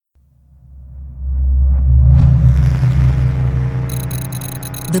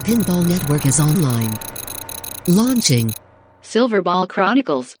The Pinball Network is online. Launching Silverball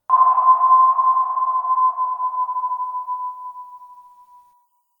Chronicles.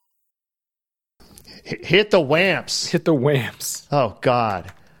 Hit the whamps. Hit the whamps. Oh,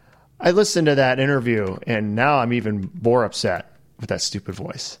 God. I listened to that interview, and now I'm even more upset with that stupid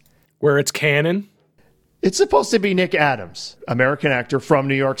voice. Where it's canon? It's supposed to be Nick Adams, American actor from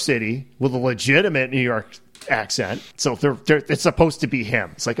New York City with a legitimate New York accent. So it's supposed to be him.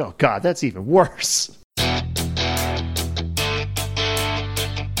 It's like, oh, God, that's even worse.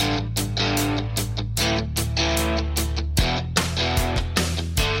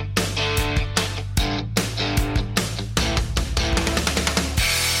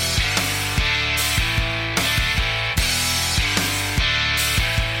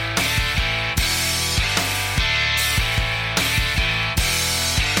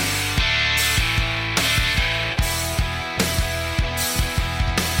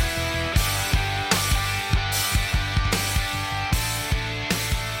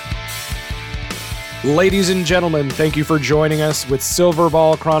 Ladies and gentlemen, thank you for joining us with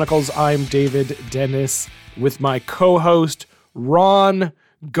Silverball Chronicles. I'm David Dennis with my co-host, Ron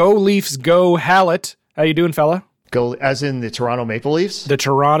Go Leafs Go Hallett. How you doing, fella? Go, as in the Toronto Maple Leafs? The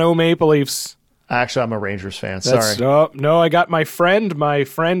Toronto Maple Leafs. Actually, I'm a Rangers fan. Sorry. No, I got my friend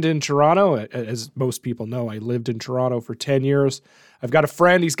in Toronto. As most people know, I lived in Toronto for 10 years. I've got a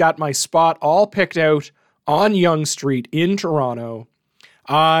friend. He's got my spot all picked out on Yonge Street in Toronto.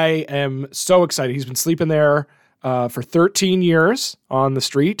 I am so excited. He's been sleeping there for 13 years on the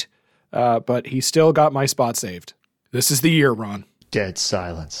street, but he still got my spot saved. This is the year, Ron. Dead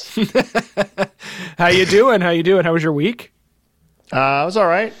silence. How you doing? How was your week? It was all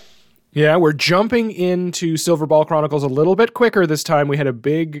right. Yeah, we're jumping into Silverball Chronicles a little bit quicker this time. We had a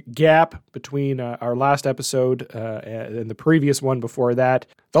big gap between our last episode and the previous one before that.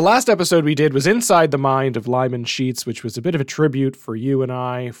 The last episode we did was Inside the Mind of Lyman Sheets, which was a bit of a tribute for you and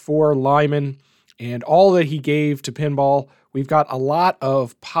I for Lyman and all that he gave to pinball. We've got a lot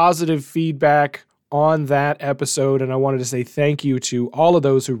of positive feedback on that episode, and I wanted to say thank you to all of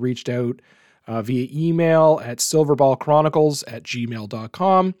those who reached out via email at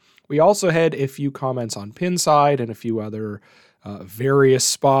silverballchronicles@gmail.com. We also had a few comments on Pinside and a few other various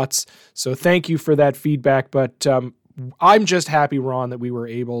spots. So thank you for that feedback. But I'm just happy, Ron, that we were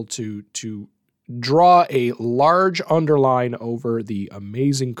able to draw a large underline over the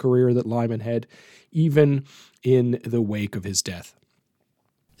amazing career that Lyman had, even in the wake of his death.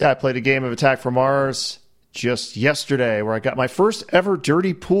 Yeah, I played a game of Attack from Mars just yesterday where I got my first ever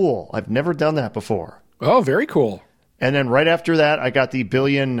dirty pool. I've never done that before. Oh, very cool. And then right after that, I got the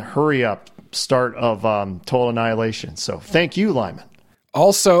billion hurry-up start of Total Annihilation. So thank you, Lyman.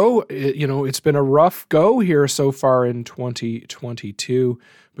 Also, it's been a rough go here so far in 2022,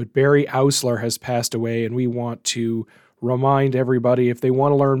 but Barry Ausler has passed away, and we want to remind everybody, if they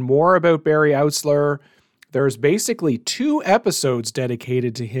want to learn more about Barry Ausler, there's basically 2 episodes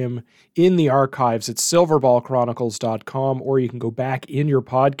dedicated to him in the archives at silverballchronicles.com, or you can go back in your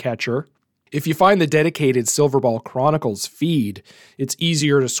podcatcher. If you find the dedicated Silverball Chronicles feed, it's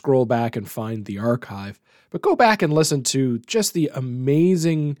easier to scroll back and find the archive. But go back and listen to just the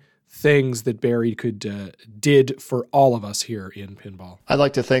amazing things that Barry did for all of us here in pinball. I'd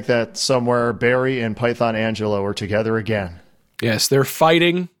like to think that somewhere Barry and Python Angelo are together again. Yes, they're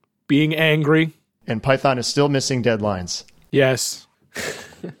fighting, being angry. And Python is still missing deadlines. Yes.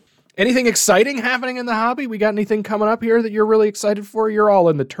 Anything exciting happening in the hobby? We got anything coming up here that you're really excited for? You're all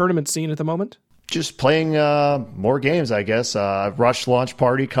in the tournament scene at the moment. Just playing more games, I guess. Rush launch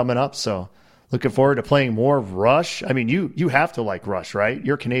party coming up, so looking forward to playing more Rush. I mean, you have to like Rush, right?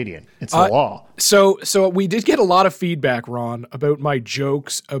 You're Canadian. It's the law. So we did get a lot of feedback, Ron, about my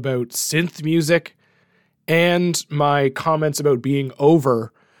jokes about synth music and my comments about being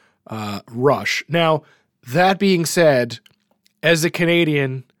over Rush. Now, that being said, as a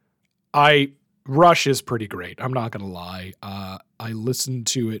Canadian, Rush is pretty great. I'm not going to lie. I listen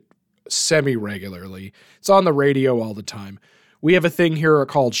to it semi-regularly. It's on the radio all the time. We have a thing here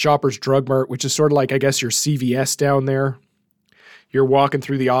called Shoppers Drug Mart, which is sort of like, I guess, your CVS down there. You're walking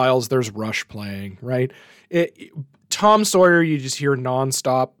through the aisles, there's Rush playing, right? Tom Sawyer, you just hear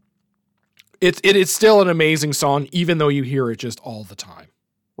nonstop. It is still an amazing song, even though you hear it just all the time,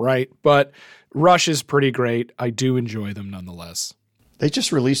 right? But Rush is pretty great. I do enjoy them nonetheless. They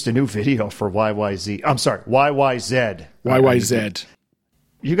just released a new video for YYZ. I'm sorry, YYZ. YYZ.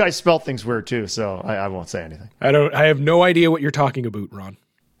 You guys spell things weird too, so I won't say anything. I have no idea what you're talking about, Ron.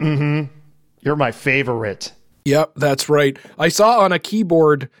 Mm-hmm. You're my favorite. Yep, that's right. I saw on a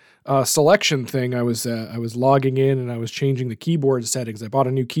keyboard selection thing, I was logging in and I was changing the keyboard settings. I bought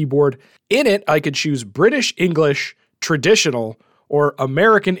a new keyboard. In it, I could choose British English Traditional or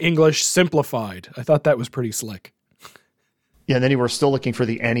American English Simplified. I thought that was pretty slick. Yeah, and then you were still looking for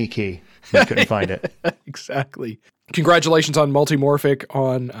the any key. You couldn't find it. Exactly. Congratulations on Multimorphic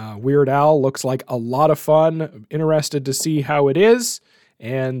on Weird Al. Looks like a lot of fun. I'm interested to see how it is.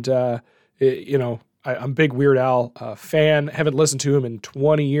 And, I'm a big Weird Al fan. Haven't listened to him in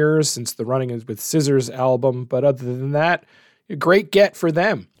 20 years since the Running with Scissors album. But other than that, a great get for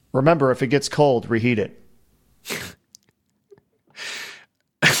them. Remember, if it gets cold, reheat it.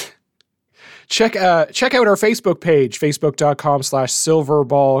 Check out our Facebook page,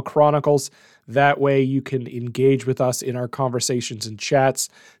 facebook.com/Silverball Chronicles. That way you can engage with us in our conversations and chats.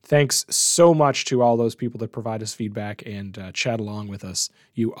 Thanks so much to all those people that provide us feedback and chat along with us.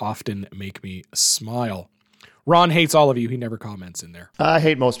 You often make me smile. Ron hates all of you. He never comments in there. I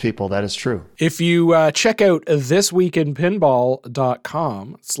hate most people. That is true. If you check out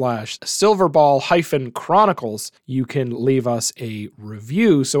thisweekinpinball.com/Silverball-Chronicles, you can leave us a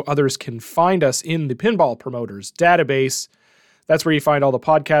review so others can find us in the Pinball Promoters database. That's where you find all the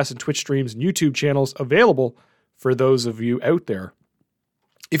podcasts and Twitch streams and YouTube channels available for those of you out there.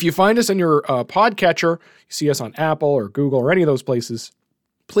 If you find us in your podcatcher, you see us on Apple or Google or any of those places,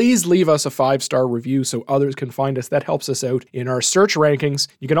 please leave us a 5-star review so others can find us. That helps us out in our search rankings.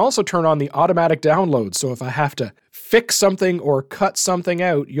 You can also turn on the automatic download, so if I have to fix something or cut something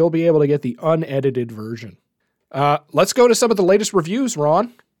out, you'll be able to get the unedited version. Let's go to some of the latest reviews,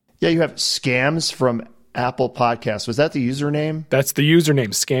 Ron. Yeah, you have Scams from Apple Podcasts. Was that the username? That's the username,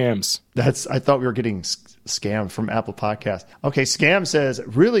 Scams. I thought we were getting scammed from Apple Podcasts. Okay, Scam says,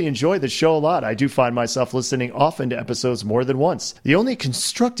 really enjoy the show a lot. I do find myself listening often to episodes more than once. The only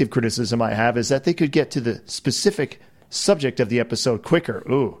constructive criticism I have is that they could get to the specific subject of the episode quicker.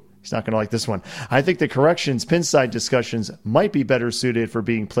 Ooh, he's not going to like this one. I think the corrections, pinside discussions might be better suited for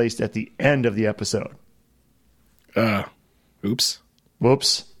being placed at the end of the episode. Oops.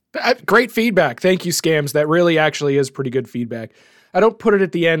 Whoops. Great feedback. Thank you, Scams. That really actually is pretty good feedback. I don't put it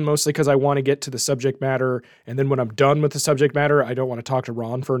at the end mostly because I want to get to the subject matter. And then when I'm done with the subject matter, I don't want to talk to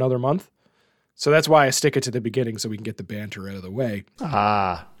Ron for another month. So that's why I stick it to the beginning so we can get the banter out of the way.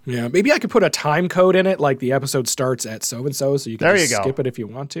 Ah. Yeah. Maybe I could put a time code in it, like the episode starts at so-and-so, so you can just skip it if you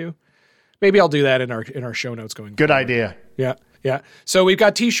want to. Maybe I'll do that in our show notes going Good forward. idea. Yeah. Yeah. So we've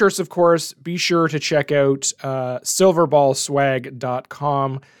got t-shirts, of course. Be sure to check out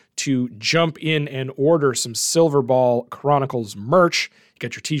silverballswag.com to jump in and order some Silverball Chronicles merch. You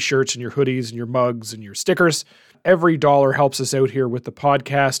get your t-shirts and your hoodies and your mugs and your stickers. Every dollar helps us out here with the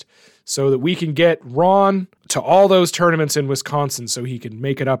podcast so that we can get Ron to all those tournaments in Wisconsin so he can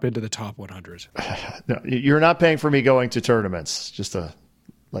make it up into the top 100. No, you're not paying for me going to tournaments, just to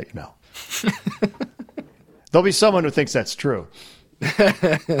let you know. There'll be someone who thinks that's true.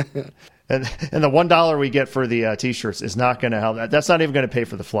 And the $1 we get for the t-shirts is not going to help. That's not even going to pay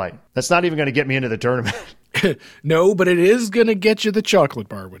for the flight. That's not even going to get me into the tournament. No, but it is going to get you the chocolate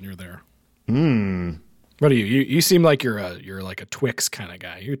bar when you're there. What are you? You seem like you're like a Twix kind of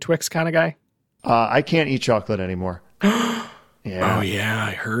guy. You a Twix kind of guy? I can't eat chocolate anymore. Yeah. Oh yeah,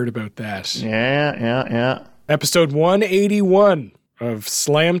 I heard about that. Yeah. Episode 181 of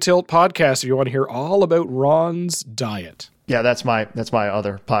Slam Tilt Podcast. If you want to hear all about Ron's diet. Yeah, that's my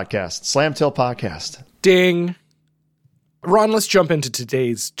other podcast, Slam Tilt Podcast. Ding. Ron, let's jump into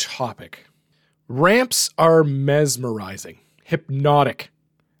today's topic. Ramps are mesmerizing, hypnotic.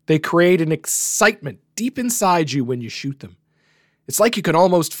 They create an excitement deep inside you when you shoot them. It's like you can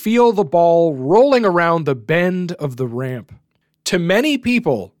almost feel the ball rolling around the bend of the ramp. To many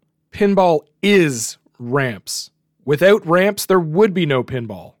people, pinball is ramps. Without ramps, there would be no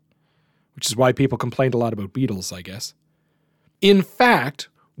pinball, which is why people complained a lot about Beatles, I guess. In fact,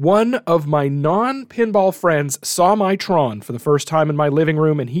 one of my non-pinball friends saw my Tron for the first time in my living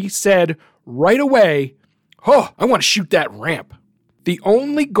room, and he said right away, "Oh, I want to shoot that ramp." The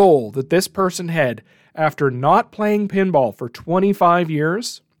only goal that this person had after not playing pinball for 25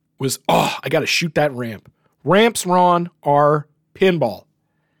 years was, I got to shoot that ramp. Ramps, Ron, are pinball.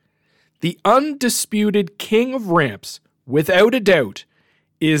 The undisputed king of ramps, without a doubt,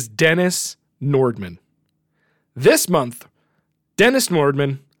 is Dennis Nordman. This month, Dennis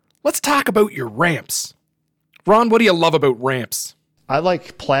Nordman, let's talk about your ramps. Ron, what do you love about ramps? I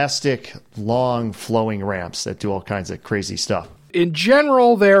like plastic, long, flowing ramps that do all kinds of crazy stuff. In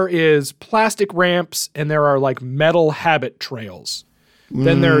general, there is plastic ramps and there are like metal habit trails.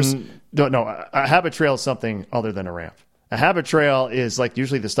 Then there's... No, a habit trail is something other than a ramp. A habit trail is like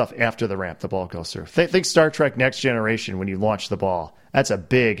usually the stuff after the ramp the ball goes through. Think Star Trek Next Generation when you launch the ball. That's a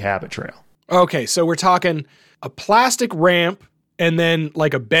big habit trail. Okay, so we're talking a plastic ramp and then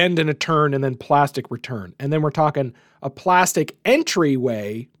like a bend and a turn and then plastic return. And then we're talking a plastic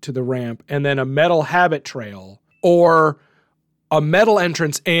entryway to the ramp and then a metal habit trail, or a metal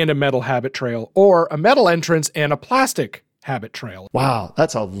entrance and a metal habit trail, or a metal entrance and a plastic habit trail. Wow,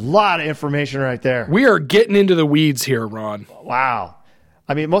 that's a lot of information right there. We are getting into the weeds here, Ron. Wow.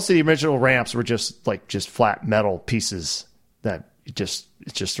 I mean, most of the original ramps were just flat metal pieces that it's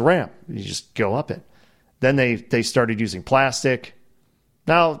just a ramp. You just go up it. Then they started using plastic.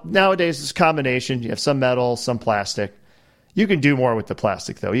 Nowadays it's a combination. You have some metal, some plastic. You can do more with the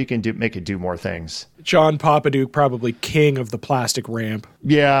plastic, though. You can make it do more things. John Papaduke, probably king of the plastic ramp.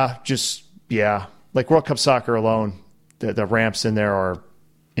 Yeah. Like World Cup Soccer alone, the ramps in there are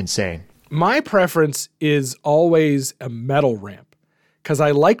insane. My preference is always a metal ramp because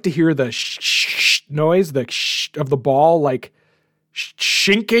I like to hear the sh noise, the sh of the ball, like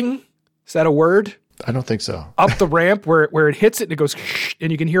shinking. Is that a word? I don't think so. Up the ramp where it hits it and it goes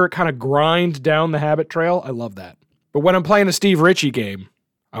and you can hear it kind of grind down the habit trail. I love that. But when I'm playing a Steve Ritchie game,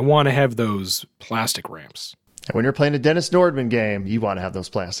 I want to have those plastic ramps. And when you're playing a Dennis Nordman game, you want to have those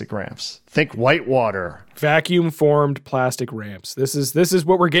plastic ramps. Think Whitewater. Vacuum-formed plastic ramps. This is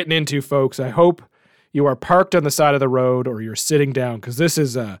what we're getting into, folks. I hope you are parked on the side of the road or you're sitting down because this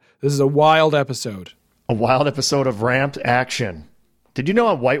is a wild episode. A wild episode of ramped action. Did you know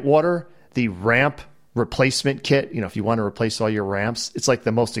on Whitewater, the ramp replacement kit, if you want to replace all your ramps, it's like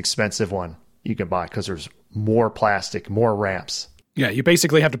the most expensive one you can buy because there's more plastic, more ramps. Yeah, you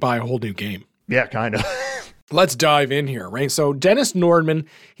basically have to buy a whole new game. Yeah, kind of. Let's dive in here, right? So Dennis Nordman,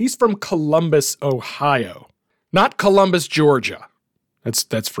 he's from Columbus, Ohio. Not Columbus, Georgia.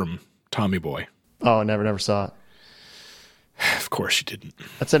 That's from Tommy Boy. Oh, never saw it. Of course you didn't.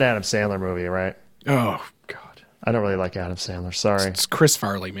 That's an Adam Sandler movie, right? Oh, God. I don't really like Adam Sandler. Sorry. It's Chris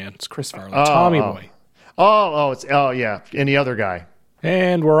Farley, man. It's Chris Farley. Tommy Boy. Oh, yeah. And the other guy.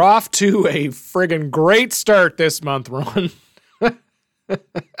 And we're off to a friggin' great start this month, Ron.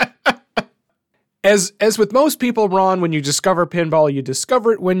 As with most people, Ron, when you discover pinball, you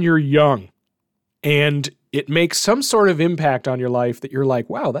discover it when you're young. And it makes some sort of impact on your life that you're like,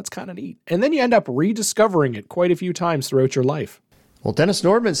 wow, that's kind of neat. And then you end up rediscovering it quite a few times throughout your life. Well, Dennis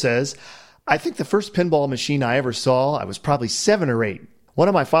Nordman says, I think the first pinball machine I ever saw, I was probably 7 or 8. One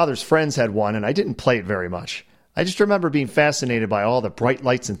of my father's friends had one, and I didn't play it very much. I just remember being fascinated by all the bright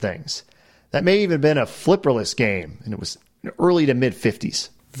lights and things. That may even have been a flipperless game, and it was early to mid-50s.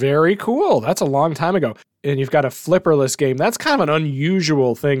 Very cool. That's a long time ago. And you've got a flipperless game. That's kind of an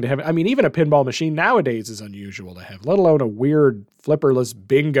unusual thing to have. I mean, even a pinball machine nowadays is unusual to have, let alone a weird flipperless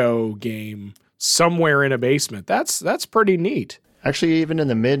bingo game somewhere in a basement. That's pretty neat. Actually, even in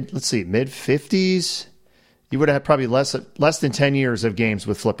the mid-50s, you would have had probably less than 10 years of games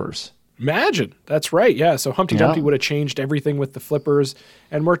with flippers. Imagine. That's right. Yeah. So Humpty Dumpty would have changed everything with the flippers.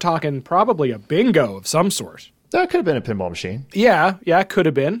 And we're talking probably a bingo of some sort. That could have been a pinball machine. Yeah, it could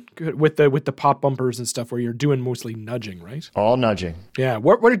have been with the pop bumpers and stuff where you're doing mostly nudging, right? All nudging. Yeah,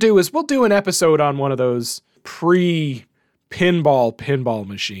 what we'll do is we'll do an episode on one of those pinball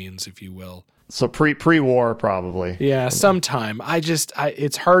machines, if you will. So pre-war probably. Yeah, sometime.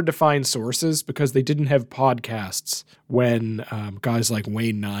 It's hard to find sources because they didn't have podcasts when guys like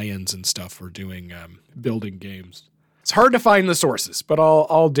Wayne Nyans and stuff were doing building games. It's hard to find the sources, but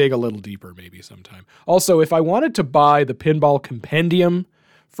I'll dig a little deeper maybe sometime. Also, if I wanted to buy the Pinball Compendium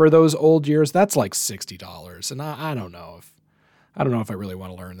for those old years, that's like $60, and I don't know if I really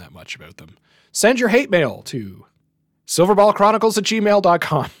want to learn that much about them. Send your hate mail to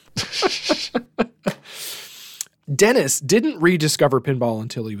silverballchronicles@gmail.com. Dennis didn't rediscover pinball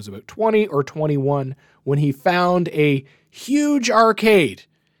until he was about 20 or 21 when he found a huge arcade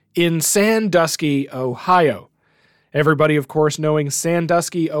in Sandusky, Ohio. Everybody, of course, knowing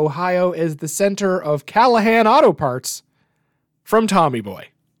Sandusky, Ohio as the center of Callahan Auto Parts from Tommy Boy.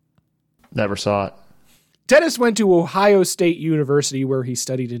 Never saw it. Dennis went to Ohio State University where he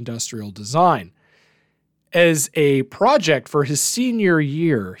studied industrial design. As a project for his senior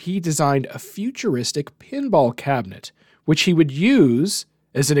year, he designed a futuristic pinball cabinet, which he would use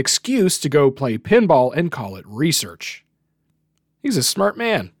as an excuse to go play pinball and call it research. He's a smart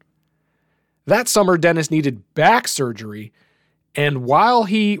man. That summer, Dennis needed back surgery, and while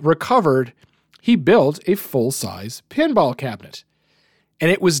he recovered, he built a full-size pinball cabinet.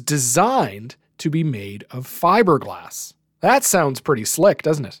 And it was designed to be made of fiberglass. That sounds pretty slick,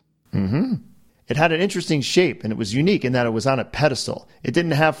 doesn't it? Mm-hmm. It had an interesting shape, and it was unique in that it was on a pedestal. It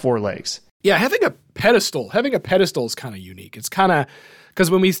didn't have 4 legs. Yeah, having a pedestal is kind of unique. It's kind of,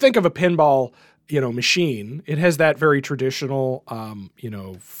 because when we think of a pinball, machine, it has that very traditional,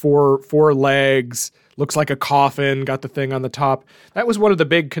 four legs, looks like a coffin, got the thing on the top. That was one of the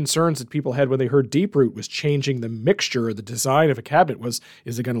big concerns that people had when they heard Deeproot was changing the mixture or the design of a cabinet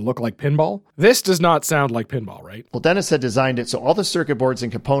is it going to look like pinball? This does not sound like pinball, right? Well, Dennis had designed it so all the circuit boards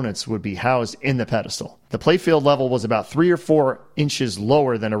and components would be housed in the pedestal. The playfield level was about 3 or 4 inches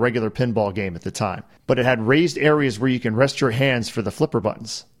lower than a regular pinball game at the time, but it had raised areas where you can rest your hands for the flipper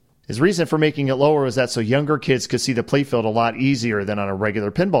buttons. His reason for making it lower was that so younger kids could see the playfield a lot easier than on a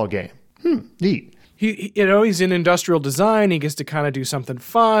regular pinball game. Neat. He's in industrial design. He gets to kind of do something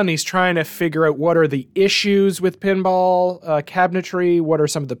fun. He's trying to figure out what are the issues with pinball cabinetry. What are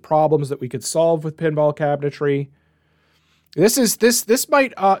some of the problems that we could solve with pinball cabinetry? This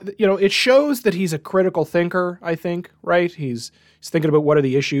might, it shows that he's a critical thinker, I think, right? He's thinking about what are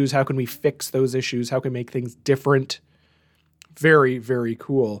the issues? How can we fix those issues? How can we make things different? Very, very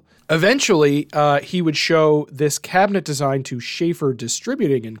cool. Eventually, he would show this cabinet design to Schaefer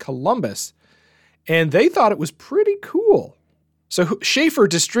Distributing in Columbus, and they thought it was pretty cool. So Schaefer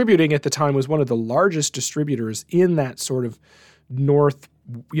Distributing at the time was one of the largest distributors in that sort of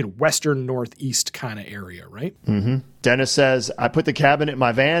western northeast kind of area, right? Mm-hmm. Dennis says, I put the cabinet in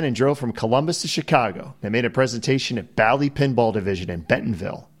my van and drove from Columbus to Chicago. I made a presentation at Bally Pinball Division in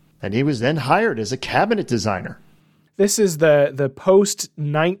Bentonville, and he was then hired as a cabinet designer. This is the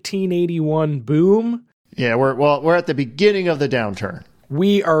post-1981 boom. Yeah, we're at the beginning of the downturn.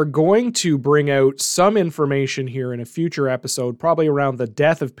 We are going to bring out some information here in a future episode, probably around the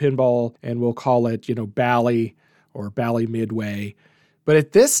death of pinball, and we'll call it, Bally or Bally Midway. But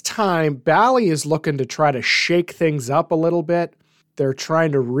at this time, Bally is looking to try to shake things up a little bit. They're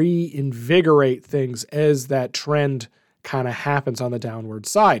trying to reinvigorate things as that trend kind of happens on the downward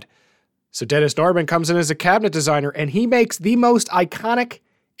side. So Dennis Nordman comes in as a cabinet designer, and he makes the most iconic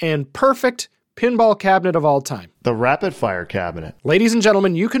and perfect pinball cabinet of all time. The Rapid Fire cabinet. Ladies and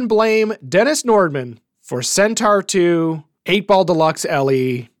gentlemen, you can blame Dennis Nordman for Centaur 2, 8-Ball Deluxe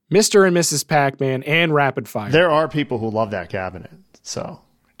LE, Mr. and Mrs. Pac-Man, and Rapid Fire. There are people who love that cabinet, so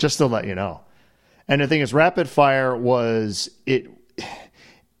just to let you know. And the thing is, Rapid Fire was a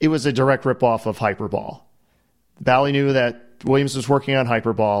direct ripoff of Hyperball. Bally knew that Williams was working on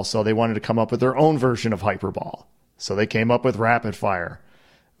Hyperball, so they wanted to come up with their own version of Hyperball. So they came up with Rapid Fire,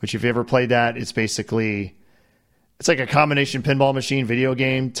 which if you ever played that, it's like a combination pinball machine video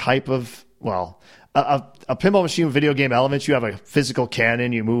game type of, a pinball machine with video game elements. You have a physical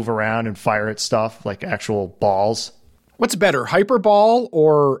cannon, you move around and fire at stuff like actual balls. What's better, Hyperball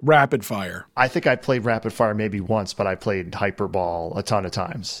or Rapid Fire? I think I played Rapid Fire maybe once, but I played Hyperball a ton of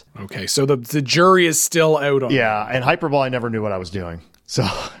times. Okay, so the jury is still out on Yeah, and Hyperball, I never knew what I was doing. So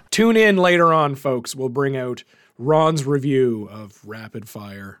tune in later on, folks. We'll bring out Ron's review of Rapid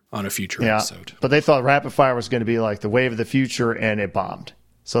Fire on a future episode. But they thought Rapid Fire was going to be like the wave of the future, and it bombed.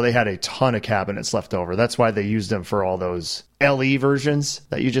 So they had a ton of cabinets left over. That's why they used them for all those LE versions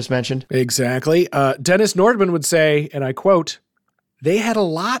that you just mentioned. Exactly. Dennis Nordman would say, and I quote, they had a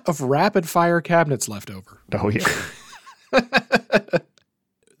lot of Rapid Fire cabinets left over. Oh, yeah.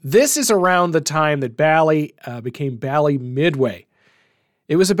 This is around the time that Bally became Bally Midway.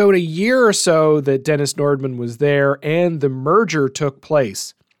 It was about a year or so that Dennis Nordman was there, and the merger took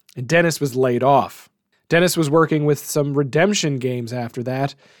place, and Dennis was laid off. Dennis was working with some redemption games after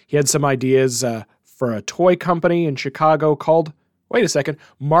that. He had some ideas for a toy company in Chicago called, wait a second,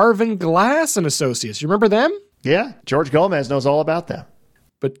 Marvin Glass and Associates. You remember them? Yeah, George Gomez knows all about them.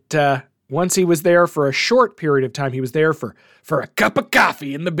 But once he was there for a short period of time, he was there for a cup of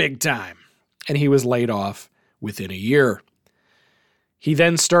coffee in the big time. And he was laid off within a year. He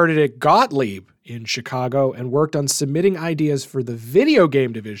then started at Gottlieb in Chicago and worked on submitting ideas for the video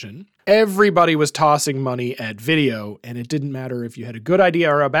game division. Everybody was tossing money at video, and it didn't matter if you had a good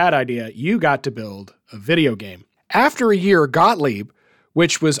idea or a bad idea, you got to build a video game. After a year, Gottlieb,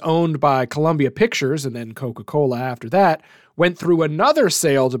 which was owned by Columbia Pictures and then Coca-Cola after that, went through another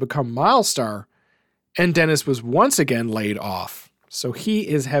sale to become Milestar, and Dennis was once again laid off. So he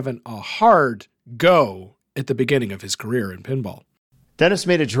is having a hard go at the beginning of his career in pinball. Dennis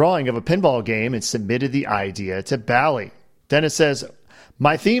made a drawing of a pinball game and submitted the idea to Bally. Dennis says,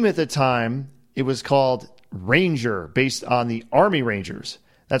 my theme at the time, it was called Ranger, based on the Army Rangers.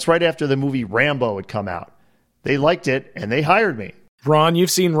 That's right after the movie Rambo had come out. They liked it, and they hired me. Ron, you've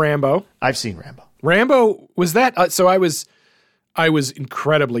seen Rambo. I've seen Rambo. Rambo, was that... so I was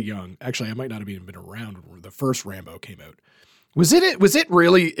incredibly young. Actually, I might not have even been around when the first Rambo came out. Was it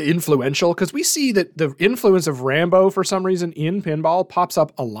really influential? Because we see that the influence of Rambo, for some reason, in pinball pops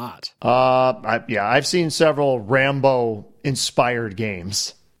up a lot. I've seen several Rambo-inspired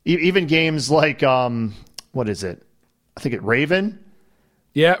games. Even games like, what is it? I think Raven?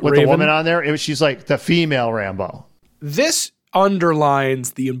 Yeah, with Raven. the woman on there. She's like the female Rambo. This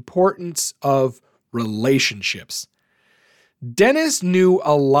underlines the importance of relationships. Dennis knew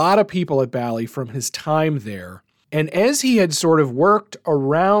a lot of people at Bally from his time there, and as he had sort of worked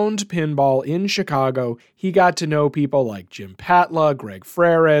around pinball in Chicago, he got to know people like Jim Patla, Greg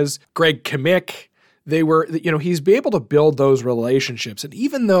Freres, Greg Kamick. He's been able to build those relationships. And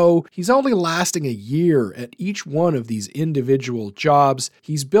even though he's only lasting a year at each one of these individual jobs,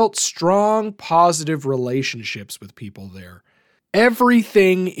 he's built strong, positive relationships with people there.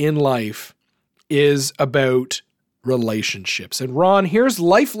 Everything in life is about relationships. And Ron, here's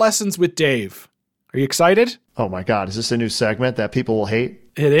Life Lessons with Dave. Are you excited? Oh my God. Is this a new segment that people will hate?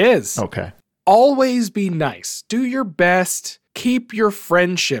 It is. Okay. Always be nice. Do your best. Keep your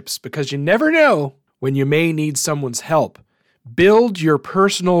friendships because you never know when you may need someone's help. Build your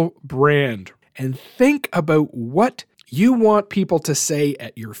personal brand and think about what you want people to say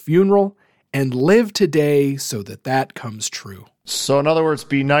at your funeral and live today so that comes true. So in other words,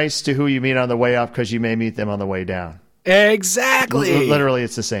 be nice to who you meet on the way up because you may meet them on the way down. Exactly. Literally,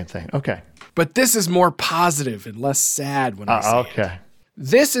 it's the same thing. Okay. But this is more positive and less sad when I say it. Okay.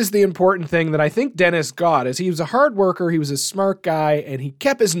 This is the important thing that I think Dennis got, is he was a hard worker, he was a smart guy, and he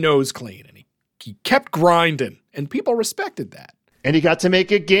kept his nose clean, and he kept grinding, and people respected that. And he got to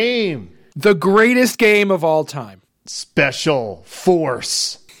make a game. The greatest game of all time. Special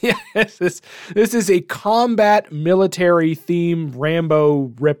Force. Yes, this is a combat military themed Rambo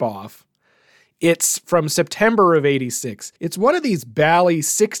ripoff. It's from September of 86. It's one of these Bally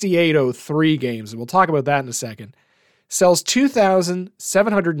 6803 games, and we'll talk about that in a second. Sells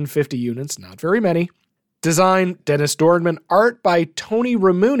 2,750 units, not very many. Design, Dennis Dornman. Art by Tony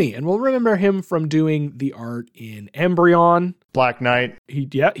Ramuni, and we'll remember him from doing the art in Embryon. Black Knight.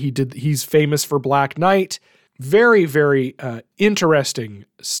 He's famous for Black Knight. Very, very interesting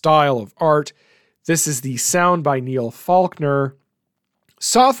style of art. This is the sound by Neil Faulkner.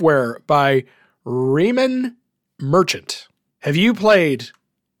 Software by Raymond Merchant. Have you played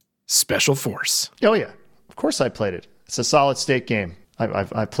Special Force? Oh, yeah. Of course I played it. It's a solid state game.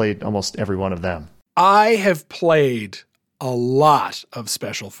 I've played almost every one of them. I have played a lot of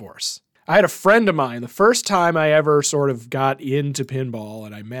Special Force. I had a friend of mine, the first time I ever sort of got into pinball,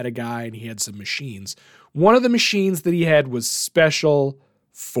 and I met a guy and he had some machines. One of the machines that he had was Special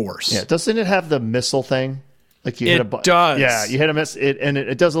Force. Yeah, doesn't it have the missile thing? Like you hit it does. Yeah, you hit a missile, and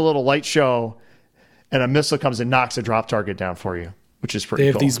it does a little light show, and a missile comes and knocks a drop target down for you, which is pretty cool.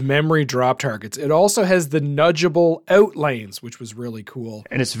 They have these memory drop targets. It also has the nudgeable out lanes, which was really cool.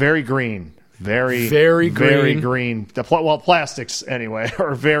 And it's very green. Very green. Very green. Plastics, anyway,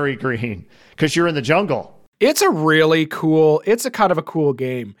 are very green because you're in the jungle. It's a kind of a cool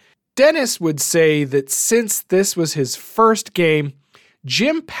game. Dennis would say that since this was his first game,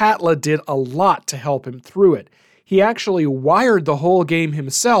 Jim Patla did a lot to help him through it. He actually wired the whole game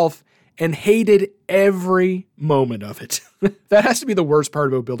himself and hated every moment of it. That has to be the worst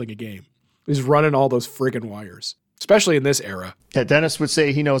part about building a game, is running all those friggin' wires, especially in this era. Yeah, Dennis would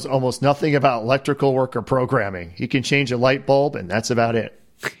say he knows almost nothing about electrical work or programming. He can change a light bulb, and that's about it.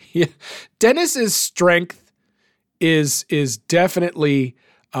 Yeah. Dennis's strength is definitely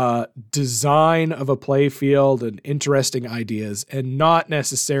design of a play field and interesting ideas, and not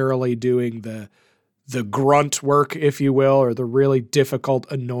necessarily doing the grunt work, if you will, or the really difficult,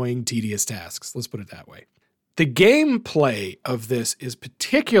 annoying, tedious tasks. Let's put it that way. The gameplay of this is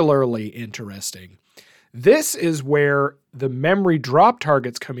particularly interesting. This is where the memory drop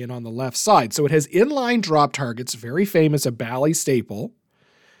targets come in on the left side. So it has inline drop targets, very famous, a Bally staple.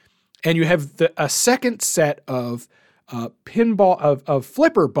 And you have a second set of pinball of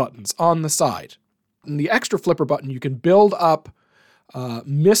flipper buttons on the side. And the extra flipper button, you can build up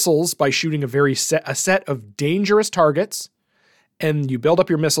missiles by shooting a set of dangerous targets, and you build up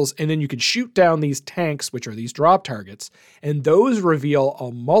your missiles, and then you can shoot down these tanks, which are these drop targets, and those reveal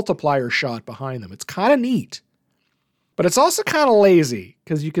a multiplier shot behind them. It's kind of neat, but it's also kind of lazy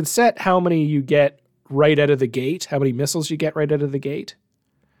because you can set how many you get right out of the gate, how many missiles you get right out of the gate.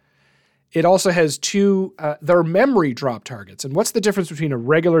 It also has they're memory drop targets. And what's the difference between a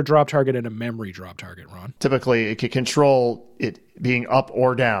regular drop target and a memory drop target, Ron? Typically, it can control it being up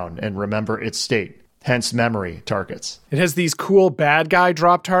or down and remember its state, hence memory targets. It has these cool bad guy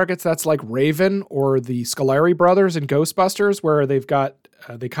drop targets. That's like Raven or the Scolari brothers in Ghostbusters, where they've got,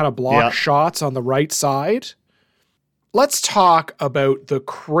 they kind of block shots on the right side. Let's talk about the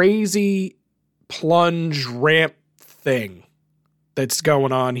crazy plunge ramp thing that's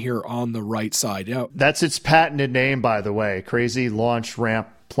going on here on the right side. Yeah. That's its patented name, by the way. Crazy launch ramp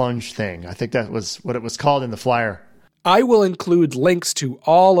plunge thing. I think that was what it was called in the flyer. I will include links to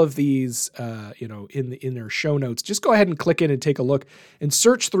all of these, in their show notes. Just go ahead and click in and take a look and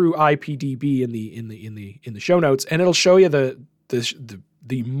search through IPDB in the show notes, and it'll show you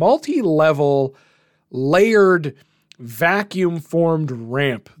the multi-level layered vacuum formed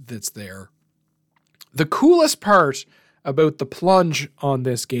ramp that's there. The coolest part about the plunge on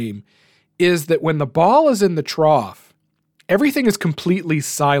this game is that when the ball is in the trough, everything is completely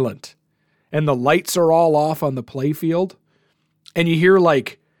silent. And the lights are all off on the playfield, and you hear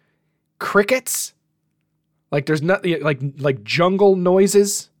like crickets, like there's nothing, like jungle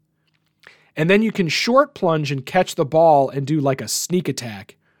noises. And then you can short plunge and catch the ball and do like a sneak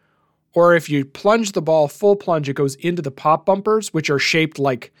attack. Or if you plunge the ball full plunge, it goes into the pop bumpers, which are shaped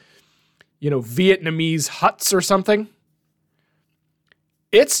like, Vietnamese huts or something.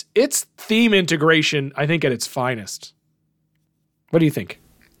 It's theme integration, I think, at its finest. What do you think?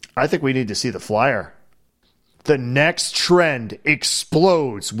 I think we need to see the flyer. The next trend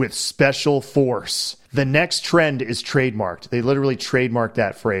explodes with special force. The next trend is trademarked. They literally trademarked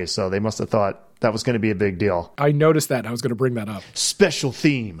that phrase, so they must have thought that was going to be a big deal. I noticed that, and I was going to bring that up. Special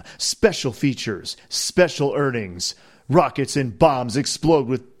theme, special features, special earnings. Rockets and bombs explode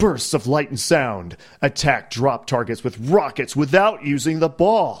with bursts of light and sound. Attack drop targets with rockets without using the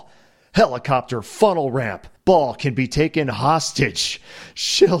ball. Helicopter funnel ramp. Ball can be taken hostage.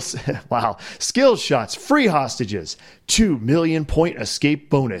 Wow. Skill shots, free hostages. 2 million point escape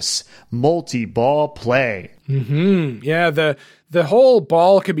bonus. Multi-ball play. Yeah, the whole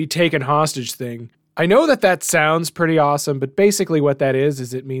ball can be taken hostage thing. I know that sounds pretty awesome, but basically what that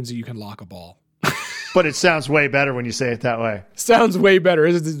is it means that you can lock a ball. But it sounds way better when you say it that way. Sounds way better.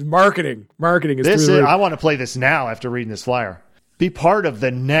 It's marketing. Marketing is through the roof. I want to play this now after reading this flyer. Be part of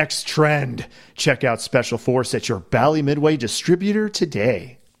the next trend. Check out Special Force at your Bally Midway distributor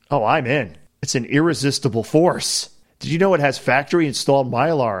today. Oh, I'm in. It's an irresistible force. Did you know it has factory installed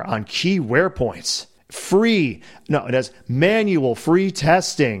Mylar on key wear points? Free. No, it has manual free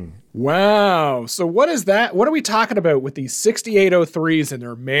testing. Wow. So what is that? What are we talking about with these 6803s and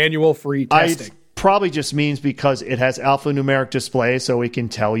their manual free testing? Probably just means because it has alphanumeric display, so it can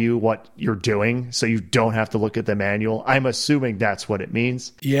tell you what you're doing, so you don't have to look at the manual. I'm assuming that's what it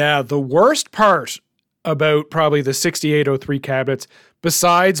means. Yeah, the worst part about probably the 6803 cabinets,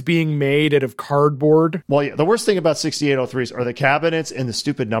 besides being made out of cardboard. Well, yeah, the worst thing about 6803s are the cabinets and the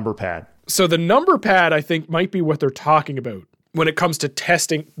stupid number pad. So the number pad, I think, might be what they're talking about when it comes to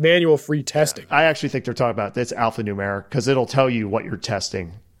testing, manual free testing. I actually think they're talking about that's alphanumeric because it'll tell you what you're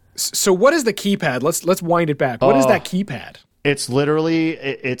testing. So what is the keypad? Let's wind it back. What is that keypad? It's literally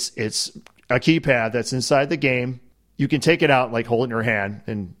it's a keypad that's inside the game. You can take it out, like hold it in your hand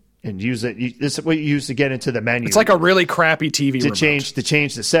and use it. This is what you use to get into the menu. It's like a really crappy TV remote. To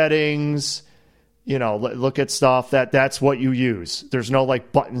change the settings. Look at stuff. That's what you use. There's no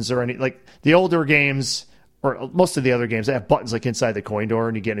like buttons or any like the older games or most of the other games. They have buttons like inside the coin door,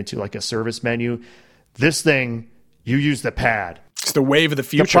 and you get into like a service menu. This thing, you use the pad. It's the wave of the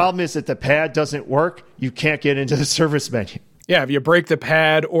future. The problem is that the pad doesn't work. You can't get into the service menu. Yeah, if you break the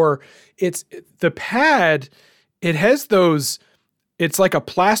pad the pad, it has those, it's like a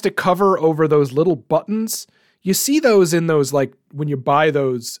plastic cover over those little buttons. You see those in those, like when you buy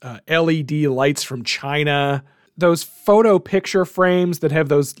those LED lights from China, those photo picture frames that have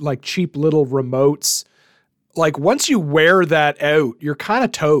those like cheap little remotes. Like once you wear that out, you're kind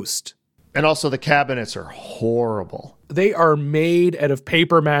of toast. And also the cabinets are horrible. They are made out of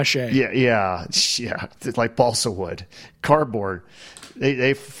paper mache. Yeah. It's like balsa wood, cardboard.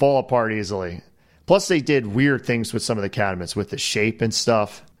 They fall apart easily. Plus, they did weird things with some of the cabinets with the shape and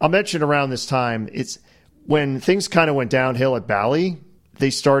stuff. I'll mention around this time, it's when things kind of went downhill at Bally,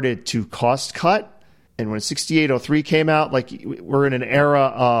 they started to cost cut. And when 6803 came out, like we're in an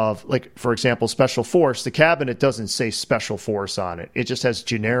era of, like, for example, Special Force, the cabinet doesn't say Special Force on it. It just has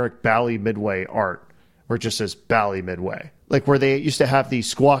generic Bally Midway art, or it just says Bally Midway. Like where they used to have the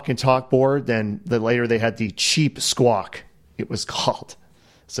Squawk and Talk board, then later they had the cheap Squawk, it was called.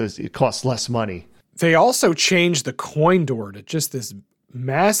 So it costs less money. They also changed the coin door to just this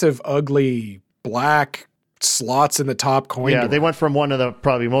massive, ugly, black slots in the top coin door. Yeah, they went from one of the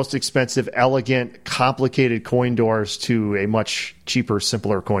probably most expensive, elegant, complicated coin doors to a much cheaper,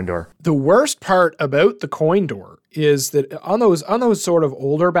 simpler coin door. The worst part about the coin door is that on those sort of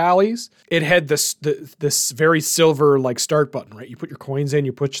older Bally's, it had this very silver like start button, right? You put your coins in,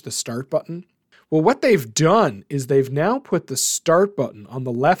 you push the start button. Well, what they've done is they've now put the start button on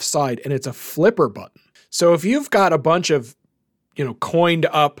the left side, and it's a flipper button. So if you've got a bunch of coined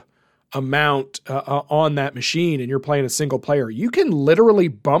up amount on that machine and you're playing a single player, you can literally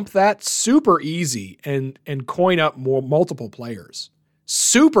bump that super easy and coin up multiple players.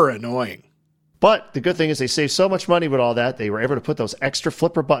 Super annoying. But the good thing is they saved so much money with all that, they were able to put those extra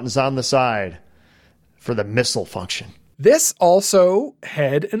flipper buttons on the side for the missile function. This also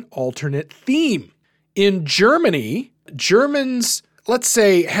had an alternate theme. In Germany, Germans, let's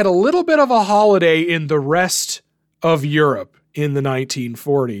say, had a little bit of a holiday in the rest of Europe in the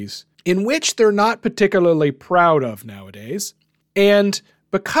 1940s, in which they're not particularly proud of nowadays. And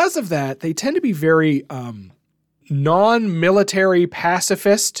because of that, they tend to be very non-military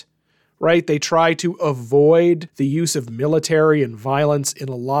pacifist, right? They try to avoid the use of military and violence in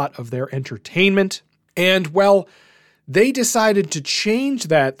a lot of their entertainment. And, well, they decided to change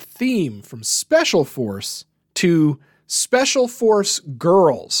that theme from Special Force to Special Force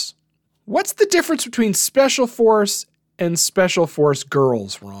Girls. What's the difference between Special Force and Special Force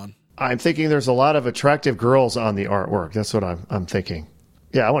Girls, Ron? I'm thinking there's a lot of attractive girls on the artwork. That's what I'm thinking.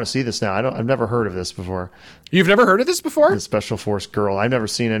 Yeah, I want to see this now. I've never heard of this before. You've never heard of this before? The Special Force Girl. I've never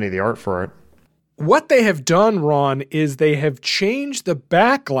seen any of the art for it. What they have done, Ron, is they have changed the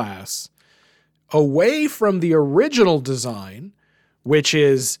back glass away from the original design, which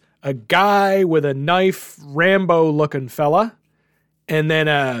is a guy with a knife, Rambo-looking fella, and then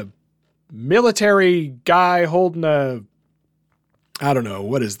a military guy holding a, I don't know,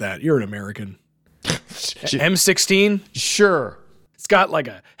 what is that? You're an American. M16? Sure. It's got like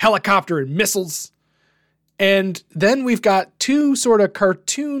a helicopter and missiles. And then we've got two sort of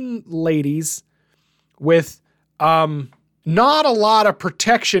cartoon ladies with not a lot of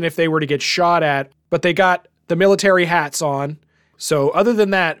protection if they were to get shot at, but they got the military hats on. So other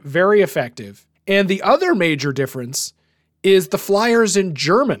than that, very effective. And the other major difference is the flyers in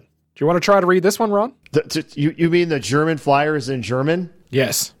German. Do you want to try to read this one, Ron? You mean the German flyers in German?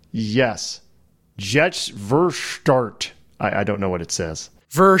 Yes. Yes. Verstart. I don't know what it says.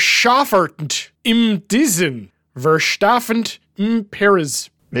 Verschaffend im Diesen. Verstaffend im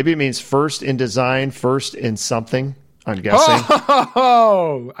Paris. Maybe it means first in design, first in something, I'm guessing.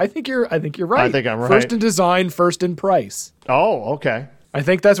 Oh, I think you're right. I think I'm right. First in design, first in price. Oh, okay. I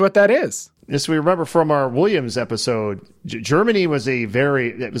think that's what that is. Yes, we remember from our Williams episode, Germany was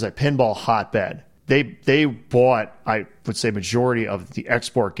it was a pinball hotbed. They bought, I would say, majority of the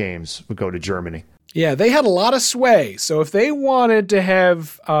export games would go to Germany. Yeah, they had a lot of sway. So if they wanted to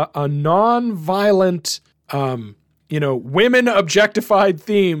have a non-violent, women objectified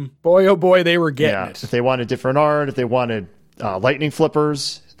theme, boy, oh boy, they were getting it. If they wanted different art, if they wanted lightning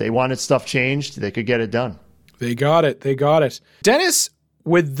flippers, if they wanted stuff changed, they could get it done. They got it. Dennis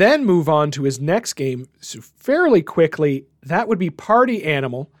would then move on to his next game fairly quickly. That would be Party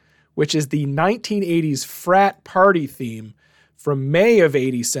Animal, which is the 1980s frat party theme from May of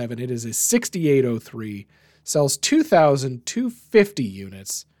 87. It is a 6803, sells 2,250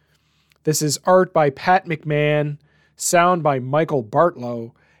 units. This is art by Pat McMahon, sound by Michael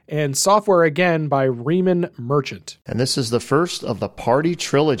Bartlow, and software again by Riemann Merchant. And this is the first of the Party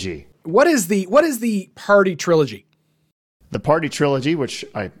Trilogy. What is the Party Trilogy? The Party Trilogy, which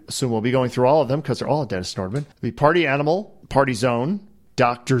I assume we'll be going through all of them because they're all Dennis Nordman. The Party Animal, Party Zone,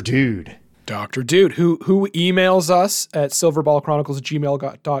 Dr. Dude. Dr. Dude, who emails us at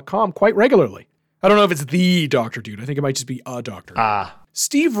silverballchronicles@gmail.com quite regularly. I don't know if it's the Dr. Dude. I think it might just be a Dr.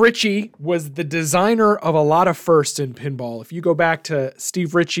 Steve Ritchie was the designer of a lot of firsts in pinball. If you go back to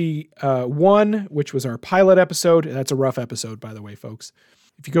Steve Ritchie 1, which was our pilot episode, that's a rough episode, by the way, folks.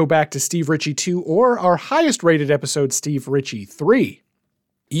 If you go back to Steve Ritchie 2 or our highest rated episode, Steve Ritchie 3,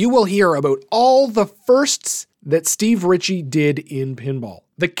 you will hear about all the firsts that Steve Ritchie did in pinball.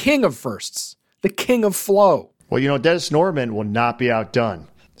 The king of firsts, the king of flow. Well, Dennis Nordman will not be outdone.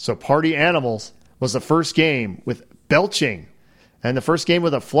 So Party Animals was the first game with belching and the first game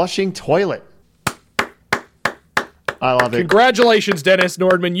with a flushing toilet. I love it. Congratulations, Dennis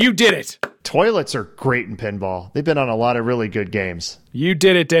Nordman. You did it. Toilets are great in pinball. They've been on a lot of really good games. You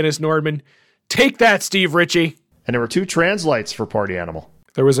did it, Dennis Nordman. Take that, Steve Ritchie. And there were 2 translites for Party Animal.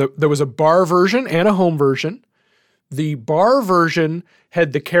 There was a bar version and a home version. The bar version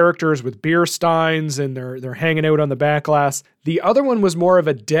had the characters with beer steins and they're hanging out on the back glass. The other one was more of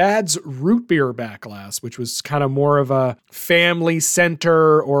a dad's root beer back glass, which was kind of more of a family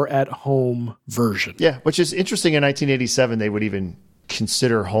center or at home version. Yeah, which is interesting. In 1987, they would even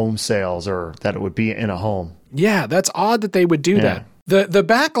consider home sales or that it would be in a home. Yeah, that's odd that they would do that. The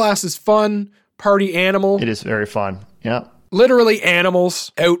back glass is fun. Party Animal. It is very fun. Yeah. Literally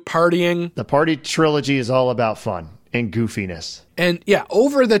animals out partying. The Party Trilogy is all about fun and goofiness. And yeah,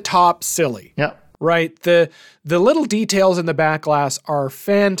 over the top silly. Yeah. Right. The little details in the back glass are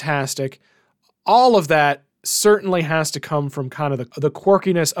fantastic. All of that certainly has to come from kind of the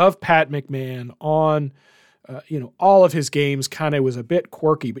quirkiness of Pat McMahon on, all of his games kind of was a bit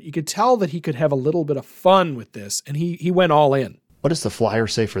quirky, but you could tell that he could have a little bit of fun with this, and he went all in. What does the flyer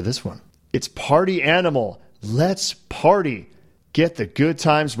say for this one? It's Party Animal. Let's party. Get the good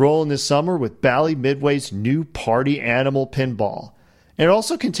times rolling this summer with Bally Midway's new Party Animal pinball. And it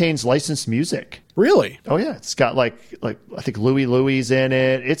also contains licensed music. Really? Oh, yeah. It's got like I think Louie Louie's in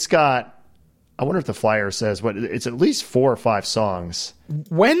it. It's got, I wonder if the flyer says, what? It's at least 4 or 5 songs.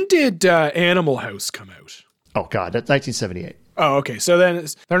 When did Animal House come out? Oh, God, that's 1978. Oh, okay. So then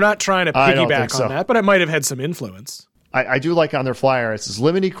they're not trying to piggyback on that, but it might have had some influence. I do like on their flyer, it says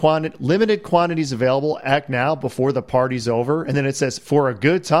limited quantities available, act now before the party's over. And then it says, for a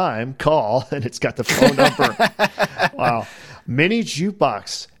good time, call. And it's got the phone number. Wow. Mini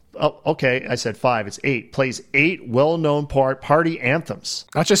jukebox. Oh, okay. I said 5. It's 8. Plays 8 well-known party anthems.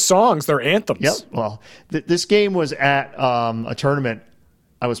 Not just songs, they're anthems. Yep. Well, this game was at a tournament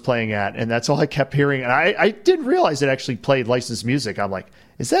I was playing at, and that's all I kept hearing. And I didn't realize it actually played licensed music. I'm like,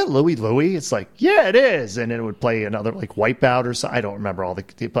 is that Louie Louie? It's like, yeah, it is. And then it would play another like Wipeout or something. I don't remember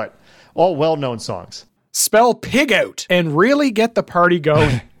but all well-known songs. Spell pig out and really get the party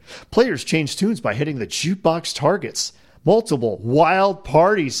going. Players change tunes by hitting the jukebox targets. Multiple wild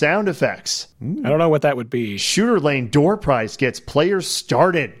party sound effects. I don't know what that would be. Shooter Lane door prize gets players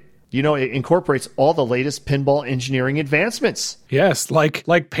started. It incorporates all the latest pinball engineering advancements. Yes,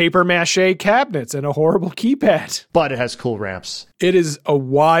 like paper mache cabinets and a horrible keypad. But it has cool ramps. It is a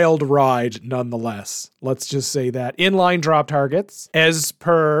wild ride nonetheless. Let's just say that. Inline drop targets, as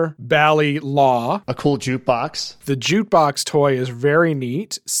per Bally law. A cool jukebox. The jukebox toy is very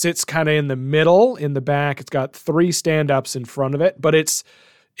neat. Sits kind of in the middle, in the back. It's got 3 stand-ups in front of it, but it's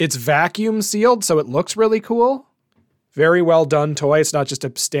vacuum sealed, so it looks really cool. Very well done toy. It's not just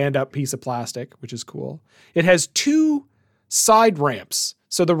a stand-up piece of plastic, which is cool. It has 2 side ramps.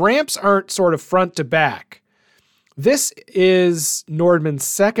 So the ramps aren't sort of front to back. This is Nordman's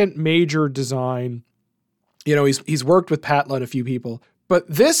second major design. He's worked with Patla and a few people. But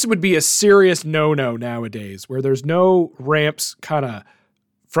this would be a serious no-no nowadays, where there's no ramps kind of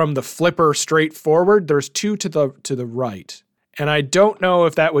from the flipper straight forward. There's 2 to the right. And I don't know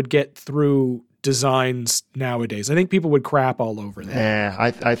if that would get through designs nowadays. I think people would crap all over that. Yeah,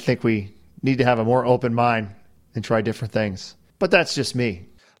 I think we need to have a more open mind and try different things. But that's just me.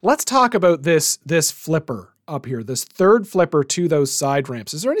 Let's talk about this flipper up here, this third flipper to those side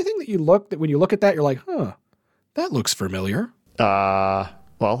ramps. Is there anything that when you look at that, you're like, that looks familiar? Well,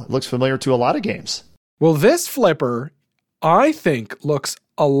 it looks familiar to a lot of games. Well, this flipper, I think, looks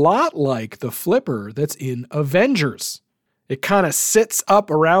a lot like the flipper that's in Avengers. It kind of sits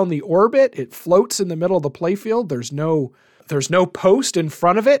up around the orbit. It floats in the middle of the playfield. There's no post in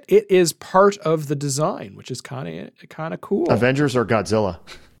front of it. It is part of the design, which is kind of cool. Avengers or Godzilla?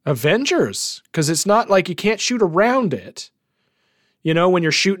 Avengers, because it's not like you can't shoot around it. When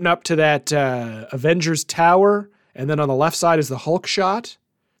you're shooting up to that Avengers tower, and then on the left side is the Hulk shot.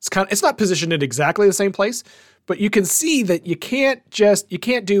 It's not positioned in exactly the same place, but you can see that you can't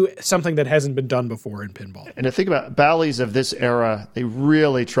do something that hasn't been done before in pinball. And to think about Bally's of this era, they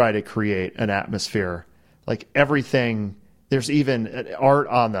really try to create an atmosphere. Like everything, there's even art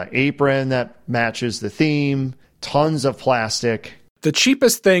on the apron that matches the theme, tons of plastic. The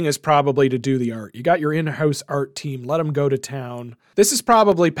cheapest thing is probably to do the art. You got your in-house art team, let them go to town. This is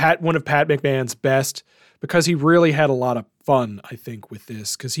probably one of Pat McMahon's best, because he really had a lot of fun, I think, with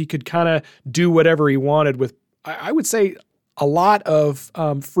this, because he could kind of do whatever he wanted with, I would say, a lot of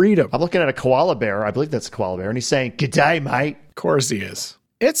freedom. I'm looking at a koala bear. I believe that's a koala bear. And he's saying, "G'day, mate." Of course he is.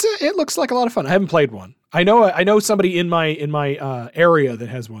 It looks like a lot of fun. I haven't played one. I know somebody in my area that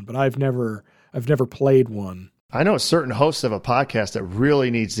has one, but I've never played one. I know a certain host of a podcast that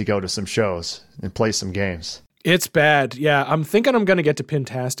really needs to go to some shows and play some games. It's bad. Yeah, I'm thinking I'm going to get to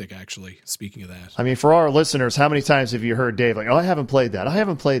Pintastic, actually, speaking of that. I mean, for our listeners, how many times have you heard Dave like, I haven't played that. I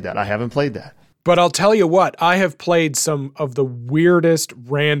haven't played that. I haven't played that. But I'll tell you what, I have played some of the weirdest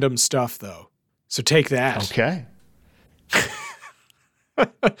random stuff, though. So take that. Okay.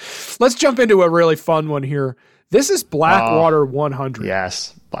 Let's jump into a really fun one here. This is Blackwater 100.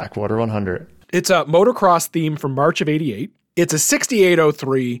 Yes, Blackwater 100. It's a motocross theme from March of 88. It's a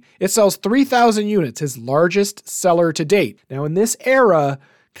 6803. It sells 3,000 units, his largest seller to date. Now, in this era,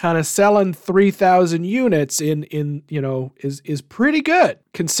 kind of selling 3,000 units is pretty good,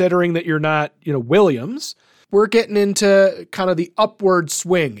 considering that you're not, Williams. We're getting into kind of the upward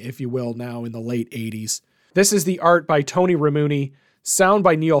swing, if you will, now in the late 80s. This is the art by Tony Ramuni, sound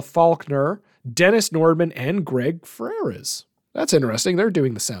by Neil Faulkner, Dennis Nordman and Greg Ferreras. That's interesting. They're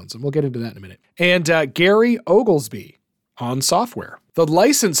doing the sounds, and we'll get into that in a minute. And Gary Oglesby on software. The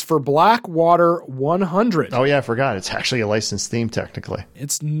license for Blackwater 100. Oh, yeah, I forgot. It's actually a licensed theme, technically.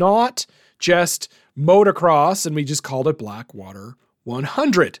 It's not just motocross, and we just called it Blackwater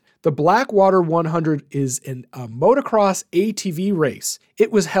 100. The Blackwater 100 is a motocross ATV race.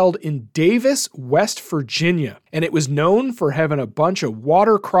 It was held in Davis, West Virginia, and it was known for having a bunch of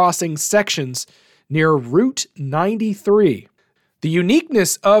water crossing sections near Route 93. The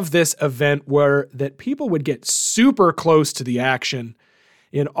uniqueness of this event were that people would get super close to the action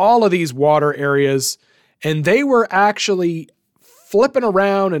in all of these water areas, and they were actually flipping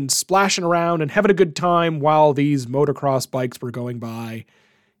around and splashing around and having a good time while these motocross bikes were going by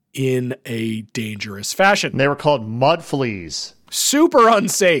in a dangerous fashion. And they were called mud fleas. Super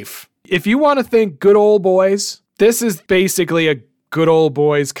unsafe. If you want to think good old boys, this is basically a good old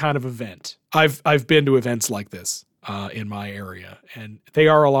boys kind of event. I've been to events like this in my area, and they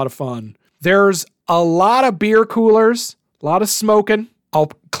are a lot of fun. There's a lot of beer coolers, a lot of smoking.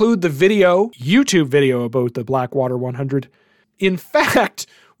 I'll include the YouTube video about the Blackwater 100. In fact,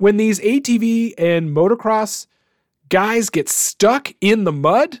 when these ATV and motocross guys get stuck in the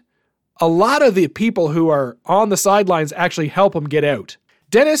mud, a lot of the people who are on the sidelines actually help them get out.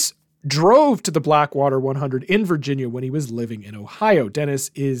 Dennis drove to the Blackwater 100 in Virginia when he was living in Ohio.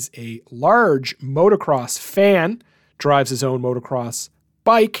 Dennis is a large motocross fan, drives his own motocross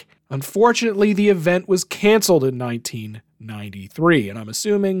bike. Unfortunately, the event was canceled in 1993, and I'm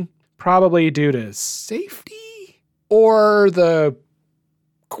assuming probably due to safety or the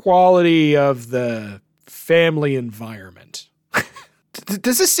quality of the family environment.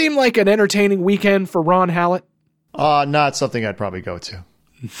 Does this seem like an entertaining weekend for Ron Hallett? Not something I'd probably go to.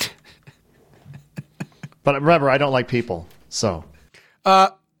 But remember, I don't like people, so.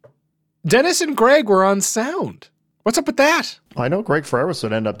 Dennis and Greg were on sound. What's up with that? I know Greg Ferreras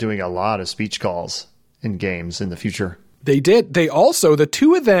would end up doing a lot of speech calls in games in the future. They did. The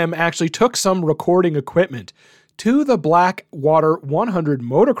two of them actually took some recording equipment to the Blackwater 100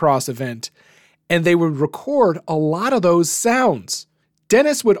 motocross event, and they would record a lot of those sounds.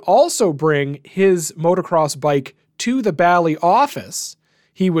 Dennis would also bring his motocross bike to the Bally office.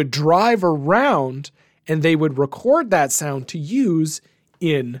 He would drive around, and they would record that sound to use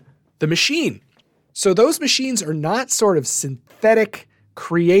in the machine. So those machines are not sort of synthetic,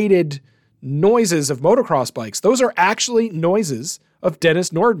 created noises of motocross bikes. Those are actually noises of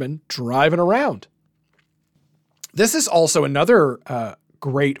Dennis Nordman driving around. This is also another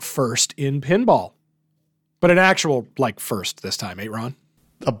great first in pinball, but an actual first this time, Ron?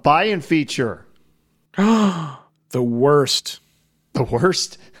 A buy-in feature. The worst. The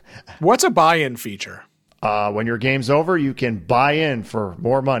worst? What's a buy-in feature? When your game's over, you can buy in for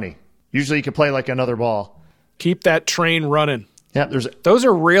more money. Usually you can play like another ball. Keep that train running. Yeah, those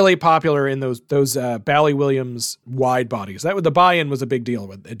are really popular in those Bally Williams wide bodies. The buy-in was a big deal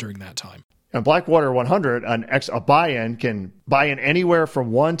during that time. In Blackwater 100, a buy-in can buy in anywhere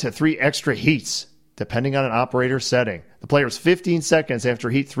from 1 to 3 extra heats, depending on an operator setting. The player has 15 seconds after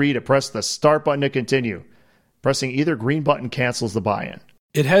heat 3 to press the start button to continue. Pressing either green button cancels the buy-in.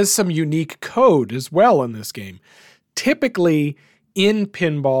 It has some unique code as well in this game. Typically, in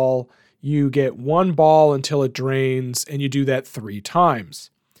pinball, you get one ball until it drains, and you do that 3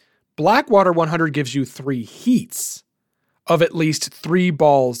 times. Blackwater 100 gives you 3 heats of at least 3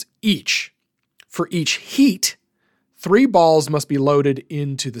 balls each. For each heat, 3 balls must be loaded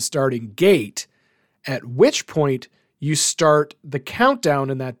into the starting gate, at which point you start the countdown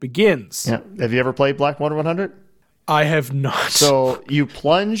and that begins. Yeah. Have you ever played Blackwater 100? I have not. So you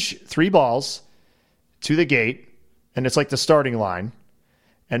plunge 3 balls to the gate, and it's like the starting line,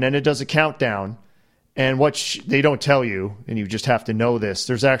 and then it does a countdown, and what they don't tell you, and you just have to know this,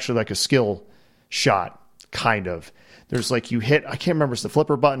 there's actually like a skill shot, kind of. There's you hit, I can't remember if it's the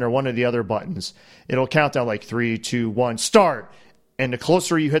flipper button or one of the other buttons. It'll count down 3, 2, 1, start. And the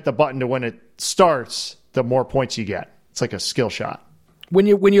closer you hit the button to when it starts, the more points you get. It's like a skill shot. When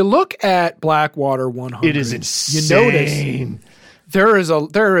you look at Blackwater 100, it is insane. You notice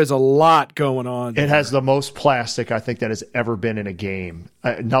there is a lot going on there. It has the most plastic I think that has ever been in a game.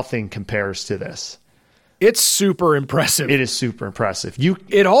 Nothing compares to this. It's super impressive. It is super impressive.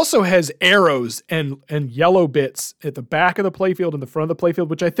 It also has arrows and yellow bits at the back of the playfield and the front of the playfield,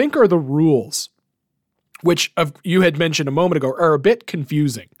 which I think are the rules, which you had mentioned a moment ago, are a bit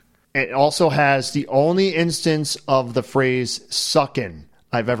confusing. It also has the only instance of the phrase "suckin"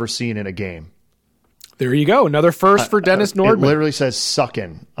 I've ever seen in a game. There you go. Another first for Dennis Nordman. It literally says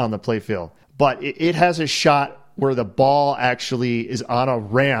 "suckin" on the playfield. But it has a shot where the ball actually is on a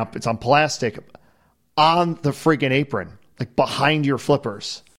ramp. It's on plastic on the freaking apron, like behind your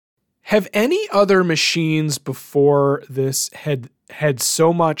flippers. Have any other machines before this had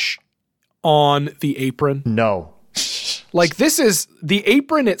so much on the apron? No. Like, this is the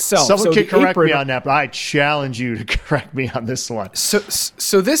apron itself. Someone can correct apron, me on that, but I challenge you to correct me on this one.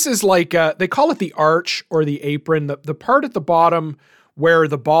 So this is like, they call it the arch or the apron, the part at the bottom where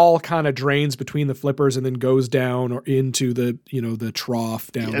the ball kind of drains between the flippers and then goes down or into the, the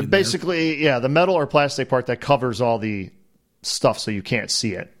trough down in basically, there. the metal or plastic part that covers all the stuff so you can't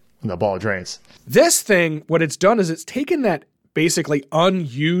see it when the ball drains. This thing, what it's done is it's taken that basically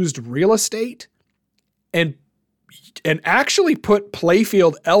unused real estate and actually put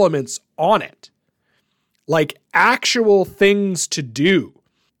playfield elements on it, like actual things to do.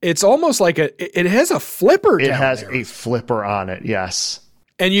 It's almost like it has a flipper down there. It has a flipper on it, yes.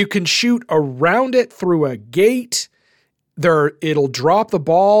 And you can shoot around it through a gate. It'll drop the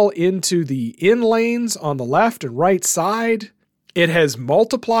ball into the in lanes on the left and right side. It has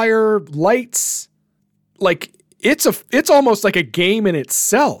multiplier lights. Like, it's almost like a game in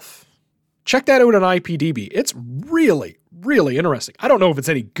itself. Check that out on IPDB. It's really, really interesting. I don't know if it's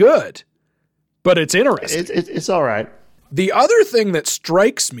any good, but it's interesting. It's all right. The other thing that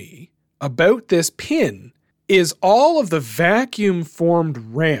strikes me about this pin is all of the vacuum-formed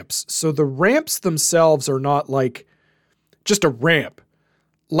ramps. So the ramps themselves are not like just a ramp.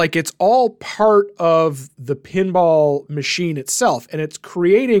 Like, it's all part of the pinball machine itself, and it's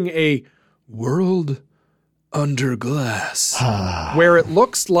creating a world under glass where it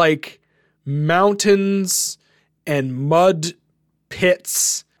looks like mountains and mud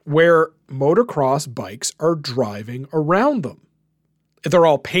pits where motocross bikes are driving around them. They're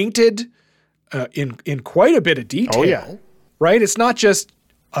all painted in quite a bit of detail. Oh, yeah. Right? It's not just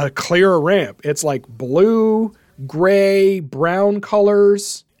a clear ramp. It's like blue, gray, brown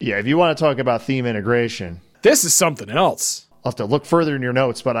colors. Yeah, if you want to talk about theme integration. This is something else. I'll have to look further in your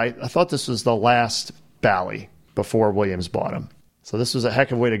notes, but I thought this was the last Bally before Williams bought him. So this was a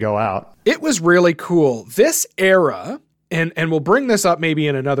heck of a way to go out. It was really cool. This era, and we'll bring this up maybe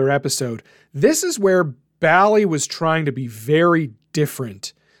in another episode, this is where Bally was trying to be very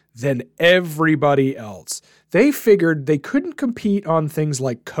different than everybody else. They figured they couldn't compete on things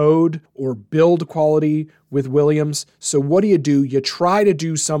like code or build quality with Williams. So what do? You try to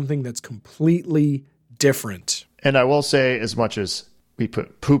do something that's completely different. And I will say, as much as we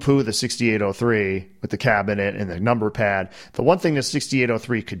put poo-poo the 6803 with the cabinet and the number pad, the one thing the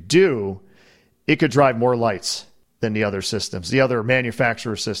 6803 could do, it could drive more lights than the other systems, the other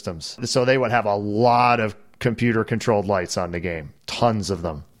manufacturer systems. So they would have a lot of computer-controlled lights on the game, tons of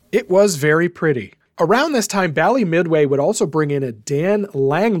them. It was very pretty. Around this time, Bally Midway would also bring in a Dan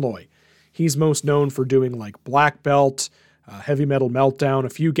Langlois. He's most known for doing like Black Belt, Heavy Metal Meltdown, a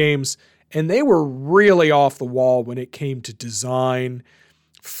few games, and they were really off the wall when it came to design,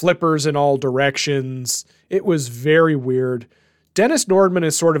 flippers in all directions. It was very weird. Dennis Nordman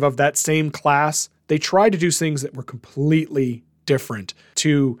is sort of that same class. They tried to do things that were completely different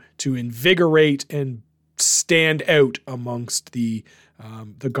to invigorate and stand out amongst the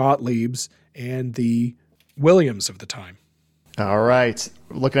Gottliebs and the Williams of the time. All right.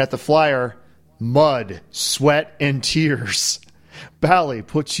 Looking at the flyer, mud, sweat, and tears. Bally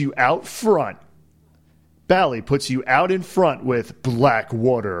puts you out front. Bally puts you out in front with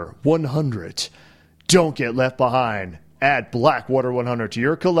Blackwater 100. Don't get left behind. Add Blackwater 100 to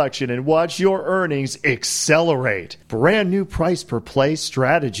your collection and watch your earnings accelerate. Brand new price per play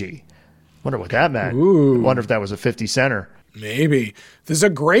strategy. Wonder what that meant. Ooh. Wonder if that was a 50 center. Maybe. There's a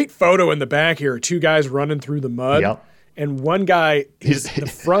great photo in the back here. Two guys running through the mud. Yep. And one guy,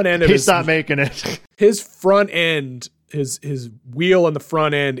 the front end of he's not making it. His front end, his wheel on the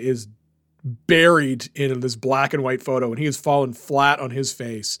front end is buried in this black and white photo, and he is falling flat on his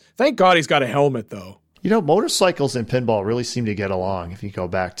face. Thank God he's got a helmet, though. You know, motorcycles and pinball really seem to get along. If you go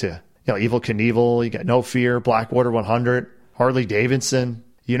back to, Evel Knievel, you got No Fear, Blackwater 100, Harley Davidson.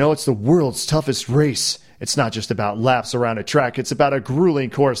 It's the world's toughest race. It's not just about laps around a track. It's about a grueling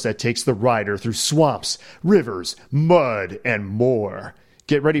course that takes the rider through swamps, rivers, mud, and more.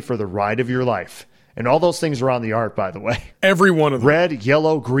 Get ready for the ride of your life. And all those things are on the art, by the way. Every one of them. Red,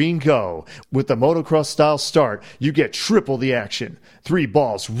 yellow, green, go. With the motocross-style start, you get triple the action. 3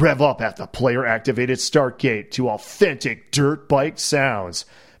 balls rev up at the player-activated start gate to authentic dirt bike sounds.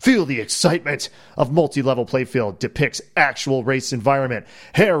 Feel the excitement of multi-level playfield depicts actual race environment,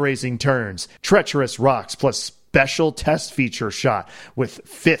 hair-raising turns, treacherous rocks, plus special test feature shot with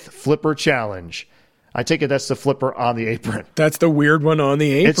 5th flipper challenge. I take it that's the flipper on the apron. That's the weird one on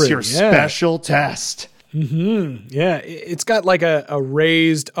the apron. It's your special test. Yeah, it's got like a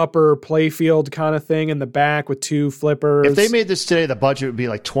raised upper playfield kind of thing in the back with 2 flippers. If they made this today, the budget would be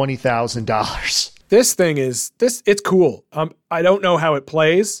like $20,000. This thing is it's cool. I don't know how it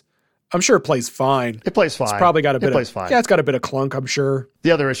plays. I'm sure it plays fine. It plays fine. It's probably got a bit It plays fine. Yeah, it's got a bit of clunk, I'm sure.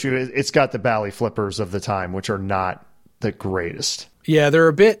 The other issue is it's got the Bally flippers of the time, which are not the greatest. Yeah, they're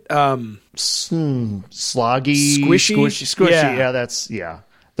a bit Sloggy, squishy. Yeah,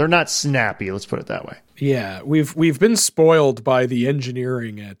 they're not snappy. Let's put it that way. Yeah, we've been spoiled by the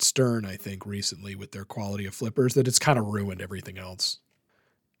engineering at Stern, I think, recently with their quality of flippers, that it's kind of ruined everything else.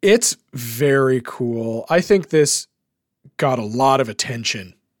 It's very cool. I think this got a lot of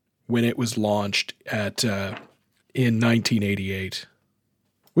attention when it was launched in 1988.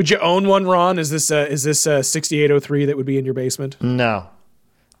 Would you own one, Ron? Is this a 6803 that would be in your basement? No.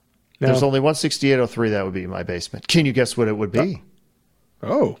 There's only one 6803 that would be in my basement. Can you guess what it would be?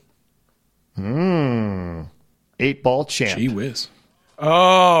 Oh. 8-ball champ. Gee whiz.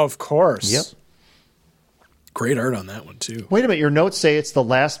 Oh, of course. Yep. Great art on that one, too. Wait a minute. Your notes say it's the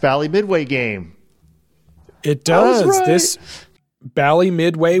last Bally Midway game. It does. I was right. This Bally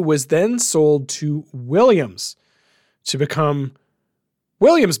Midway was then sold to Williams to become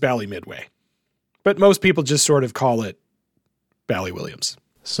Williams Bally Midway. But most people just sort of call it Bally Williams.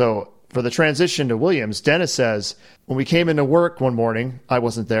 So for the transition to Williams, Dennis says, when we came into work one morning, I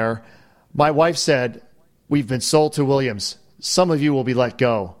wasn't there, my wife said, we've been sold to Williams. Some of you will be let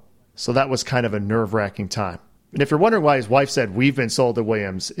go. So that was kind of a nerve-wracking time. And if you're wondering why his wife said, we've been sold to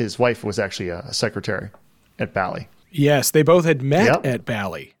Williams, his wife was actually a secretary at Bally. Yes, they both had met at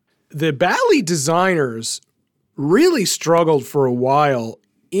Bally. The Bally designers really struggled for a while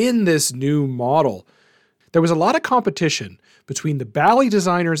in this new model. There was a lot of competition between the Bally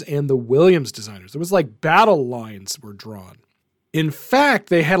designers and the Williams designers. There was like battle lines were drawn. In fact,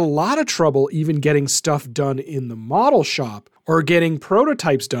 they had a lot of trouble even getting stuff done in the model shop or getting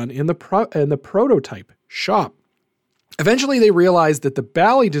prototypes done in the prototype shop. Eventually, they realized that the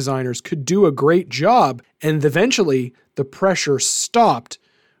Bally designers could do a great job, and eventually the pressure stopped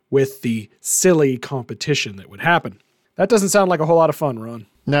with the silly competition that would happen. That doesn't sound like a whole lot of fun, Ron.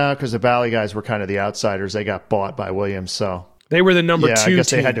 No, because the Bally guys were kind of the outsiders. They got bought by Williams, so they were the number 2 I guess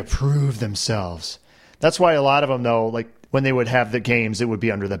team. They had to prove themselves. That's why a lot of them, though, like when they would have the games, it would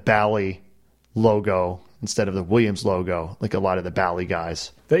be under the Bally logo instead of the Williams logo, like a lot of the Bally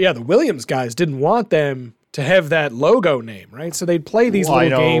guys. The Williams guys didn't want them to have that logo name, right? So they'd play these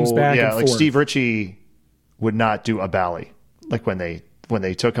little games back and forth. Like Steve Ritchie would not do a Bally. Like when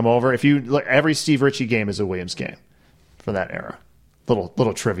they took him over, if you look, every Steve Ritchie game is a Williams game from that era.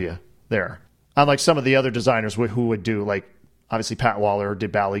 Little trivia there. Unlike some of the other designers who would do, like, obviously Pat Waller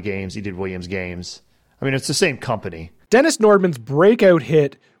did Bally games, he did Williams games. I mean, it's the same company. Dennis Nordman's breakout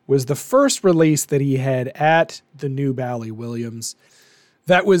hit was the first release that he had at the new Bally Williams.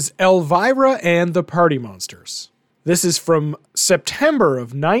 That was Elvira and the Party Monsters. This is from September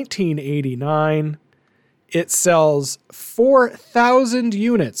of 1989. It sells 4,000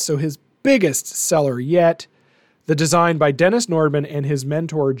 units, so his biggest seller yet. The design by Dennis Nordman and his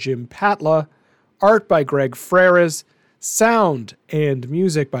mentor Jim Patla. Art by Greg Freres. Sound and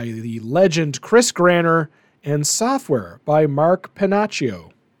music by the legend Chris Granner. And software by Mark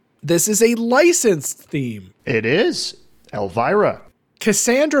Panaccio. This is a licensed theme. It is. Elvira.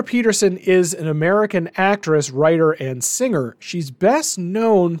 Cassandra Peterson is an American actress, writer, and singer. She's best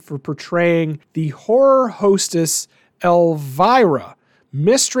known for portraying the horror hostess Elvira,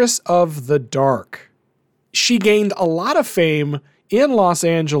 Mistress of the Dark. She gained a lot of fame in Los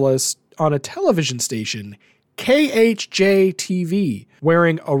Angeles on a television station, KHJ-TV,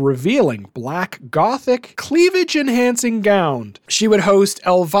 wearing a revealing black gothic cleavage-enhancing gown. She would host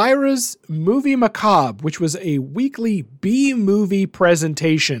Elvira's Movie Macabre, which was a weekly B-movie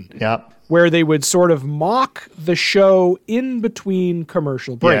presentation. Yep. Where they would sort of mock the show in between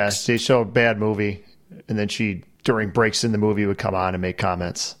commercial breaks. Yes, they show a bad movie, and then she, during breaks in the movie, would come on and make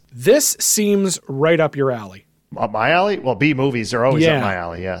comments. This seems right up your alley. Up my alley? Well, B movies are always up my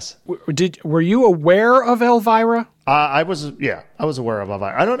alley, yes. Were you aware of Elvira? I was aware of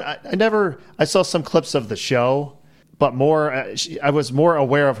Elvira. I saw some clips of the show, but I was more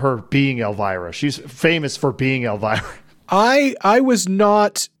aware of her being Elvira. She's famous for being Elvira. I was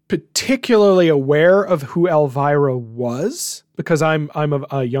not particularly aware of who Elvira was because I'm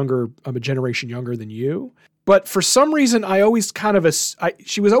a generation younger than you. But for some reason, I always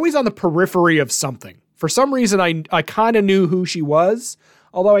she was always on the periphery of something. For some reason, I kind of knew who she was.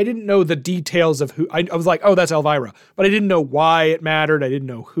 although I didn't know the details of who. I was like, oh, that's Elvira, but I didn't know why it mattered. I didn't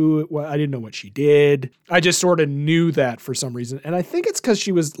know who it was. I didn't know what she did. I just sort of knew that for some reason. And I think it's because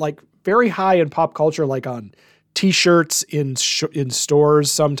she was like very high in pop culture, like on T-shirts in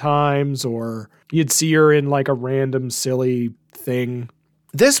stores sometimes, or you'd see her in like a random silly thing.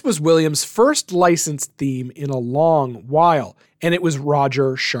 This was Williams' first licensed theme in a long while, and it was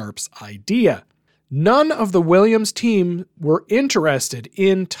Roger Sharp's idea. None of the Williams team were interested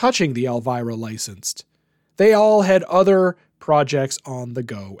in touching the Elvira licensed. They all had other projects on the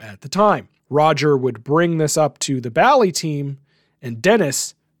go at the time. Roger would bring this up to the Bally team, and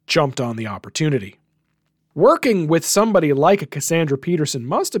Dennis jumped on the opportunity. Working with somebody like a Cassandra Peterson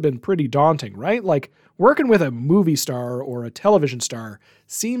must have been pretty daunting, right? Like, working with a movie star or a television star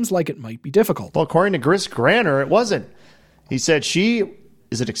seems like it might be difficult. Well, according to Chris Granner, it wasn't. He said she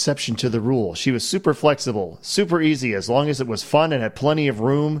is an exception to the rule. She was super flexible, super easy, as long as it was fun and had plenty of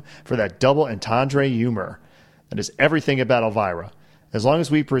room for that double entendre humor. That is everything about Elvira. As long as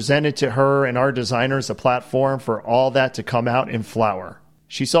we presented to her and our designers a platform for all that to come out in flower.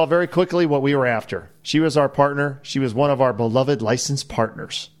 She saw very quickly what we were after. She was our partner. She was one of our beloved licensed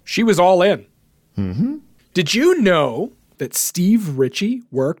partners. She was all in. Mm-hmm. Did you know that Steve Ritchie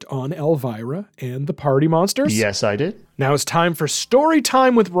worked on Elvira and the Party Monsters? Yes, I did. Now it's time for story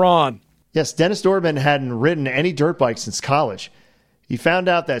time with Ron. Yes, Dennis Dorman hadn't ridden any dirt bikes since college. He found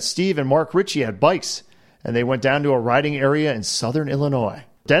out that Steve and Mark Ritchie had bikes, and they went down to a riding area in southern Illinois.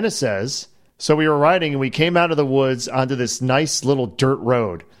 Dennis says, so we were riding, and we came out of the woods onto this nice little dirt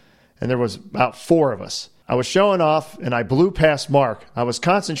road, and there was about 4 of us. I was showing off, and I blew past Mark. I was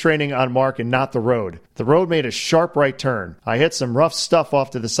concentrating on Mark and not the road. The road made a sharp right turn. I hit some rough stuff off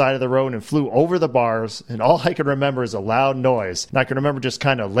to the side of the road and flew over the bars, and all I could remember is a loud noise. And I can remember just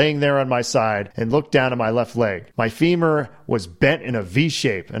kind of laying there on my side and looked down at my left leg. My femur was bent in a V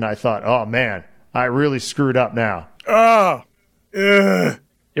shape, and I thought, oh man, I really screwed up now.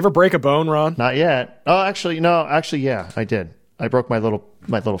 You ever break a bone, Ron? Not yet. Oh, actually, yeah, I did. I broke my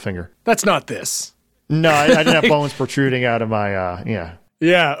little finger. That's not this. No, I didn't have bones protruding out of my, yeah.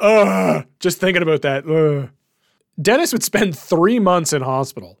 Yeah, just thinking about that. Dennis would spend 3 months in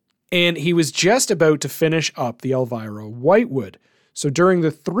hospital, and he was just about to finish up the Elvira Whitewood. So during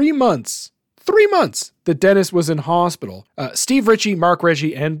the 3 months that Dennis was in hospital, Steve Ritchie, Mark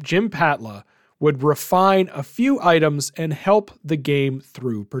Ritchie, and Jim Patla would refine a few items and help the game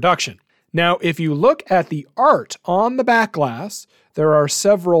through production. Now, if you look at the art on the back glass, there are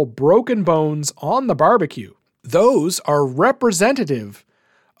several broken bones on the barbecue. Those are representative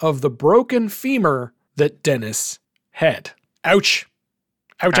of the broken femur that Dennis had. Ouch.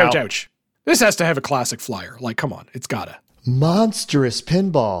 Ouch, ouch, ouch. This has to have a classic flyer. Like, come on, it's gotta. Monstrous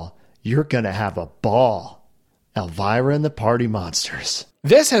pinball. You're gonna have a ball. Elvira and the Party Monsters.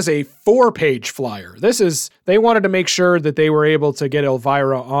 This has a 4-page flyer. They wanted to make sure that they were able to get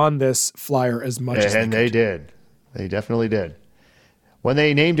Elvira on this flyer as much as they could. And they did. They definitely did. When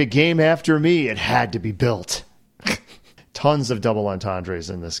they named a game after me, it had to be built. Tons of double entendres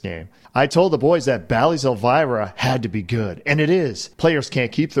in this game. I told the boys that Bally's Elvira had to be good, and it is. Players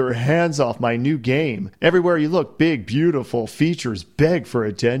can't keep their hands off my new game. Everywhere you look, big, beautiful features beg for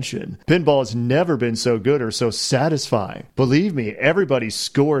attention. Pinball has never been so good or so satisfying. Believe me, everybody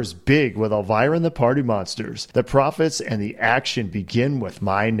scores big with Elvira and the Party Monsters. The profits and the action begin with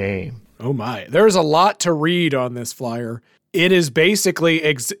my name. Oh my. There's a lot to read on this flyer. It is basically,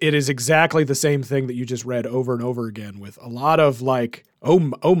 it is exactly the same thing that you just read over and over again with a lot of like, oh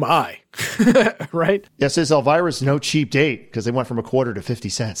my, right? Yes, this Elvira's no cheap date because they went from $0.25 to 50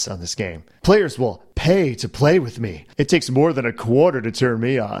 cents on this game. Players will pay to play with me. It takes more than $0.25 to turn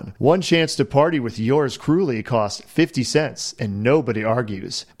me on. One chance to party with yours cruelly costs 50 cents and nobody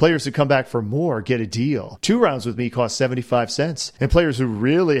argues. Players who come back for more get a deal. 2 rounds with me cost 75 cents. And players who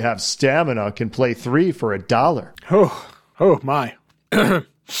really have stamina can play 3 for $1. Oh my.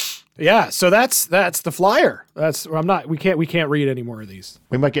 Yeah, so that's the flyer. We can't read any more of these.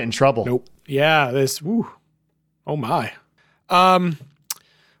 We might get in trouble. Nope. Yeah, oh my. I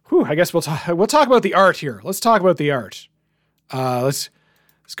guess we'll talk about the art here. Let's talk about the art. Let's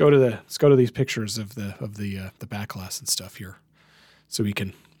go to these pictures of the back glass and stuff here. So we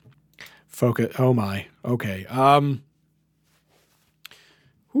can focus. Oh my. Okay. All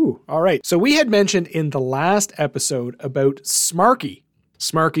right. So we had mentioned in the last episode about Smarky.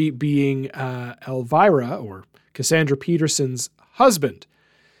 Smarky being Elvira, or Cassandra Peterson's husband.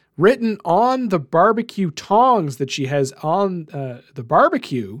 Written on the barbecue tongs that she has on the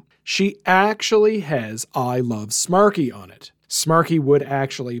barbecue, she actually has I Love Smarky on it. Smarky would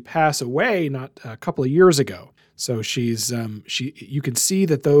actually pass away not a couple of years ago. So you can see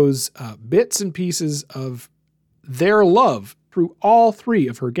that those bits and pieces of their love through all 3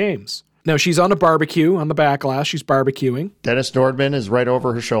 of her games. Now, she's on a barbecue on the back glass. She's barbecuing. Dennis Nordman is right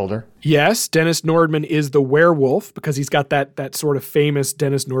over her shoulder. Yes, Dennis Nordman is the werewolf because he's got that sort of famous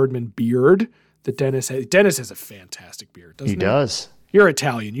Dennis Nordman beard that Dennis has. Dennis has a fantastic beard, doesn't he? He does. You're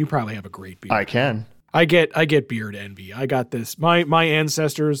Italian. You probably have a great beard. I can. I get beard envy. I got this. My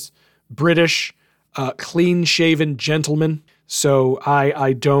ancestors, British, clean-shaven gentlemen. So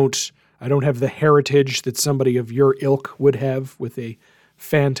I don't have the heritage that somebody of your ilk would have with a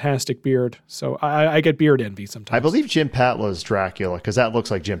fantastic beard. So I get beard envy sometimes. I believe Jim Patla is Dracula because that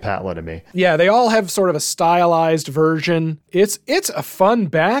looks like Jim Patla to me. Yeah, they all have sort of a stylized version. It's a fun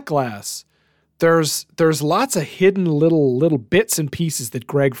back glass. There's lots of hidden little bits and pieces that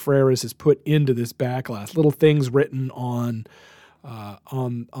Greg Freres has put into this back glass. Little things written on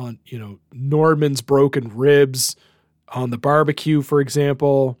Nordman's broken ribs, on the barbecue, for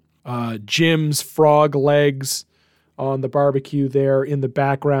example, Jim's frog legs on the barbecue there. In the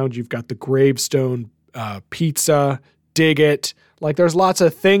background, you've got the gravestone pizza, dig it. Like there's lots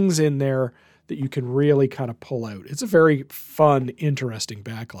of things in there that you can really kind of pull out. It's a very fun, interesting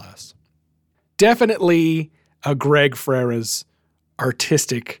back glass. Definitely a Greg Freres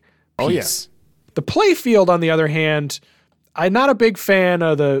artistic piece. Oh, yes. The playfield, on the other hand, I'm not a big fan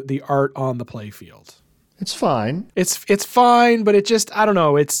of the art on the playfield. It's fine. It's fine, but it just, I don't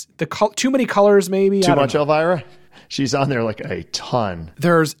know. It's too many colors, maybe. Too much Elvira? She's on there like a ton.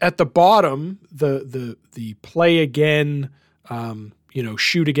 There's at the bottom the play again,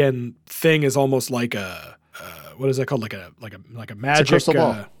 shoot again thing is almost like a what is that called? Like a magic, it's a crystal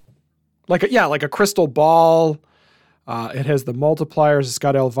ball. like a crystal ball. It has the multipliers. It's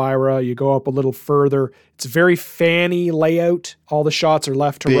got Elvira. You go up a little further. It's a very fanny layout. All the shots are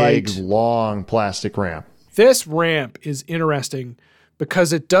left to right. Big, long plastic ramp. This ramp is interesting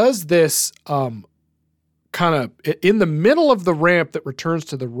because it does this kind of in the middle of the ramp that returns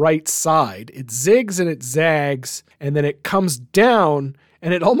to the right side. It zigs and it zags, and then it comes down,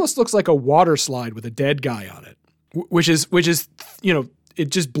 and it almost looks like a water slide with a dead guy on it, which is it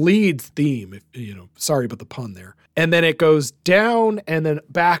just bleeds theme. Sorry about the pun there. And then it goes down and then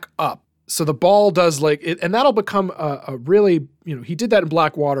back up. So the ball does like it, and that'll become a really, he did that in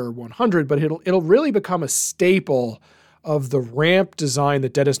Blackwater 100, but it'll really become a staple of the ramp design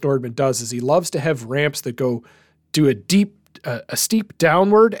that Dennis Nordman does. Is he loves to have ramps that do a steep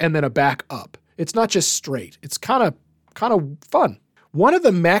downward and then a back up. It's not just straight. It's kind of fun. One of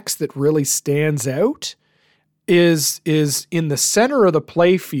the mechs that really stands out is in the center of the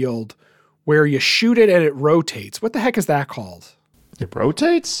play field where you shoot it and it rotates. What the heck is that called? It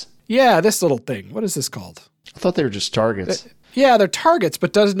rotates? Yeah, this little thing. What is this called? I thought they were just targets. Yeah, they're targets,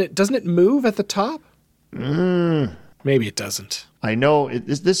 but doesn't it move at the top? Maybe it doesn't. I know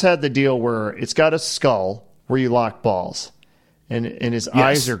this had the deal where it's got a skull where you lock balls, and his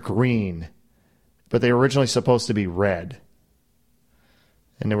eyes are green, but they were originally supposed to be red.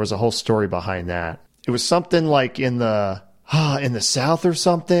 And there was a whole story behind that. It was something like in the South or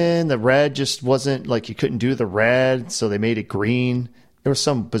something. The red just wasn't like you couldn't do the red, so they made it green. There was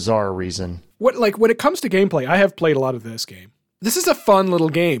some bizarre reason. When it comes to gameplay, I have played a lot of this game. This is a fun little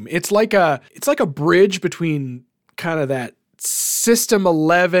game. It's like a bridge between kind of that System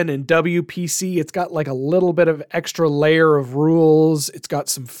 11 and WPC. It's got like a little bit of extra layer of rules. It's got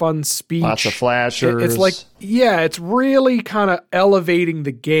some fun speech. Lots of flashers. It's really kind of elevating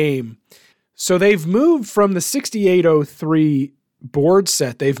the game. So they've moved from the 6803 board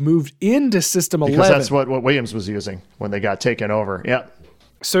set. They've moved into System 11. Because that's what Williams was using when they got taken over. Yeah.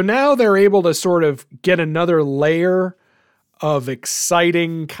 So now they're able to sort of get another layer of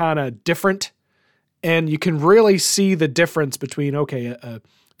exciting, kind of different. And you can really see the difference between,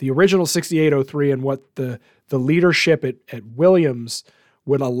 the original 6803 and what the leadership at Williams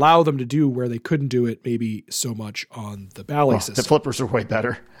would allow them to do where they couldn't do it maybe so much on the Bally system. The flippers are way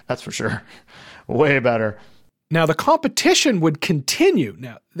better. That's for sure. Way better. Now, the competition would continue.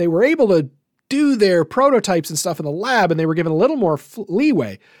 Now, they were able to do their prototypes and stuff in the lab, and they were given a little more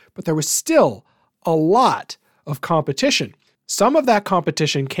leeway, but there was still a lot of competition. Some of that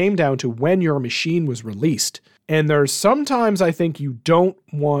competition came down to when your machine was released. And there's sometimes I think you don't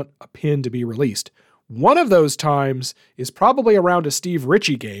want a pin to be released. One of those times is probably around a Steve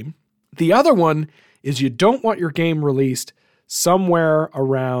Ritchie game. The other one is you don't want your game released somewhere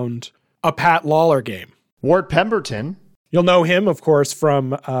around a Pat Lawler game. Ward Pemberton. You'll know him, of course,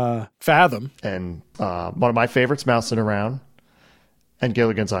 from Fathom. And one of my favorites, Mousing Around, and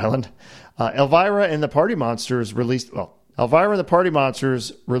Gilligan's Island. Elvira and the Party Monsters released, Elvira and the Party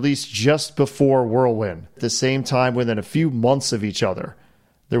Monsters released just before Whirlwind, at the same time within a few months of each other.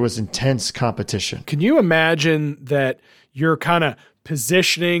 There was intense competition. Can you imagine that you're kind of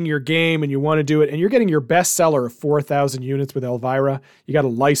positioning your game and you want to do it, and you're getting your bestseller of 4,000 units with Elvira? You got a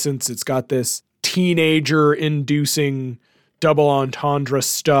license. It's got this teenager-inducing double entendre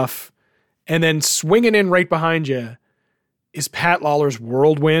stuff. And then swinging in right behind you is Pat Lawler's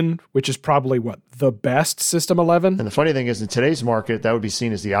Whirlwind, which is probably, the best System 11? And the funny thing is, in today's market, that would be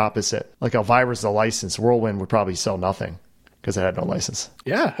seen as the opposite. Like Elvira's the license. Whirlwind would probably sell nothing because it had no license.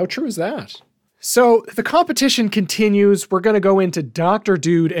 Yeah, how true is that? So the competition continues. We're going to go into Dr.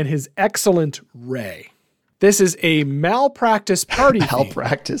 Dude and his excellent Ray. This is a malpractice party theme.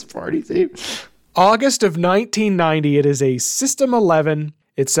 Malpractice party theme. August of 1990. It is a System 11.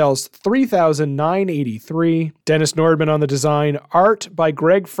 It sells 3,983. Dennis Nordman on the design. Art by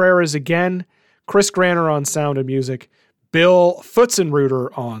Greg Freres again. Chris Granner on sound and music. Bill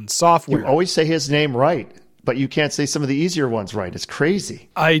Futzenreuter on software. You always say his name right, but you can't say some of the easier ones right. It's crazy.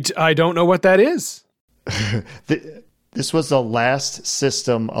 I don't know what that is. This was the last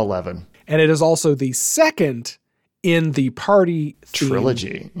System 11. And it is also the second in the party theme.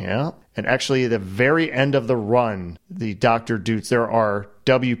 Trilogy, yeah. And actually, the very end of the run, the Dr. Dudes, there are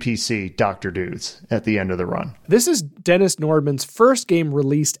WPC Dr. Dudes at the end of the run. This is Dennis Nordman's first game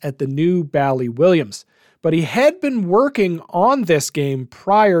released at the new Bally Williams, but he had been working on this game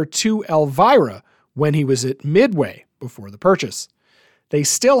prior to Elvira when he was at Midway before the purchase. They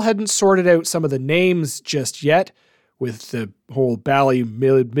still hadn't sorted out some of the names just yet with the whole Bally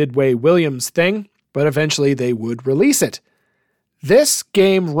Midway Williams thing, but eventually they would release it. This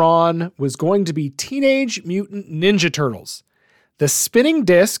game, Ron, was going to be Teenage Mutant Ninja Turtles. The spinning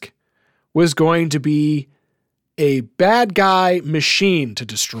disc was going to be a bad guy machine to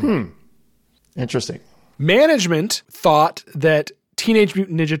destroy. Interesting. Management thought that Teenage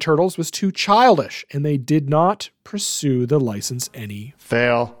Mutant Ninja Turtles was too childish, and they did not pursue the license any.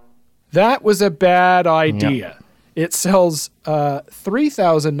 Fail. That was a bad idea. Yep. It sells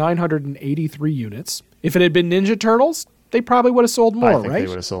 3,983 units. If it had been Ninja Turtles, they probably would have sold more, right? I think they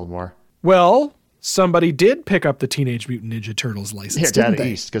would have sold more. Well, somebody did pick up the Teenage Mutant Ninja Turtles license, didn't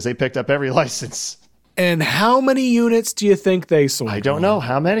they? East, because they picked up every license. And how many units do you think they sold? I don't know.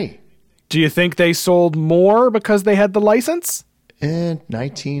 How many? Do you think they sold more because they had the license? In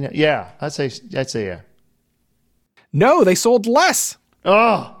 19... Yeah, I'd say yeah. No, they sold less.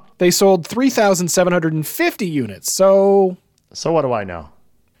 Oh! They sold 3,750 units, So what do I know?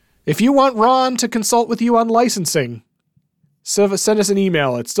 If you want Ron to consult with you on licensing, send us an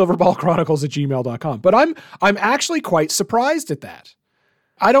email at silverballchronicles@gmail.com. But I'm actually quite surprised at that.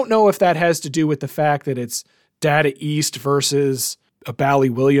 I don't know if that has to do with the fact that it's Data East versus a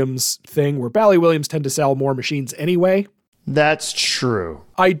Bally Williams thing, where Bally Williams tend to sell more machines anyway. That's true.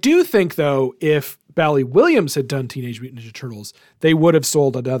 I do think, though, if Bally Williams had done Teenage Mutant Ninja Turtles, they would have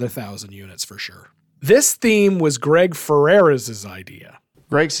sold another 1,000 units for sure. This theme was Greg Ferreras' idea.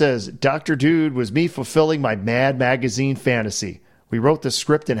 Greg says, Dr. Dude was me fulfilling my Mad Magazine fantasy. We wrote the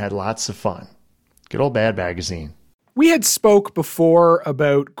script and had lots of fun. Good old Mad Magazine. We had spoke before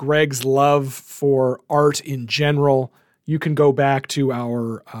about Greg's love for art in general. You can go back to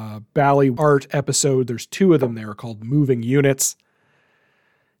our Bally art episode. There's 2 of them there called Moving Units.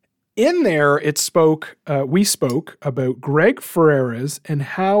 In there, we spoke about Greg Ferreras and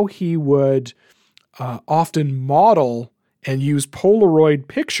how he would often model and use Polaroid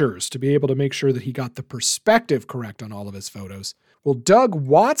pictures to be able to make sure that he got the perspective correct on all of his photos. Well, Doug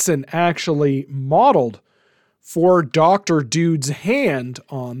Watson actually modeled for Dr. Dude's hand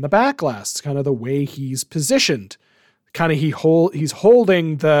on the back glass. It's kind of the way he's positioned. Kind of he's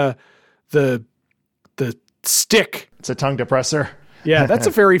holding the stick. It's a tongue depressor. Yeah, that's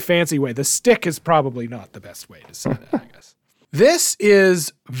a very fancy way. The stick is probably not the best way to say that, I guess. This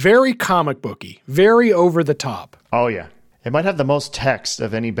is very comic booky, very over the top. Oh, yeah. It might have the most text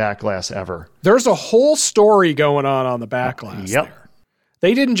of any back glass ever. There's a whole story going on the back glass there.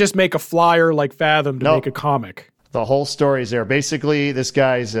 They didn't just make a flyer like Fathom to make a comic. The whole story is there. Basically, this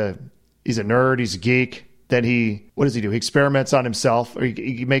guy's he's a nerd, he's a geek. Then what does he do? He experiments on himself. Or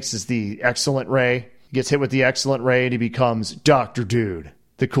he makes the excellent ray. He gets hit with the excellent ray and he becomes Dr. Dude,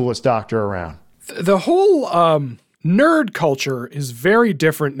 the coolest doctor around. The whole nerd culture is very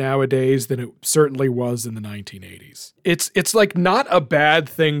different nowadays than it certainly was in the 1980s. It's like not a bad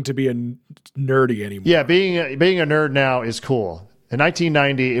thing to be a nerdy anymore. Yeah, being a nerd now is cool. In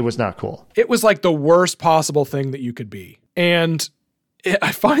 1990, it was not cool. It was like the worst possible thing that you could be. And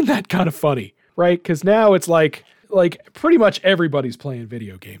I find that kind of funny, right? Because now it's like pretty much everybody's playing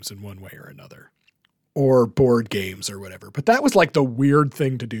video games in one way or another. or board games or whatever. But that was like the weird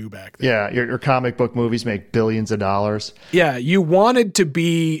thing to do back then. Yeah, your comic book movies make billions of dollars. Yeah, you wanted to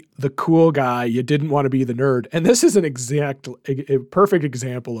be the cool guy. You didn't want to be the nerd. And this is a perfect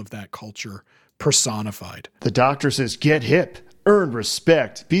example of that culture personified. The doctor says, get hip, earn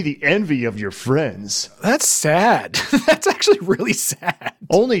respect, be the envy of your friends. That's sad. That's actually really sad.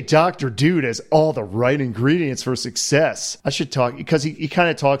 Only Dr. Dude has all the right ingredients for success. I should talk, because he kind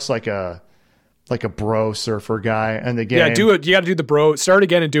of talks like a bro surfer guy in the game. Yeah, do it. You got to do the bro. Start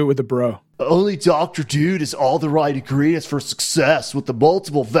again and do it with the bro. Only Dr. Dude has all the right ingredients for success with the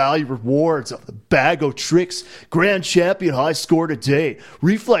multiple value rewards of the Bag O' Tricks Grand Champion high score to date,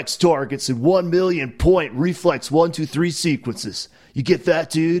 reflex targets, and 1 million point reflex 1-2-3 sequences. You get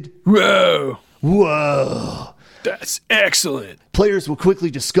that, dude? Whoa. Whoa. That's excellent. Players will quickly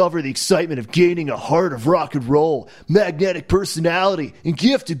discover the excitement of gaining a heart of rock and roll, magnetic personality, and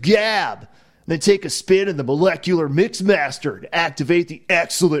gift of gab. Then take a spin in the molecular Mixmaster to activate the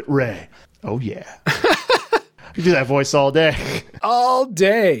excellent ray. Oh, yeah. I can do that voice all day. All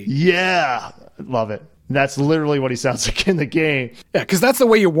day. Yeah. Love it. And that's literally what he sounds like in the game. Yeah, because that's the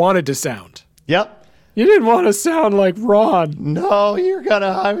way you wanted to sound. Yep. You didn't want to sound like Ron. No,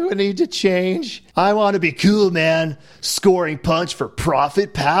 I would need to change. I want to be cool, man. Scoring punch for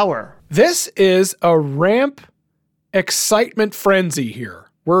profit power. This is a ramp excitement frenzy here.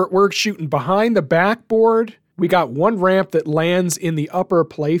 We're shooting behind the backboard. We got one ramp that lands in the upper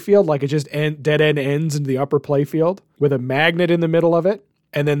playfield, like it just dead end ends into the upper playfield with a magnet in the middle of it.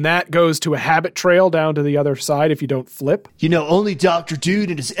 And then that goes to a habit trail down to the other side if you don't flip. You know, only Dr. Dude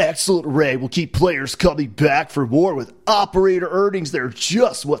and his excellent array will keep players coming back for more with operator earnings that are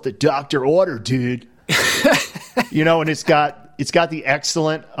just what the doctor ordered, dude. You know, and it's got the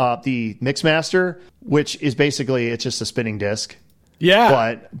excellent, the Mixmaster, which is basically, it's just a spinning disc.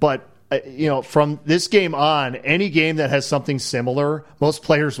 Yeah. But you know, from this game on, any game that has something similar, most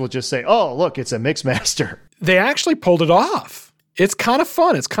players will just say, oh, look, it's a Mixmaster. They actually pulled it off. It's kind of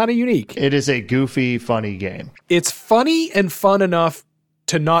fun. It's kind of unique. It is a goofy, funny game. It's funny and fun enough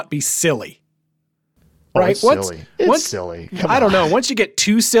to not be silly. Oh, right? It's silly. It's silly. I don't know. Once you get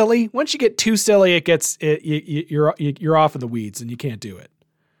too silly, it gets you're off in the weeds and you can't do it.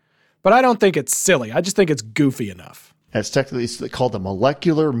 But I don't think it's silly. I just think it's goofy enough. It's technically called the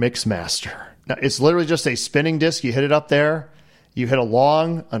Molecular Mixmaster. Now, it's literally just a spinning disc. You hit it up there. You hit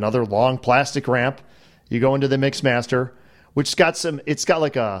another long plastic ramp. You go into the Mixmaster, which looks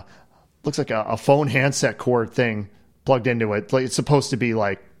like a phone handset cord thing plugged into it. It's supposed to be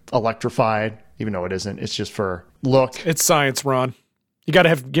like electrified, even though it isn't. It's just for look. It's science, Ron. You gotta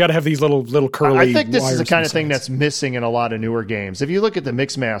have these little curly. I think this is the kind of thing that's missing in a lot of newer games. If you look at the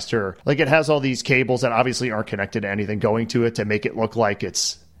Mixmaster, like it has all these cables that obviously aren't connected to anything going to it to make it look like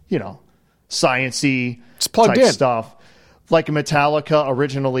it's, you know, science-y plugged in stuff. Like Metallica,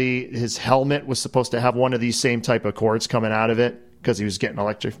 originally his helmet was supposed to have one of these same type of cords coming out of it because he was getting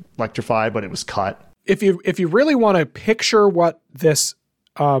electrified, but it was cut. If you really want to picture what this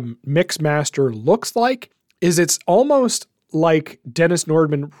Mixmaster looks like, it's almost like Dennis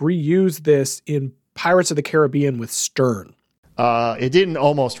Nordman reused this in Pirates of the Caribbean with Stern. It didn't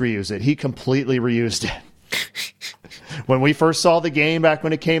almost reuse it. He completely reused it. When we first saw the game back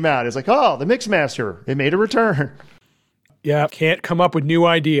when it came out, it's like, oh, the Mixmaster, it made a return. Yeah, can't come up with new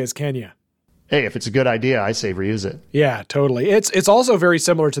ideas, can you? Hey, if it's a good idea, I say reuse it. Yeah, totally. It's also very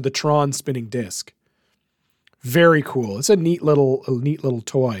similar to the Tron spinning disc. Very cool. It's a neat little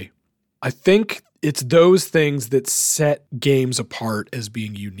toy. I think it's those things that set games apart as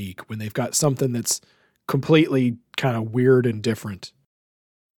being unique when they've got something that's completely kind of weird and different.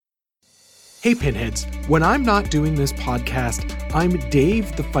 Hey, Pinheads. When I'm not doing this podcast, I'm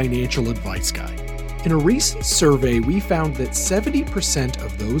Dave, the financial advice guy. In a recent survey, we found that 70%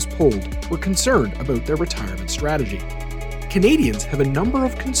 of those polled were concerned about their retirement strategy. Canadians have a number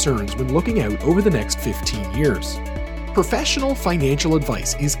of concerns when looking out over the next 15 years. Professional financial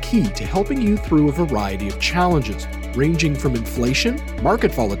advice is key to helping you through a variety of challenges, ranging from inflation,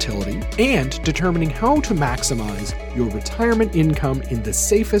 market volatility, and determining how to maximize your retirement income in the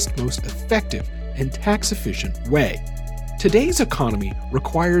safest, most effective, and tax-efficient way. Today's economy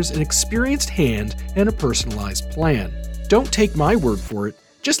requires an experienced hand and a personalized plan. Don't take my word for it,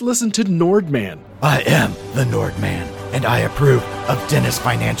 just listen to Nordman. I am the Nordman, and I approve of Dennis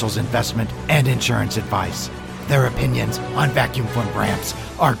Financial's investment and insurance advice. Their opinions on vacuum pump ramps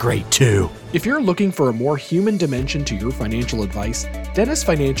are great too. If you're looking for a more human dimension to your financial advice, Dennis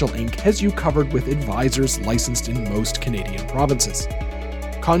Financial Inc. has you covered with advisors licensed in most Canadian provinces.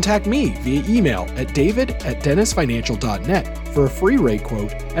 Contact me via email at david@dennisfinancial.net for a free rate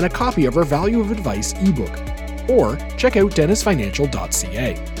quote and a copy of our Value of Advice ebook. Or check out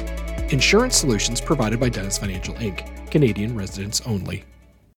dennisfinancial.ca. Insurance solutions provided by Dennis Financial Inc., Canadian residents only.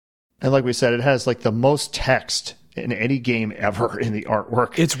 And like we said, it has like the most text in any game ever in the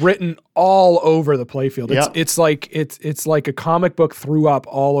artwork. It's written all over the playfield. Yep. It's like a comic book threw up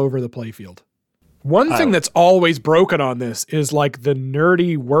all over the playfield. One thing that's always broken on this is like the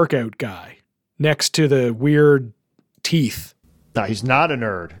nerdy workout guy next to the weird teeth. No, he's not a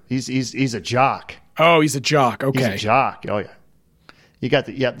nerd. He's a jock. Oh, he's a jock. Okay. He's a jock. Oh yeah. You got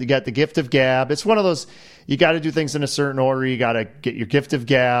the gift of gab. It's one of those, you got to do things in a certain order. You got to get your gift of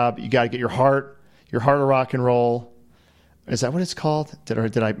gab. You got to get your heart of rock and roll. Is that what it's called?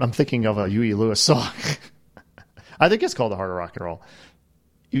 I'm thinking of a Huey Lewis song. I think it's called the Heart of Rock and Roll.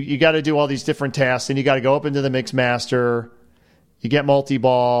 You got to do all these different tasks, and you got to go up into the Mixmaster. You get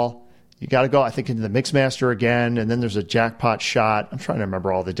multi-ball. You got to go, I think, into the Mixmaster again, and then there's a jackpot shot. I'm trying to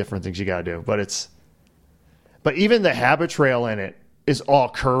remember all the different things you got to do, but even the habit trail in it is all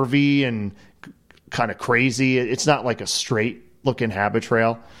curvy and kind of crazy. It's not like a straight looking habit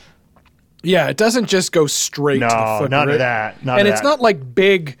trail. Yeah, it doesn't just go straight to the foot. None of that. And it's not like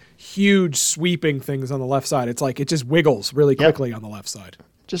big, huge, sweeping things on the left side. It's like it just wiggles really quickly on the left side.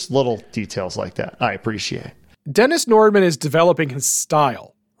 Just little details like that. I appreciate. Dennis Nordman is developing his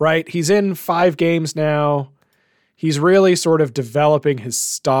style, right? He's in 5 games now. He's really sort of developing his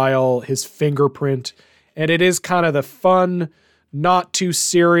style, his fingerprint, and it is kind of the fun, not too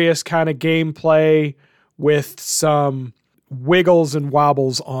serious kind of gameplay with some wiggles and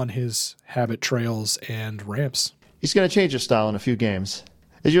wobbles on his habit trails and ramps. He's going to change his style in a few games.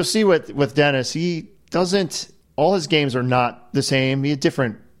 As you'll see with Dennis, he doesn't, all his games are not the same. He had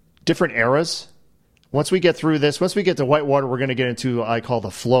different eras. Once we get through this, once we get to Whitewater, we're going to get into, I call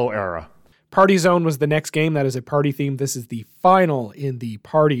the flow era. Party Zone was the next game. That is a party theme. This is the final in the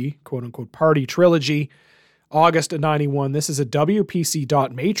party, quote unquote, party trilogy. August of 91. This is a WPC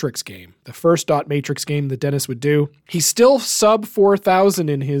dot matrix game. The first dot matrix game that Dennis would do. He's still sub 4,000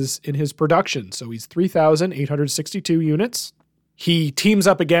 in his production. So he's 3,862 units. He teams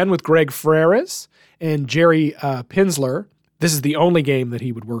up again with Greg Freres and Jerry Pinsler. This is the only game that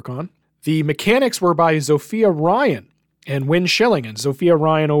he would work on. The mechanics were by Zofia Ryan and Win Schilling. And Zofia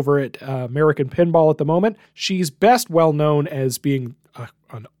Ryan over at American Pinball at the moment. She's best well known as being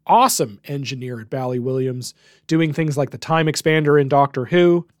an awesome engineer at Bally Williams, doing things like the time expander in Doctor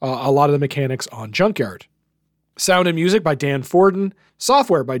Who, a lot of the mechanics on Junkyard. Sound and music by Dan Forden,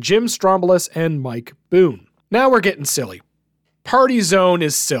 software by Jim Strombolis and Mike Boone. Now we're getting silly. Party Zone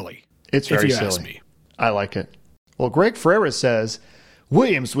is silly. It's very if you silly. Ask me. I like it. Well, Greg Freres says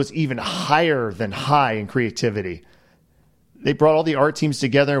Williams was even higher than high in creativity. They brought all the art teams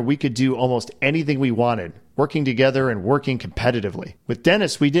together and we could do almost anything we wanted, working together and working competitively. With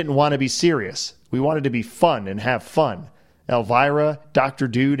Dennis, we didn't want to be serious. We wanted to be fun and have fun. Elvira, Dr.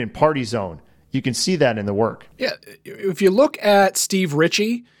 Dude, and Party Zone. You can see that in the work. Yeah, if you look at Steve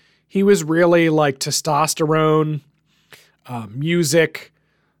Ritchie, he was really like testosterone, music,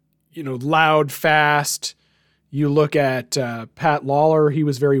 loud, fast. You look at Pat Lawler, he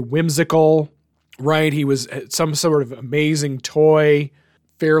was very whimsical. Right, he was some sort of amazing toy,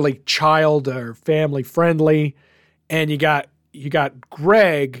 fairly child or family friendly, and you got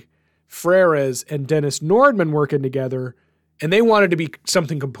Greg Freres and Dennis Nordman working together, and they wanted to be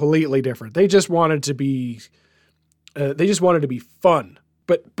something completely different. They just wanted to be, fun.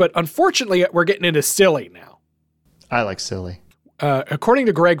 But unfortunately, we're getting into silly now. I like silly. According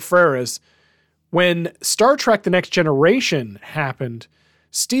to Greg Freres, when Star Trek: The Next Generation happened,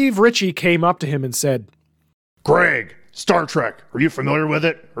 Steve Ritchie came up to him and said, "Greg, Star Trek, are you familiar with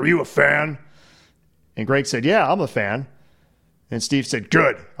it? Are you a fan?" And Greg said, "Yeah, I'm a fan." And Steve said,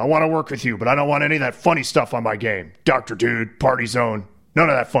 "Good, I want to work with you, but I don't want any of that funny stuff on my game. Dr. Dude, Party Zone, none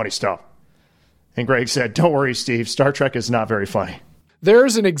of that funny stuff." And Greg said, "Don't worry, Steve, Star Trek is not very funny."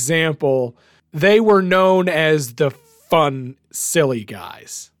 There's an example. They were known as the fun, silly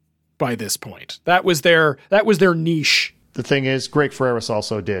guys by this point. That was their niche. The thing is, Greg Freres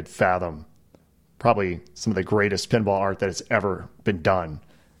also did Fathom, probably some of the greatest pinball art that has ever been done.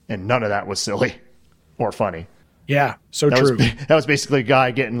 And none of that was silly or funny. Yeah, true. That was basically a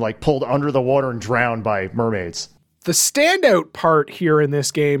guy getting pulled under the water and drowned by mermaids. The standout part here in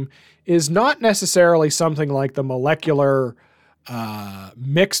this game is not necessarily something like the molecular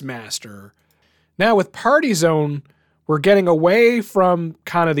Mixmaster. Now with Party Zone, we're getting away from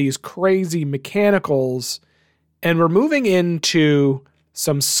kind of these crazy mechanicals and we're moving into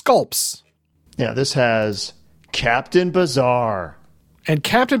some sculpts. Yeah, this has Captain Bizarre. And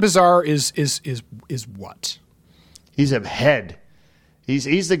Captain Bizarre is what? He's a head.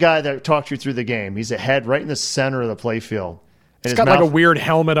 He's the guy that talked you through the game. He's a head right in the center of the playfield. He's got like a weird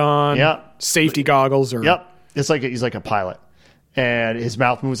helmet on. Yep. Safety goggles. Yep. It's like he's like a pilot. And his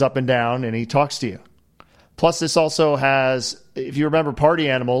mouth moves up and down, and he talks to you. Plus, this also has, if you remember Party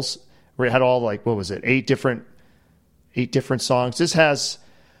Animals, where it had all like, what was it, 8 different songs. This has,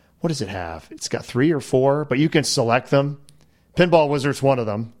 what does it have? It's got 3 or 4, but you can select them. Pinball Wizard's one of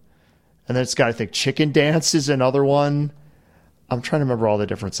them. And then it's got, I think, Chicken Dance is another one. I'm trying to remember all the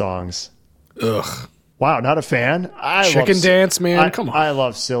different songs. Ugh. Wow, not a fan? Chicken Dance, man. Come on. I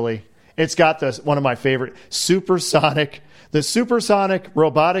love Silly. It's got one of my favorite, the Supersonic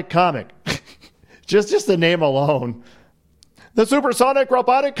Robotic Comic. just the name alone. The Supersonic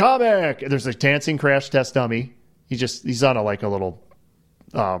Robotic Comic. There's a dancing crash test dummy. He's on a little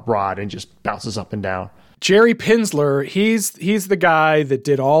rod and just bounces up and down. Jerry Pinsler, he's the guy that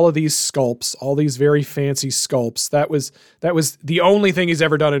did all of these sculpts, all these very fancy sculpts. That was the only thing he's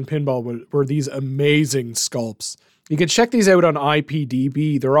ever done in pinball were these amazing sculpts. You can check these out on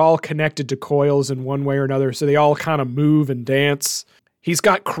IPDB. They're all connected to coils in one way or another, so they all kind of move and dance. He's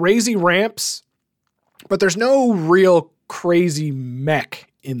got crazy ramps, but there's no real crazy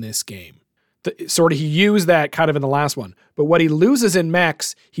mech in this game. He used that kind of in the last one. But what he loses in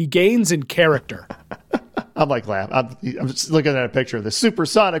mechs, he gains in character. I'm like laughing. I'm just looking at a picture of the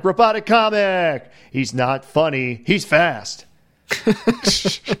Supersonic Robotic Comic. He's not funny. He's fast.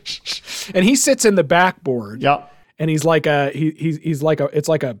 And he sits in the backboard. Yep. And he's like a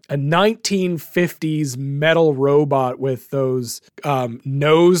 1950s metal robot with those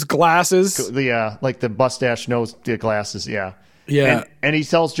nose glasses. Like the mustache nose glasses. Yeah. Yeah. And he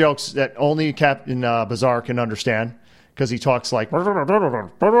tells jokes that only Captain Bizarre can understand because he talks like.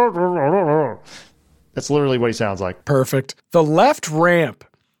 That's literally what he sounds like. Perfect. The left ramp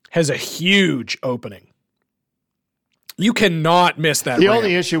has a huge opening. You cannot miss that ramp. The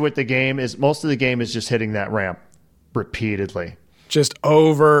only issue with the game is most of the game is just hitting that ramp repeatedly. Just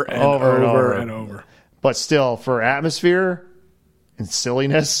over and over. But still, for atmosphere and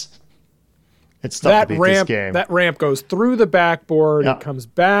silliness, it's tough to beat this game. That ramp goes through the backboard. It comes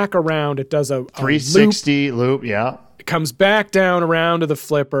back around. It does a 360 loop. Yeah. It comes back down around to the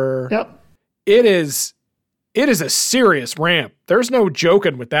flipper. Yep. It is a serious ramp. There's no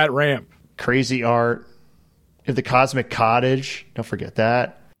joking with that ramp. Crazy art. You have the Cosmic Cottage. Don't forget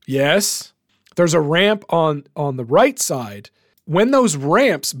that. Yes. There's a ramp on the right side. When those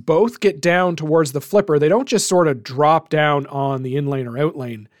ramps both get down towards the flipper, they don't just sort of drop down on the in-lane or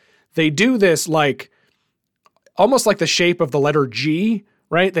out-lane. They do this almost like the shape of the letter G,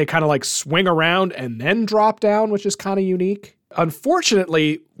 right? They kind of like swing around and then drop down, which is kind of unique.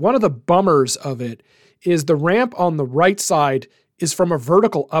 Unfortunately, one of the bummers of it is the ramp on the right side is from a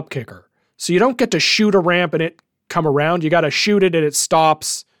vertical up kicker. So you don't get to shoot a ramp and it come around. You got to shoot it and it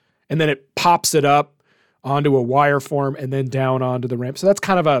stops and then it pops it up onto a wire form and then down onto the ramp. So that's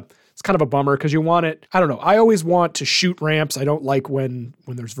kind of a bummer because you want it. I don't know. I always want to shoot ramps. I don't like when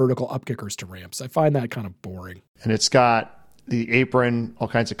there's vertical up kickers to ramps. I find that kind of boring. And it's got the apron, all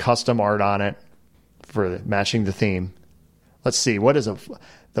kinds of custom art on it for matching the theme. Let's see. What does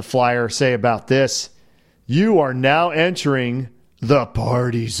the flyer say about this? You are now entering the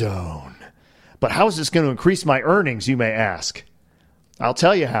party zone. But how is this going to increase my earnings, you may ask? I'll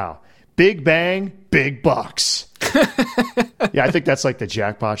tell you how. Big bang, big bucks. Yeah, I think that's like the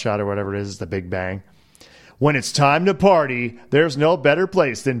jackpot shot or whatever it is, the big bang. When it's time to party, there's no better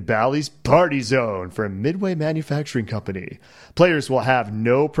place than Bally's Party Zone from Midway Manufacturing Company. Players will have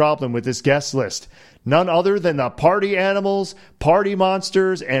no problem with this guest list. None other than the Party Animals, Party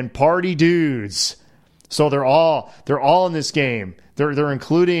Monsters, and Party Dudes. So they're all in this game. They're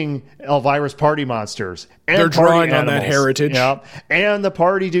including Elvira's Party Monsters. And they're drawing on that heritage. Yep. And the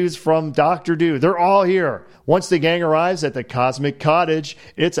Party Dudes from Dr. Dude. They're all here. Once the gang arrives at the Cosmic Cottage,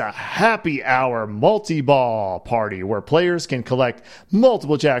 it's a happy hour multi-ball party where players can collect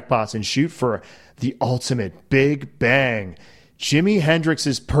multiple jackpots and shoot for the ultimate big bang. Jimi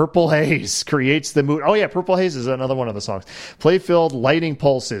Hendrix's Purple Haze creates the mood. Oh, yeah, Purple Haze is another one of the songs. Playfield lightning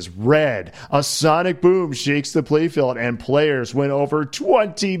pulses, red. A sonic boom shakes the playfield, and players win over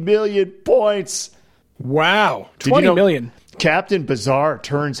 20 million points. Wow, 20 million. Captain Bizarre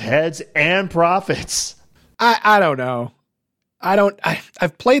turns heads and profits. I don't know.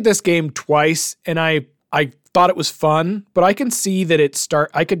 I've played this game twice, and I thought it was fun, but I can see that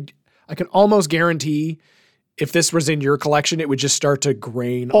I can almost guarantee if this was in your collection, it would just start to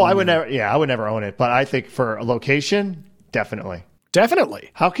grain. Oh, I would never own it. But I think for a location, definitely. Definitely.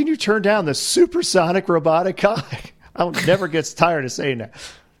 How can you turn down the Supersonic Robotic Comic? I never gets tired of saying that.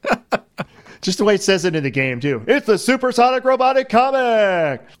 Just the way it says it in the game, too. It's the Supersonic Robotic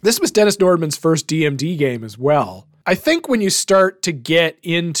Comic! This was Dennis Nordman's first DMD game as well. I think when you start to get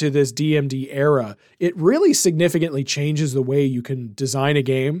into this DMD era, it really significantly changes the way you can design a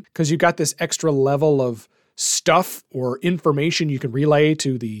game because you've got this extra level of stuff or information you can relay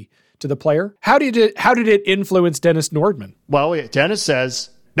to the player. How did it influence Dennis Nordman? Well, Dennis says,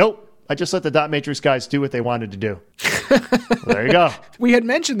 nope. I just let the dot matrix guys do what they wanted to do. Well, there you go. We had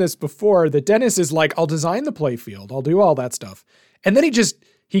mentioned this before, that Dennis is like, I'll design the playfield. I'll do all that stuff. And then he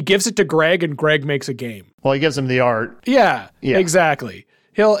gives it to Greg and Greg makes a game. Well, he gives him the art. Yeah, exactly.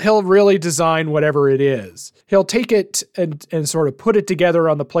 He'll really design whatever it is. He'll take it and sort of put it together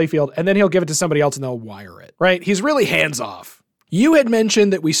on the playfield, and then he'll give it to somebody else and they'll wire it, right? He's really hands-off. You had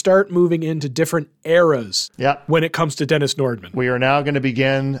mentioned that we start moving into different eras when it comes to Dennis Nordman. We are now going to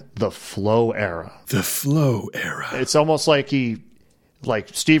begin the flow era. The flow era. It's almost like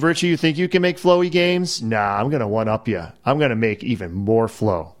Steve Ritchie, you think you can make flowy games? Nah, I'm going to one-up you. I'm going to make even more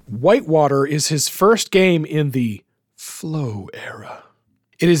flow. Whitewater is his first game in the flow era.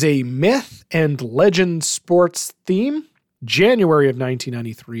 It is a myth and legend sports theme. January of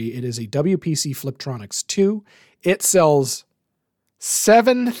 1993. It is a WPC Fliptronics 2. It sells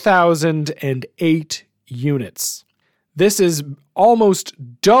 7,008 units. This is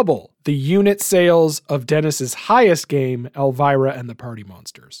almost double the unit sales of Dennis's highest game, Elvira and the Party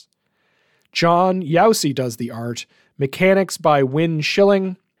Monsters. John Yausi does the art, mechanics by Win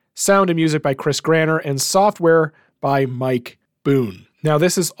Schilling, sound and music by Chris Granner, and software by Mike Boone. Now,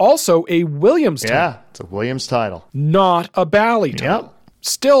 this is also a Williams title. Yeah, it's a Williams title. Not a Bally title. Yep.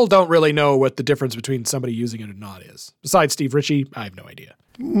 Still don't really know what the difference between somebody using it or not is. Besides Steve Ritchie, I have no idea.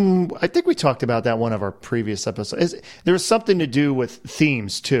 I think we talked about that one of our previous episodes. There was something to do with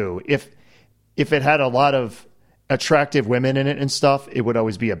themes, too. If it had a lot of attractive women in it and stuff, it would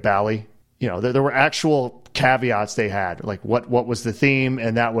always be a Bally. You know, there were actual caveats they had, like what was the theme,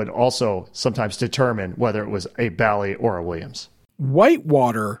 and that would also sometimes determine whether it was a Bally or a Williams.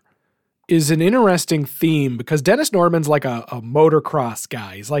 Whitewater is an interesting theme because Dennis Nordman's like a motocross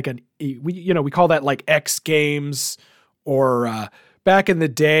guy. He's like we call that like X Games, or back in the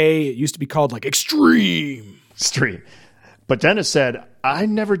day, it used to be called like Extreme. But Dennis said, I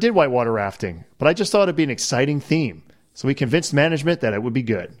never did whitewater rafting, but I just thought it'd be an exciting theme. So we convinced management that it would be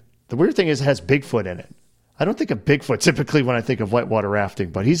good. The weird thing is it has Bigfoot in it. I don't think of Bigfoot typically when I think of whitewater rafting,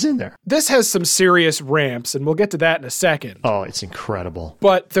 but he's in there. This has some serious ramps, and we'll get to that in a second. Oh, it's incredible.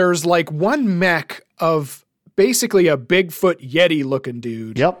 But there's like one mech of basically a Bigfoot Yeti looking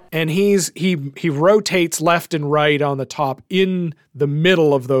dude. Yep. And he rotates left and right on the top in the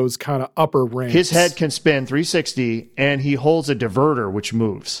middle of those kind of upper ramps. His head can spin 360, and he holds a diverter which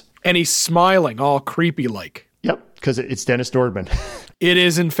moves. And he's smiling all creepy like. Yep, because it's Dennis Nordman. It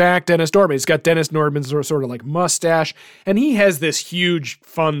is, in fact, Dennis Nordman. He's got Dennis Nordman's sort of like mustache, and he has this huge,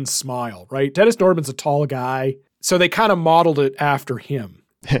 fun smile, right? Dennis Nordman's a tall guy, so they kind of modeled it after him.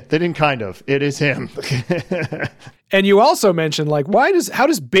 They didn't kind of. It is him. And you also mentioned, like, how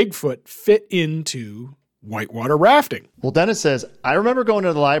does Bigfoot fit into whitewater rafting? Well, Dennis says, I remember going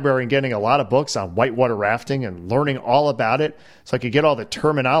to the library and getting a lot of books on whitewater rafting and learning all about it so I could get all the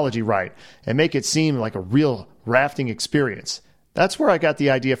terminology right and make it seem like a real rafting experience. That's where I got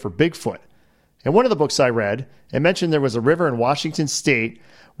the idea for Bigfoot. In one of the books I read, it mentioned there was a river in Washington State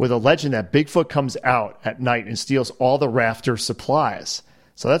with a legend that Bigfoot comes out at night and steals all the rafter supplies.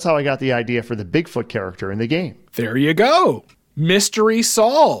 So that's how I got the idea for the Bigfoot character in the game. There you go. Mystery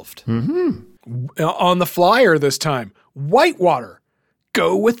solved. Mm-hmm. On the flyer this time. Whitewater.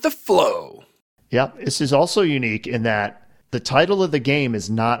 Go with the flow. Yep. This is also unique in that the title of the game is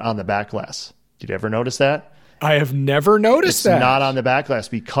not on the back glass. Did you ever notice that? I have never noticed that. It's not on the back glass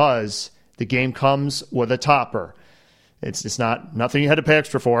because the game comes with a topper. It's not nothing you had to pay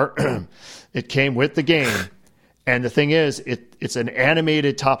extra for. It came with the game. And the thing is, it's an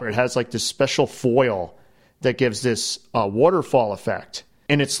animated topper. It has like this special foil that gives this waterfall effect.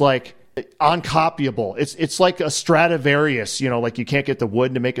 And it's like uncopyable. It's like a Stradivarius, like you can't get the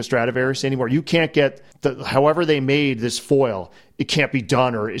wood to make a Stradivarius anymore. You can't get however they made this foil. It can't be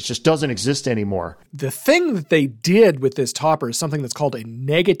done, or it just doesn't exist anymore. The thing that they did with this topper is something that's called a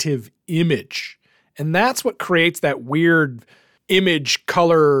negative image. And that's what creates that weird image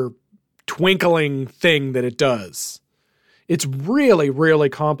color twinkling thing that it does. It's really, really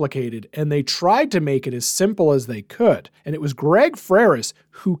complicated, and they tried to make it as simple as they could. And it was Greg Freris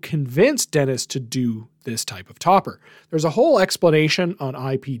who convinced Dennis to do this type of topper. There's a whole explanation on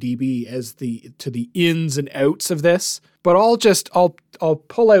IPDB as to the ins and outs of this, but I'll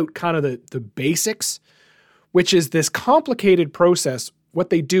pull out kind of the basics, which is this complicated process what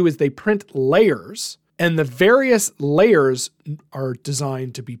they do is they print layers, and the various layers are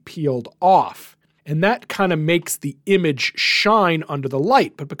designed to be peeled off. And that kind of makes the image shine under the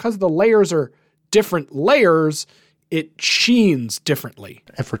light. But because the layers are different layers, it sheens differently.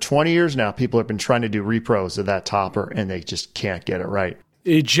 And for 20 years now, people have been trying to do repros of that topper, and they just can't get it right.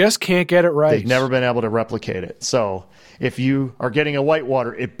 It just can't get it right. They've never been able to replicate it. So if you are getting a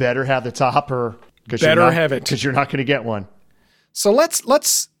Whitewater, it better have the topper. Because you're not going to get one. So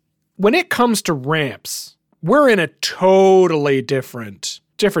let's when it comes to ramps, we're in a totally different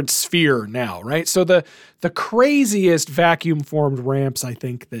sphere now, right? So the craziest vacuum formed ramps I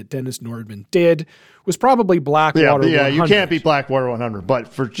think that Dennis Nordman did was probably Blackwater 100. Yeah, you can't beat Blackwater 100, but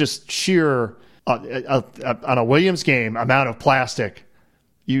for just sheer on a Williams game amount of plastic,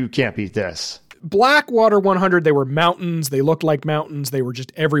 you can't beat this. Blackwater 100, they were mountains. They looked like mountains. They were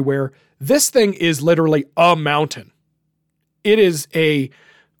just everywhere. This thing is literally a mountain. It is a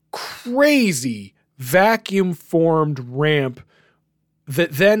crazy vacuum formed ramp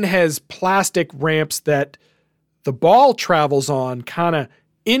that then has plastic ramps that the ball travels on kind of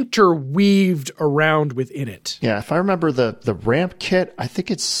interweaved around within it. Yeah, if I remember the ramp kit, I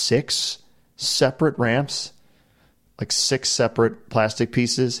think it's 6 separate ramps, like 6 separate plastic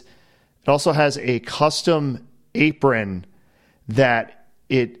pieces. It also has a custom apron that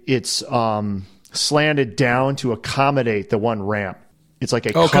it's slanted down to accommodate the one ramp. It's like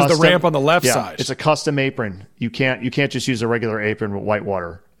because the ramp on the left side. It's a custom apron. You can't just use a regular apron with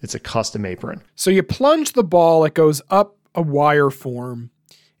Whitewater. It's a custom apron. So you plunge the ball, it goes up a wire form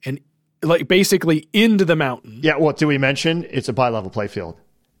and like basically into the mountain. Yeah, well, did we mention it's a bi-level playfield?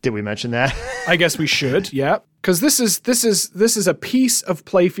 Did we mention that? I guess we should, yeah. Because this is a piece of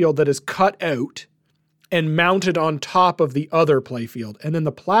playfield that is cut out and mounted on top of the other playfield. And then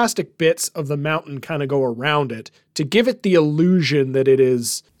the plastic bits of the mountain kind of go around it to give it the illusion that it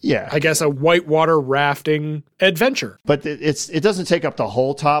is, I guess, a whitewater rafting adventure. But it doesn't take up the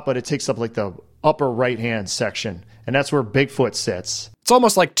whole top, but it takes up like the upper right-hand section. And that's where Bigfoot sits. It's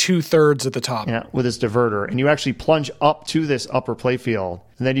almost like 2/3 at the top. Yeah, with this diverter. And you actually plunge up to this upper playfield.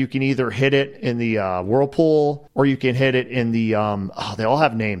 And then you can either hit it in the whirlpool or you can hit it in the, they all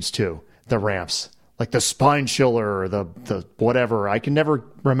have names too, the ramps. Like the spine chiller or the whatever. I can never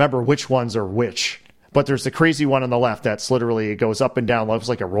remember which ones are which. But there's the crazy one on the left that's literally, it goes up and down, looks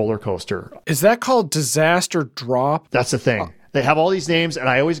like a roller coaster. Is that called Disaster Drop? That's the thing. They have all these names, and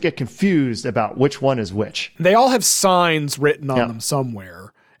I always get confused about which one is which. They all have signs written on them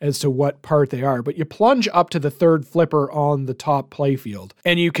somewhere as to what part they are. But you plunge up to the third flipper on the top playfield,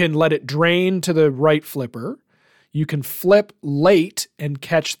 and you can let it drain to the right flipper. You can flip late and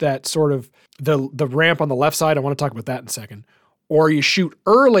catch that sort of the ramp on the left side. I want to talk about that in a second. Or you shoot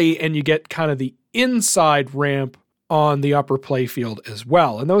early and you get kind of the inside ramp on the upper playfield as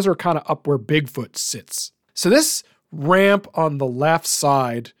well. And those are kind of up where Bigfoot sits. So this ramp on the left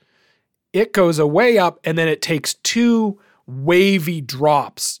side, it goes a way up and then it takes 2 wavy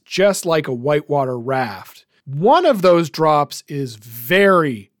drops, just like a whitewater raft. One of those drops is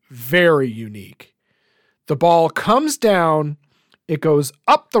very, very unique. The ball comes down, it goes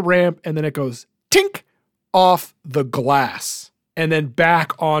up the ramp, and then it goes tink off the glass, and then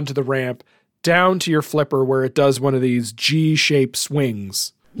back onto the ramp, down to your flipper where it does one of these G-shaped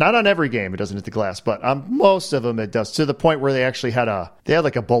swings. Not on every game it doesn't hit the glass, but on most of them it does, to the point where they actually had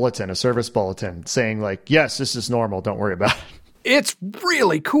like a bulletin, a service bulletin, saying like, yes, this is normal, don't worry about it. It's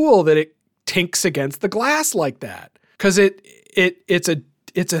really cool that it tinks against the glass like that, because it's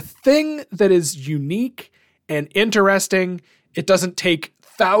a thing that is unique and interesting. It doesn't take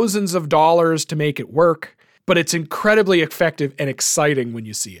thousands of dollars to make it work, but it's incredibly effective and exciting when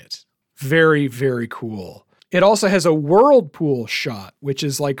you see it. Very, very cool. It also has a whirlpool shot, which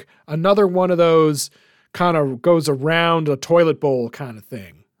is like another one of those kind of goes around a toilet bowl kind of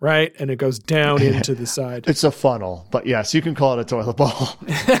thing, right? And it goes down into the side. It's a funnel, but yes, you can call it a toilet bowl.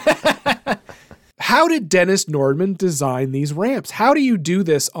 How did Dennis Nordman design these ramps? How do you do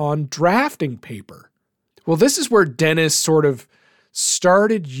this on drafting paper? Well, this is where Dennis sort of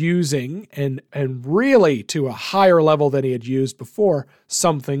started using, and really to a higher level than he had used before,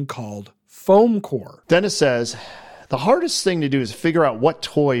 something called foam core. Dennis says, the hardest thing to do is figure out what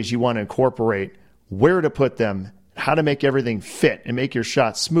toys you want to incorporate, where to put them, how to make everything fit and make your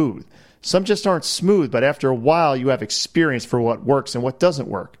shot smooth. Some just aren't smooth, but after a while you have experience for what works and what doesn't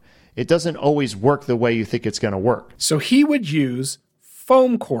work. It doesn't always work the way you think it's going to work. So he would use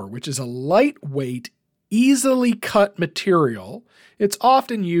foam core, which is a lightweight, easily cut material. It's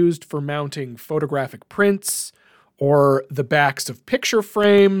often used for mounting photographic prints or the backs of picture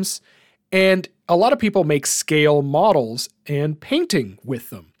frames. And a lot of people make scale models and painting with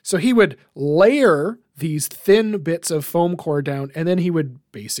them. So he would layer these thin bits of foam core down, and then he would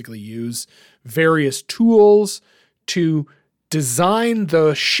basically use various tools to design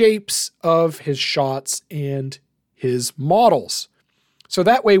the shapes of his shots and his models. So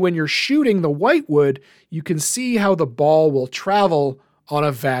that way, when you're shooting the whitewood, you can see how the ball will travel on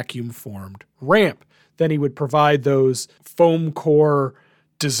a vacuum-formed ramp. Then he would provide those foam core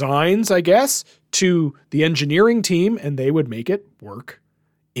designs, I guess, to the engineering team, and they would make it work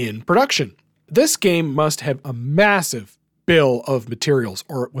in production. This game must have a massive bill of materials,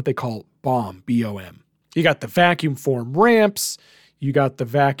 or what they call BOM, B-O-M. You got the vacuum-formed ramps, you got the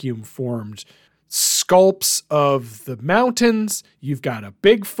vacuum-formed sculpts of the mountains, you've got a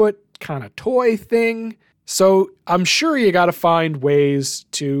Bigfoot kind of toy thing. So I'm sure you got to find ways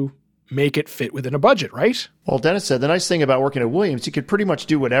to make it fit within a budget, right? Well, Dennis said the nice thing about working at Williams, you could pretty much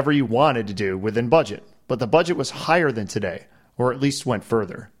do whatever you wanted to do within budget. But the budget was higher than today, or at least went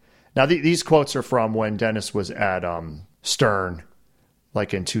further. Now, these quotes are from when Dennis was at Stern,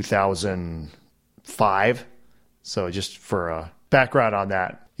 like in 2005. So just for a background on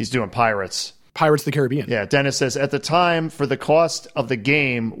that, he's doing Pirates. Pirates of the Caribbean. Yeah, Dennis says, at the time, for the cost of the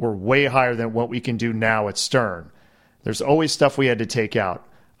game, were way higher than what we can do now at Stern. There's always stuff we had to take out.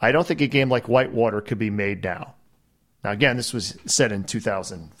 I don't think a game like Whitewater could be made now. Now, again, this was said in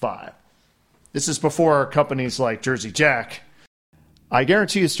 2005. This is before companies like Jersey Jack. I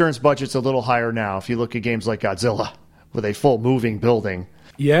guarantee you Stern's budget's a little higher now if you look at games like Godzilla with a full moving building.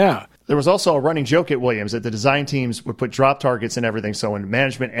 Yeah. There was also a running joke at Williams that the design teams would put drop targets and everything, so when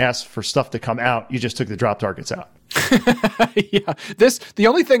management asked for stuff to come out, you just took the drop targets out. Yeah. The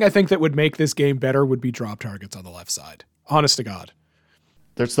only thing I think that would make this game better would be drop targets on the left side. Honest to God.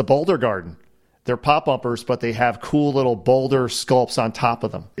 There's the Boulder Garden. They're pop-uppers, but they have cool little boulder sculpts on top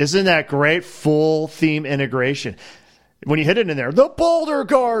of them. Isn't that great? Full theme integration. When you hit it in there, the Boulder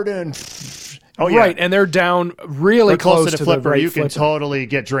Garden. Oh, yeah. Right, and they're down really close to the flipper. right You flipper. can totally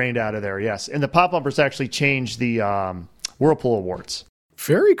get drained out of there, yes. And the pop-uppers actually changed the Whirlpool Awards.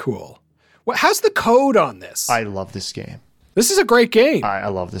 Very cool. How's the code on this? I love this game. This is a great game. I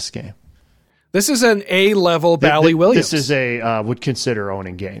love this game. This is an A-level Bally Williams. This is a would consider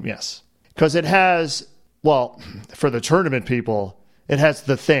owning game, yes. Because it has, well, for the tournament people, it has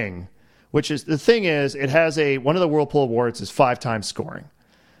the thing, which is, the thing is, it has one of the Whirlpool Awards is 5 times scoring.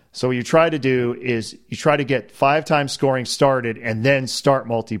 So what you try to do is you try to get 5 times scoring started and then start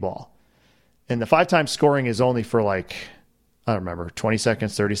multi-ball. And the 5 times scoring is only for like, I don't remember, 20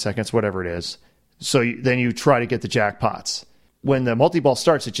 seconds, 30 seconds, whatever it is. So then you try to get the jackpots. When the multi-ball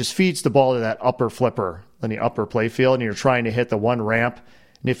starts, it just feeds the ball to that upper flipper in the upper playfield, and you're trying to hit the one ramp.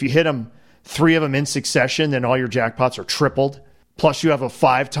 And if you hit them, 3 of them in succession, then all your jackpots are tripled. Plus you have a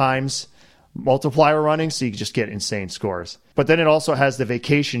 5 times multiplier running, so you can just get insane scores. But then it also has the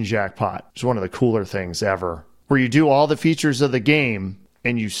vacation jackpot, which is one of the cooler things ever, where you do all the features of the game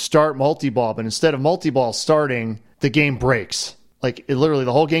and you start multi-ball, but instead of multi-ball starting, the game breaks. Like, it literally,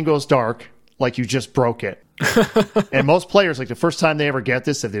 the whole game goes dark, like you just broke it. And most players, like the first time they ever get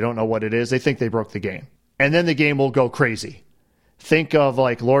this, if they don't know what it is, they think they broke the game. And then the game will go crazy. Think of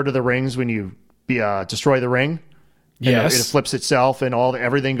like Lord of the Rings when you destroy the ring. Yes. It flips itself and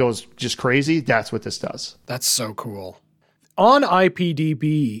everything goes just crazy. That's what this does. That's so cool. On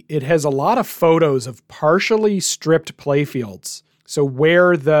IPDB, it has a lot of photos of partially stripped playfields. So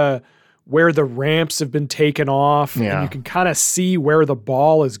where the ramps have been taken off, and you can kind of see where the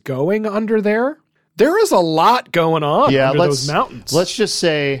ball is going under there. There is a lot going on under those mountains. Let's just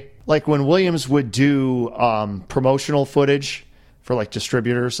say, like when Williams would do promotional footage for like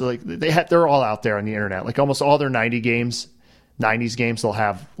distributors, like they're all out there on the internet. Like almost all their 90s games, they'll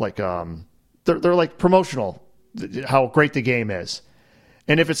have like they're like promotional, how great the game is.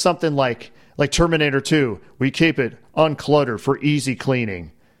 And if it's something like Terminator 2, we keep it uncluttered for easy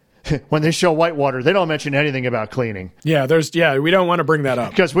cleaning. When they show Whitewater, they don't mention anything about cleaning. Yeah, we don't want to bring that up.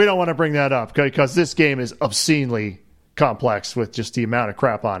 Because we don't want to bring that up, because this game is obscenely complex with just the amount of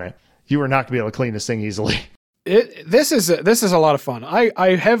crap on it. You are not going to be able to clean this thing easily. This is a lot of fun.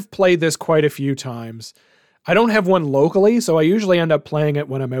 I have played this quite a few times. I don't have one locally, so I usually end up playing it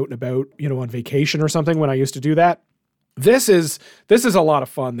when I'm out and about, on vacation or something, when I used to do that. This is a lot of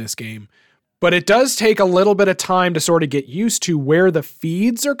fun, this game. But it does take a little bit of time to sort of get used to where the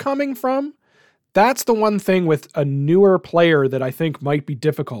feeds are coming from. That's the one thing with a newer player that I think might be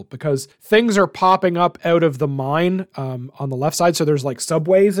difficult, because things are popping up out of the mine on the left side. So there's like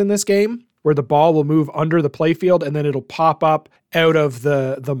subways in this game where the ball will move under the playfield and then it'll pop up out of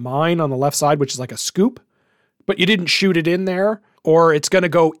the mine on the left side, which is like a scoop. But you didn't shoot it in there. or it's going to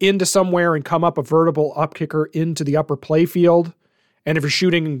go into somewhere and come up a vertical up kicker into the upper play field. And if you're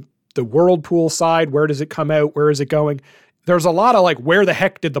shooting the whirlpool side, where does it come out? Where is it going? There's a lot of like, where the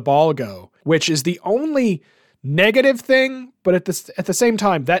heck did the ball go? Which is the only negative thing, but at the same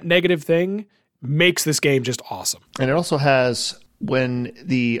time, that negative thing makes this game just awesome. And it also has, when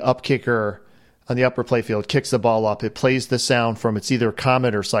the up kicker on the upper playfield kicks the ball up, it plays the sound from, it's either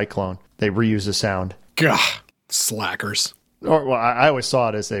Comet or Cyclone. They reuse the sound. Gah, slackers. Or, well, I always saw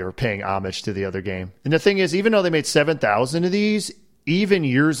it as they were paying homage to the other game. And the thing is, even though they made 7,000 of these, even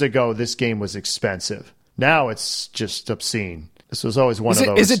years ago, this game was expensive. Now it's just obscene. This was always one of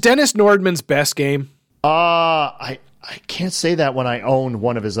those. Is it Dennis Nordman's best game? I can't say that when I own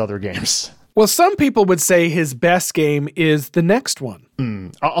one of his other games. Well, some people would say his best game is the next one.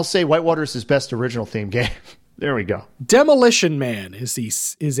 I'll say Whitewater is his best original theme game. There we go. Demolition Man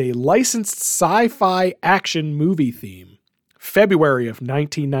is a licensed sci-fi action movie theme. February of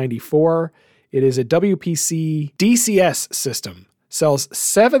 1994. It is a WPC DCS system. Sells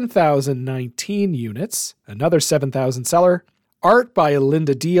 7,019 units. Another 7,000 seller. Art by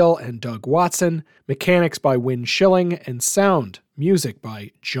Linda Deal and Doug Watson. Mechanics by Win Schilling. And sound music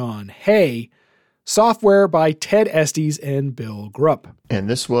by John Hay. Software by Ted Estes and Bill Grupp. And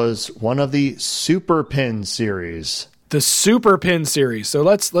this was one of the Super Pin series. The Super Pin series. So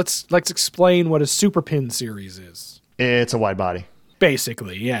let's explain what a Super Pin series is. It's a wide body.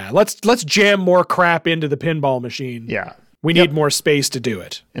 Basically, yeah. Let's jam more crap into the pinball machine. Yeah. We need more space to do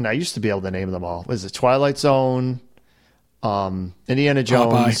it. And I used to be able to name them all. Was it Twilight Zone, Indiana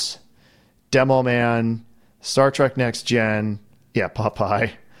Jones, Demo Man, Star Trek Next Gen,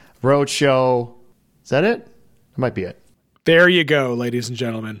 Popeye, Roadshow. Is that it? That might be it. There you go, ladies and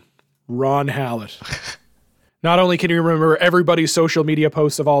gentlemen. Ron Hallett. Not only can he remember everybody's social media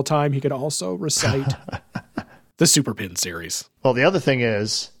posts of all time, he can also recite the Super Pin series. Well, the other thing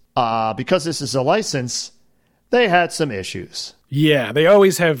is, because this is a license, they had some issues. Yeah, they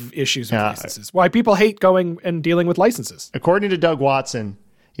always have issues with licenses. Why people hate going and dealing with licenses. According to Doug Watson,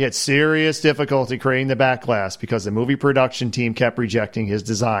 he had serious difficulty creating the backlash because the movie production team kept rejecting his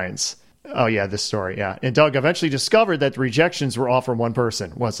designs. Oh, yeah, this story, yeah. And Doug eventually discovered that the rejections were all from one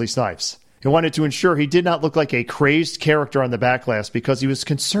person, Wesley Snipes. He wanted to ensure he did not look like a crazed character on the backlash because he was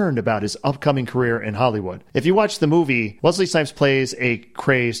concerned about his upcoming career in Hollywood. If you watch the movie, Wesley Snipes plays a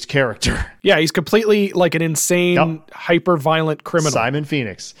crazed character. Yeah, he's completely like an insane, hyper-violent criminal. Simon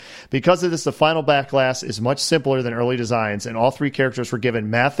Phoenix. Because of this, the final backlash is much simpler than early designs, and all three characters were given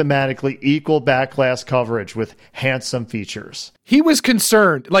mathematically equal backlash coverage with handsome features. He was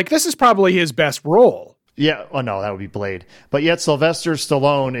concerned. Like, this is probably his best role. Yeah, oh no, that would be Blade. But yet Sylvester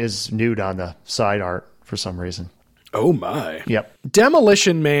Stallone is nude on the side art for some reason. Oh my. Yep.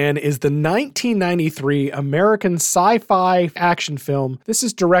 Demolition Man is the 1993 American sci-fi action film. This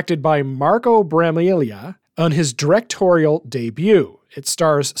is directed by Marco Bramiglia on his directorial debut. It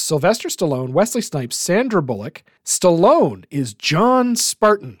stars Sylvester Stallone, Wesley Snipes, Sandra Bullock. Stallone is John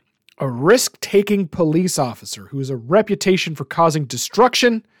Spartan, a risk-taking police officer who has a reputation for causing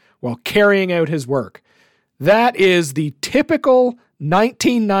destruction while carrying out his work. That is the typical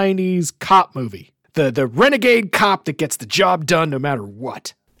 1990s cop movie. The renegade cop that gets the job done no matter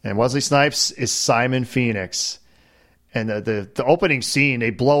what. And Wesley Snipes is Simon Phoenix. And the opening scene, they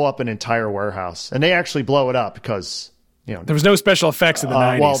blow up an entire warehouse. And they actually blow it up because, you know... There was no special effects in the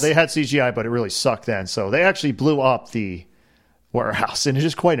 90s. Well, they had CGI, but it really sucked then. So they actually blew up the warehouse. And it's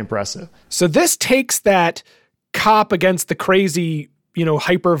just quite impressive. So this takes that cop against the crazy,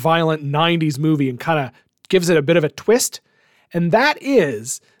 hyper-violent 90s movie and kind of gives it a bit of a twist. And that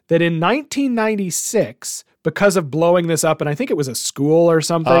is that in 1996, because of blowing this up, and I think it was a school or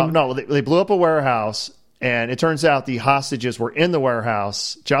something. No, they blew up a warehouse, and it turns out the hostages were in the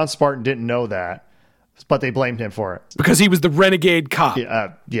warehouse. John Spartan didn't know that, but they blamed him for it. Because he was the renegade cop.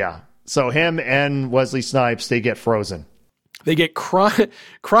 Yeah. So him and Wesley Snipes, they get frozen. They get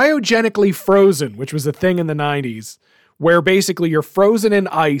cryogenically frozen, which was a thing in the 90s, where basically you're frozen in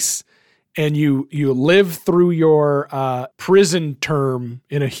ice and you live through your prison term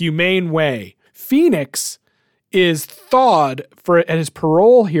in a humane way. Phoenix is thawed at his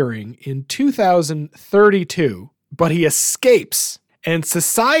parole hearing in 2032, but he escapes. And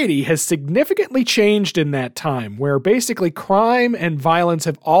society has significantly changed in that time, where basically crime and violence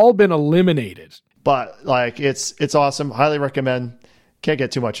have all been eliminated. But it's awesome. Highly recommend. Can't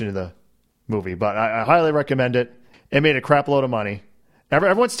get too much into the movie, but I highly recommend it. It made a crap load of money.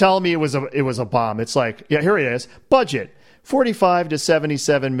 Everyone's telling me it was a bomb. It's like, yeah, here it is. Budget 45 to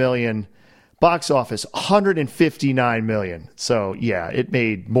 77 million. Box office 159 million. So yeah, it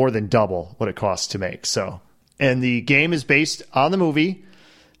made more than double what it cost to make. So And the game is based on the movie.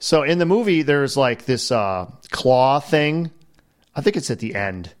 So in the movie, there's like this claw thing. I think it's at the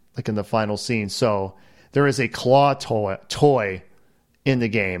end, like in the final scene. So there is a claw toy in the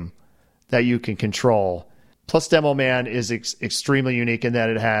game that you can control. Plus, Demo Man is extremely unique in that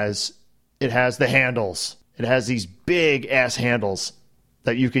it has the handles. It has these big ass handles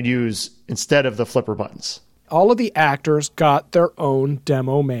that you can use instead of the flipper buttons. All of the actors got their own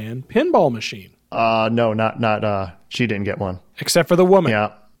Demo Man pinball machine. No, not. She didn't get one, except for the woman.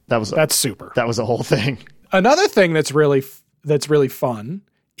 Yeah, that's super. That was a whole thing. Another thing that's really fun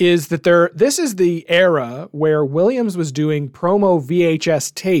is that this is the era where Williams was doing promo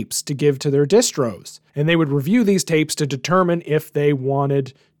VHS tapes to give to their distros. And they would review these tapes to determine if they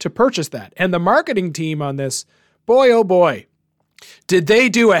wanted to purchase that. And the marketing team on this, boy, oh boy, did they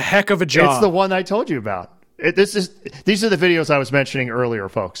do a heck of a job. It's the one I told you about. These are the videos I was mentioning earlier,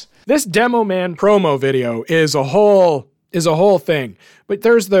 folks. This Demo Man promo video is a whole thing. But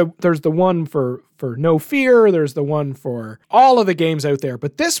there's the one for No Fear, there's the one for all of the games out there,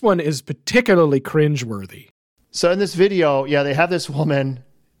 but this one is particularly cringeworthy. So in this video, yeah, they have this woman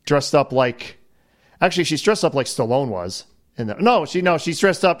dressed up like, actually she's dressed up like Stallone was. She's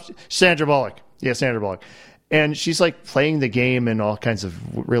dressed up Sandra Bullock. Yeah, Sandra Bullock. And she's like playing the game in all kinds of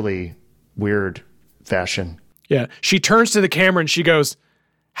really weird fashion. Yeah, she turns to the camera and she goes,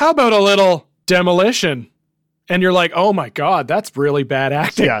 "How about a little demolition?" And you're like, oh my God, that's really bad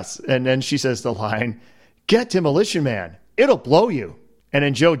acting. Yes. And then she says the line, "Get Demolition Man. It'll blow you." And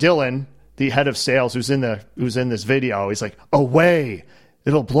then Joe Dillon, the head of sales who's in this video, he's like, "Away.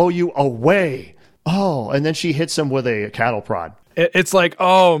 It'll blow you away." Oh, and then she hits him with a cattle prod. It's like,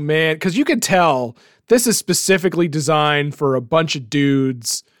 oh man, because you can tell this is specifically designed for a bunch of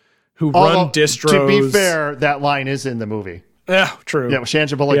dudes who run distros. To be fair, that line is in the movie. Yeah, true. Yeah,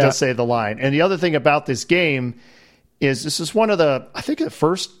 Sandra Bullock does say the line. And the other thing about this game is this is one of the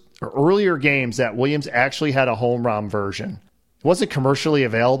first or earlier games that Williams actually had a home ROM version. It wasn't commercially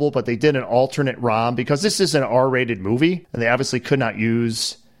available, but they did an alternate ROM because this is an R-rated movie, and they obviously couldn't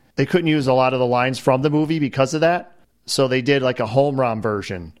use a lot of the lines from the movie because of that. So they did like a home ROM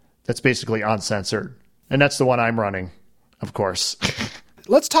version that's basically uncensored. And that's the one I'm running, of course.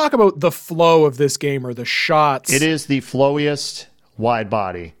 Let's talk about the flow of this game, or the shots. It is the flowiest wide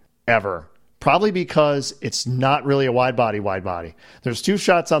body ever. Probably because it's not really a wide body. There's two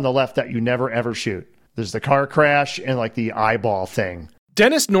shots on the left that you never ever shoot. There's the car crash and like the eyeball thing.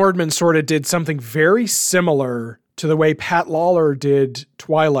 Dennis Nordman sort of did something very similar to the way Pat Lawler did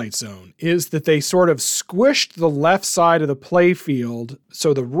Twilight Zone, is that they sort of squished the left side of the playfield,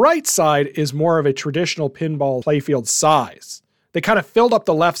 so the right side is more of a traditional pinball playfield size. They kind of filled up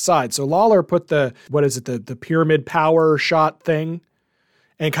the left side. So Lawler put the pyramid power shot thing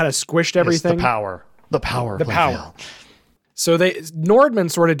and kind of squished everything. It's the power. So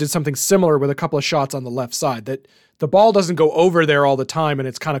Nordman sort of did something similar with a couple of shots on the left side, that the ball doesn't go over there all the time and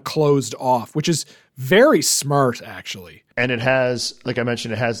it's kind of closed off, which is very smart, actually. And it has, like I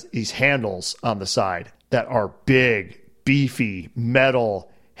mentioned, it has these handles on the side that are big, beefy, metal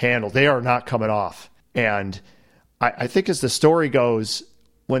handles. They are not coming off. And I think as the story goes,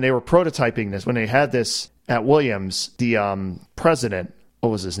 when they were prototyping this, when they had this at Williams, the president, what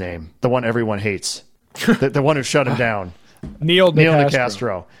was his name? The one everyone hates. the one who shut him down. Neil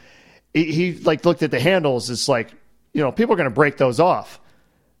Nicastro. He like looked at the handles. It's like, people are going to break those off.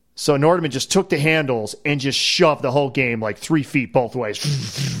 So Nordman just took the handles and just shoved the whole game like 3 feet both ways.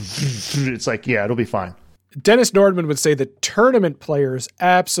 It's like, yeah, it'll be fine. Dennis Nordman would say that tournament players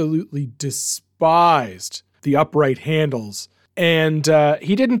absolutely despised the upright handles. And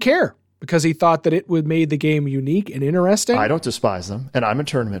he didn't care because he thought that it would made the game unique and interesting. I don't despise them, and I'm a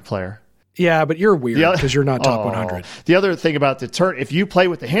tournament player. Yeah, but you're weird because you're not top 100. The other thing about the if you play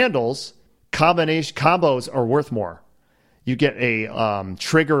with the handles, combos are worth more. You get a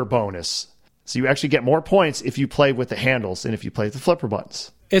trigger bonus. So you actually get more points if you play with the handles than if you play with the flipper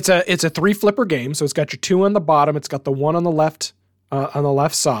buttons. It's a 3 flipper game, so it's got your 2 on the bottom, it's got the 1 on the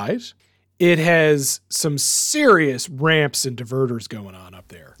left side. It has some serious ramps and diverters going on up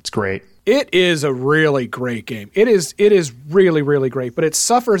there. It's great. It is a really great game. It is really, really great, but it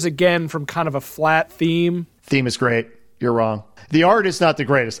suffers again from kind of a flat theme. Theme is great. You're wrong. The art is not the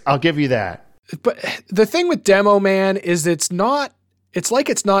greatest. I'll give you that. But the thing with Demo Man is it's not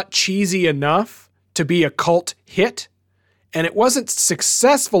cheesy enough to be a cult hit, and it wasn't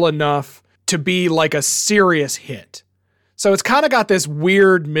successful enough to be like a serious hit. So it's kind of got this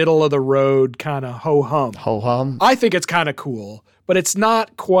weird middle of the road kind of ho-hum. Ho-hum? I think it's kind of cool, but it's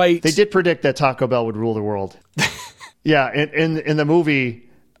not quite. They did predict that Taco Bell would rule the world. Yeah, in the movie,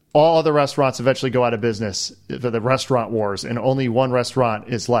 All other restaurants eventually go out of business for the restaurant wars, and only one restaurant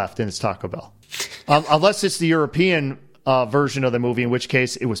is left, and it's Taco Bell. Unless it's the European version of the movie, in which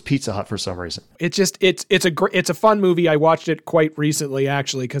case it was Pizza Hut for some reason. It's a fun movie. I watched it quite recently,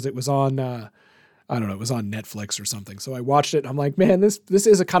 actually, because it was on I don't know, it was on Netflix or something. So I watched it. And I'm like, man, this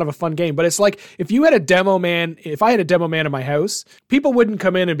is a kind of a fun game. But it's like if I had a demo man in my house, people wouldn't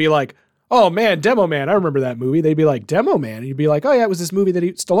come in and be like, oh man, Demo Man, I remember that movie. They'd be like, Demo Man. And you'd be like, oh yeah, it was this movie that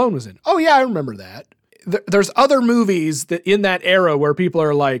Stallone was in. Oh yeah, I remember that. There's other movies that in that era where people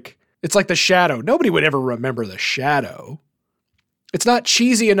are like, it's like The Shadow. Nobody would ever remember The Shadow. It's not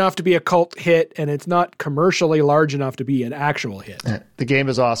cheesy enough to be a cult hit, and it's not commercially large enough to be an actual hit. The game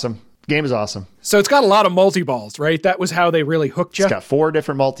is awesome. So it's got a lot of multi-balls, right? That was how they really hooked you. It's got 4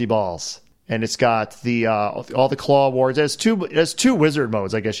 different multi-balls. And it's got the all the claw awards. It has two wizard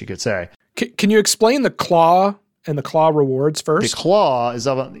modes, I guess you could say. Can you explain the claw and the claw rewards first? The claw is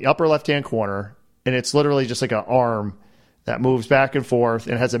up in the upper left-hand corner, and it's literally just like an arm that moves back and forth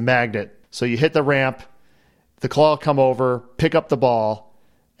and has a magnet. So you hit the ramp, the claw will come over, pick up the ball,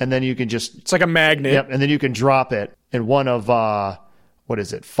 and then you can just... It's like a magnet. Yep, and then you can drop it in one of,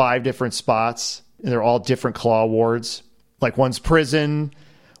 5 different spots, and they're all different claw awards. Like one's prison,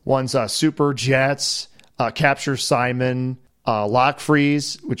 one's Super Jets, Capture Simon, Lock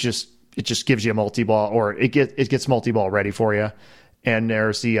Freeze, which just gives you a multi-ball, or it gets multi-ball ready for you. And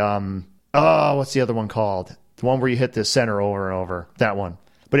there's the, what's the other one called? The one where you hit the center over and over. That one.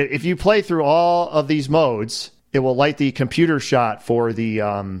 But if you play through all of these modes, it will light the computer shot for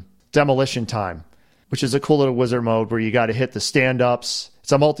the demolition time, which is a cool little wizard mode where you got to hit the stand-ups.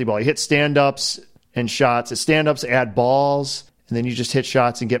 It's a multi-ball. You hit stand-ups and shots. The stand-ups add balls, and then you just hit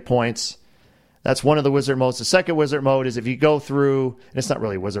shots and get points. That's one of the wizard modes. The second wizard mode is if you go through, and it's not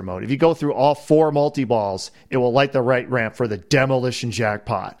really wizard mode, if you go through all 4 multi-balls, it will light the right ramp for the demolition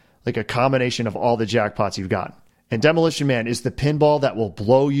jackpot, like a combination of all the jackpots you've got. And Demolition Man is the pinball that will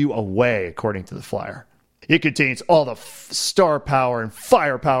blow you away, according to the flyer. It contains all the star power and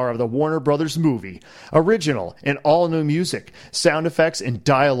firepower of the Warner Brothers movie, original and all-new music, sound effects, and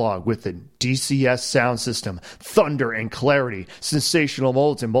dialogue with the DCS sound system, thunder and clarity, sensational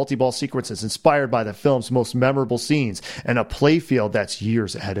modes and multi-ball sequences inspired by the film's most memorable scenes, and a playfield that's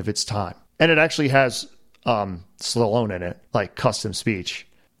years ahead of its time. And it actually has Stallone in it, like custom speech,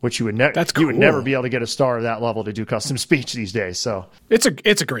 which you would never be able to get a star of that level to do custom speech these days. So it's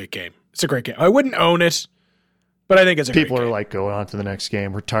a great game. It's a great game. I wouldn't own it, but I think it's a great game. People are like, go on to the next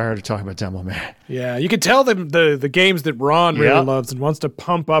game. We're tired of talking about Demo Man. Yeah, you can tell them the games that Ron really loves and wants to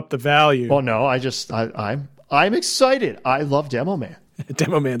pump up the value. Well, no, I'm excited. I love Demo Man.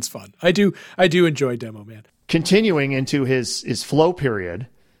 Demo Man's fun. I do enjoy Demo Man. Continuing into his flow period,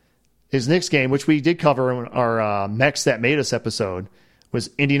 his next game, which we did cover in our Mechs That Made Us episode, was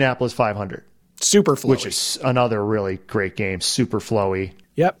Indianapolis 500. Super flowy. Which is another really great game. Super flowy.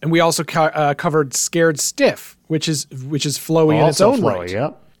 Yep, and we also covered Scared Stiff, which is flowy in its own right.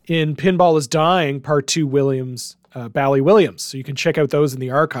 Yep. In Pinball is Dying, Part 2 Williams, Bally Williams. So you can check out those in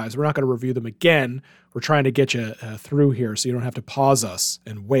the archives. We're not going to review them again. We're trying to get you through here so you don't have to pause us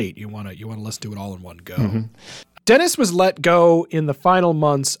and wait. You want to listen to it all in one go. Mm-hmm. Dennis was let go in the final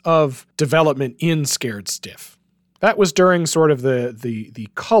months of development in Scared Stiff. That was during sort of the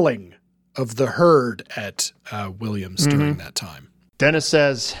culling of the herd at Williams during that time. Dennis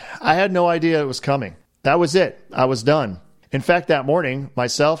says, I had no idea it was coming. That was it. I was done. In fact, that morning,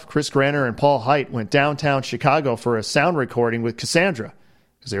 myself, Chris Granner, and Paul Height went downtown Chicago for a sound recording with Cassandra,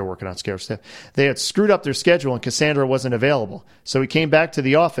 because they were working on Scared Stiff. They had screwed up their schedule and Cassandra wasn't available. So we came back to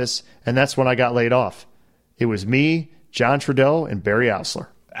the office, and that's when I got laid off. It was me, John Trudeau, and Barry Ausler.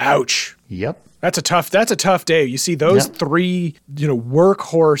 Ouch. Yep. That's a tough day. You see those 3,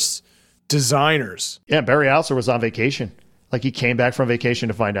 workhorse designers. Yeah, Barry Ausler was on vacation. Like he came back from vacation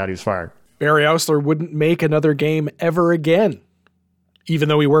to find out he was fired. Barry Ausler wouldn't make another game ever again, even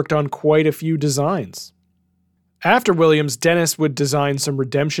though he worked on quite a few designs. After Williams, Dennis would design some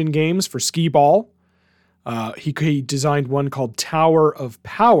redemption games for Skee-Ball. He designed one called Tower of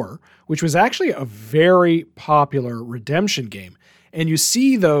Power, which was actually a very popular redemption game. And you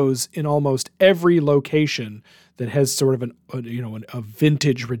see those in almost every location that has sort of a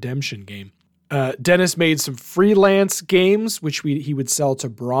vintage redemption game. Dennis made some freelance games, which he would sell to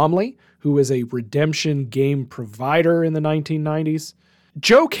Bromley, who was a redemption game provider in the 1990s.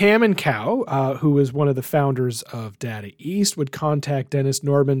 Joe Kamenkow, who was one of the founders of Data East, would contact Dennis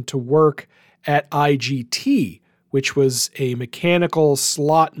Norman to work at IGT, which was a mechanical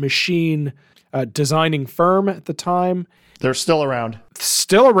slot machine designing firm at the time. They're still around.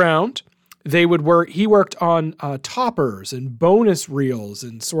 He worked on toppers and bonus reels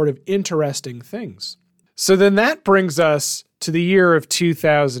and sort of interesting things. So then that brings us to the year of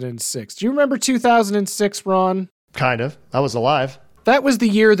 2006. Do you remember 2006, Ron? Kind of. I was alive. That was the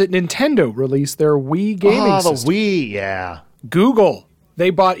year that Nintendo released their Wii gaming the system. Wii, yeah. Google,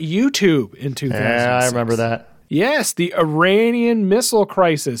 they bought YouTube in 2006. Yeah, I remember that. Yes, the Iranian missile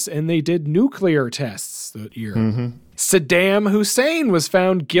crisis, and they did nuclear tests that year. Mm-hmm. Saddam Hussein was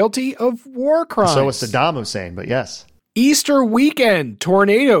found guilty of war crimes. So was Saddam Hussein, but yes. Easter weekend,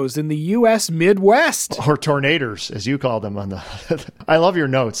 tornadoes in the U.S. Midwest. Or tornadoes, as you call them on the... I love your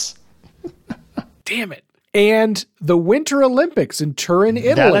notes. Damn it. And the Winter Olympics in Turin,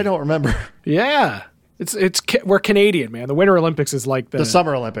 Italy. That I don't remember. Yeah. We're Canadian, man. The Winter Olympics is like the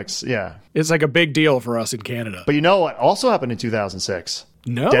Summer Olympics, yeah. It's like a big deal for us in Canada. But you know what also happened in 2006?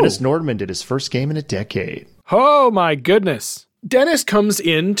 No. Dennis Nordman did his first game in a decade. Oh, my goodness. Dennis comes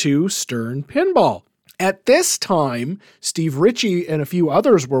into Stern Pinball. At this time, Steve Ritchie and a few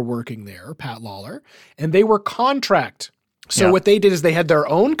others were working there, Pat Lawler, and they were contract. So what they did is they had their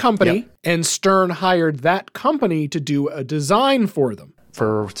own company, and Stern hired that company to do a design for them.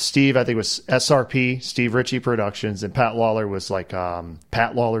 For Steve, I think it was SRP, Steve Ritchie Productions, and Pat Lawler was like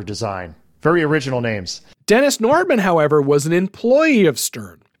Pat Lawler Design. Very original names. Dennis Nordman, however, was an employee of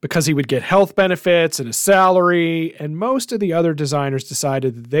Stern because he would get health benefits and a salary, and most of the other designers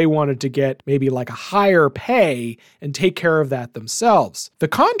decided that they wanted to get maybe like a higher pay and take care of that themselves. The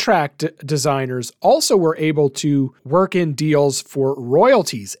contract designers also were able to work in deals for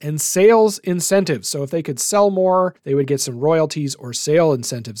royalties and sales incentives. So if they could sell more, they would get some royalties or sale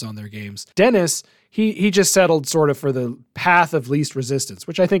incentives on their games. Dennis, he just settled sort of for the path of least resistance,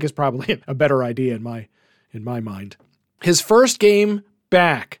 which I think is probably a better idea in my mind. His first game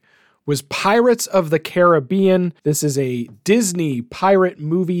back was Pirates of the Caribbean. This is a Disney pirate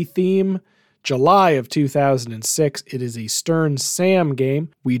movie theme. July of 2006. It is a Stern Sam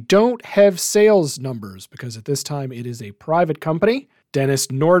game. We don't have sales numbers because at this time it is a private company. Dennis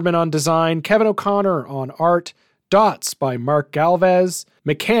Nordman on design, Kevin O'Connor on art, dots by Mark Galvez,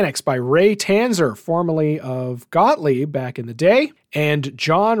 mechanics by Ray Tanzer, formerly of Gottlieb back in the day, and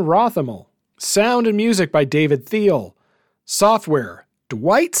John Rothamel. Sound and music by David Thiel. Software,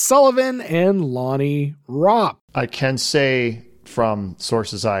 Dwight Sullivan and Lonnie Ropp. I can say from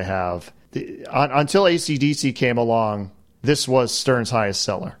sources I have, until AC/DC came along, this was Stern's highest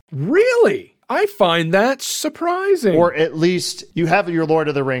seller. Really? I find that surprising. Or at least you have your Lord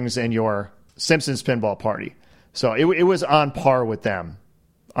of the Rings and your Simpsons Pinball Party. So it was on par with them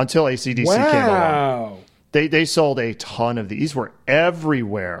until AC/DC came along. They sold a ton of these. Were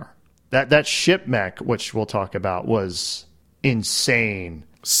everywhere. That ship mech, which we'll talk about, was insane.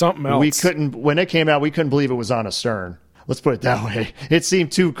 Something else. When it came out, we couldn't believe it was on a Stern. Let's put it that way. It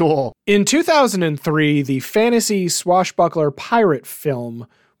seemed too cool. In 2003, the fantasy swashbuckler pirate film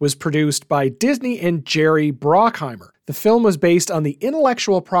was produced by Disney and Jerry Bruckheimer. The film was based on the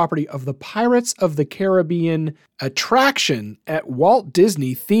intellectual property of the Pirates of the Caribbean attraction at Walt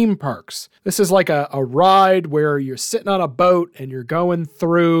Disney theme parks. This is like a ride where you're sitting on a boat and you're going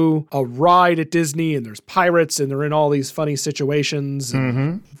through a ride at Disney and there's pirates and they're in all these funny situations.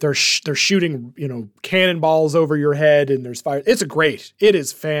 And they're shooting, cannonballs over your head and there's fire. It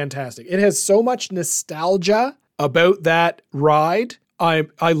is fantastic. It has so much nostalgia about that ride. I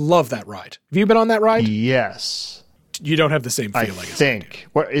love that ride. Have you been on that ride? Yes. You don't have the same feel, I think.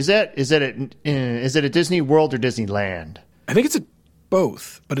 Is it at Disney World or Disneyland? I think it's at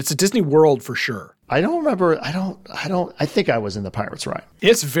both, but it's a Disney World for sure. I don't remember. I think I was in the Pirates ride.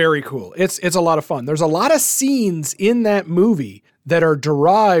 It's very cool. It's a lot of fun. There's a lot of scenes in that movie that are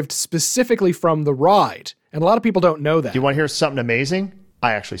derived specifically from the ride, and a lot of people don't know that. Do you want to hear something amazing?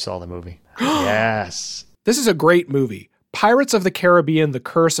 I actually saw the movie. Yes. This is a great movie. Pirates of the Caribbean, The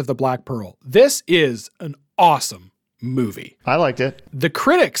Curse of the Black Pearl. This is an awesome movie. I liked it. The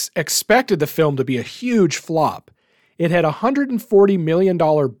critics expected the film to be a huge flop. It had a $140 million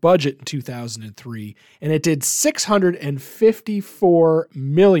budget in 2003, and it did $654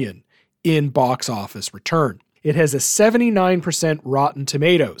 million in box office return. It has a 79% Rotten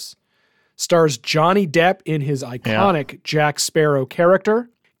Tomatoes. Stars Johnny Depp in his iconic Jack Sparrow character,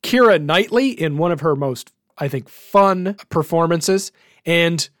 Keira Knightley in one of her most, I think, fun performances,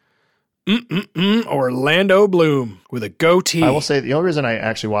 and Orlando Bloom with a goatee. I will say the only reason I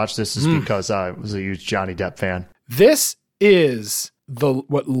actually watched this is because I was a huge Johnny Depp fan. This is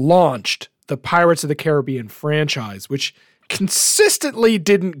what launched the Pirates of the Caribbean franchise, which consistently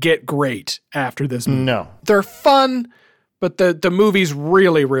didn't get great after this movie. No. They're fun, but the movies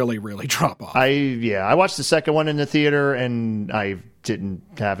really, really, really drop off. I watched the second one in the theater, and I didn't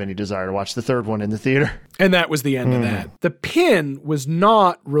have any desire to watch the third one in the theater. And that was the end of that. The Pin was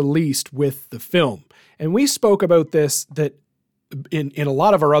not released with the film. And we spoke about this that in a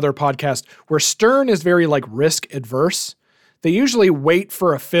lot of our other podcasts, where Stern is very like risk adverse. They usually wait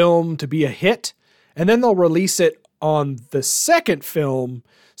for a film to be a hit, and then they'll release it on the second film.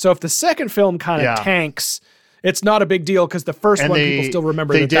 So if the second film kind of tanks, it's not a big deal because the first one people still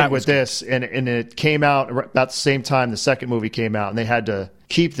remember. They did with this, and it came out about the same time the second movie came out, and they had to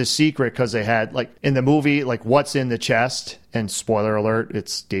keep the secret because they had, like, in the movie, like, what's in the chest, and spoiler alert,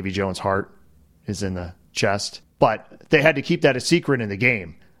 it's Davy Jones' heart is in the chest, but they had to keep that a secret in the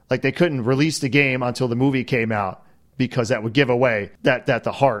game. Like, they couldn't release the game until the movie came out because that would give away that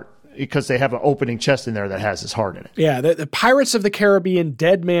the heart, because they have an opening chest in there that has his heart in it. Yeah, the Pirates of the Caribbean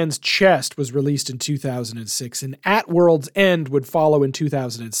Dead Man's Chest was released in 2006, and At World's End would follow in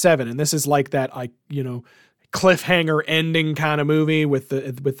 2007. And this is like that, cliffhanger ending kind of movie with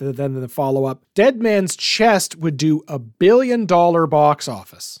the follow-up. Dead Man's Chest would do $1 billion box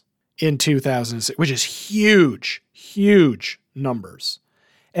office in 2006, which is huge, huge numbers.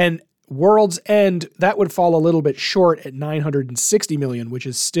 And World's End, that would fall a little bit short at $960 million, which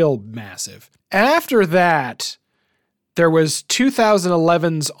is still massive. After that, there was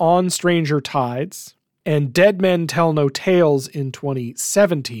 2011's On Stranger Tides and Dead Men Tell No Tales in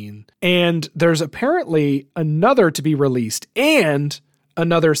 2017. And there's apparently another to be released and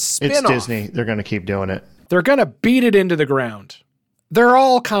another spin-off. It's Disney. They're going to keep doing it. They're going to beat it into the ground. They're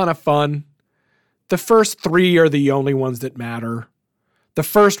all kind of fun. The first 3 are the only ones that matter. The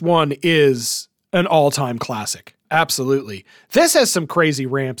first one is an all-time classic. Absolutely. This has some crazy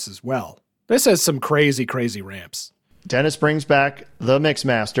ramps as well. This has some crazy, crazy ramps. Dennis brings back the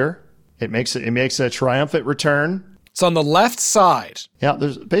Mixmaster. It makes a triumphant return. It's on the left side. Yeah,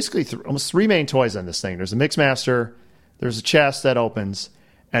 there's basically almost 3 main toys on this thing. There's a Mixmaster, there's a chest that opens,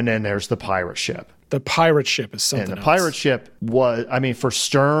 and then there's the pirate ship. The pirate ship is something And the else. pirate ship was, for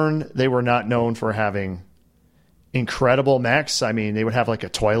Stern, they were not known for having incredible mechs. They would have like a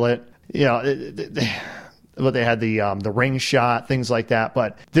toilet, but they had the ring shot, things like that.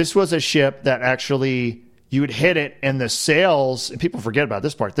 But this was a ship that actually, you would hit it and the sails, and people forget about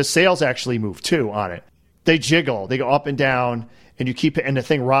this part, the sails actually move too on it. They jiggle, they go up and down, and you keep it, and the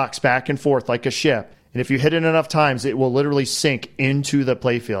thing rocks back and forth like a ship. And if you hit it enough times, it will literally sink into the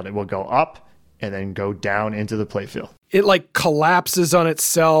playfield. It will go up and then go down into the playfield. It like collapses on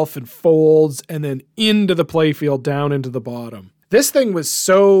itself and folds and then into the playfield, down into the bottom. This thing was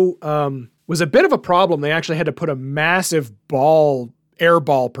was a bit of a problem. They actually had to put a massive air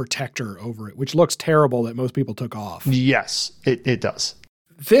ball protector over it, which looks terrible that most people took off. Yes, it does.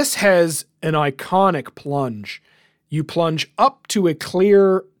 This has an iconic plunge. You plunge up to a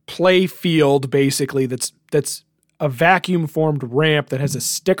clear play field, basically, that's a vacuum formed ramp that has a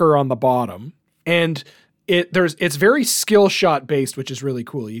sticker on the bottom. And it's very skill shot based, which is really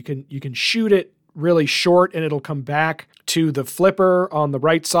cool. You can shoot it really short and it'll come back to the flipper on the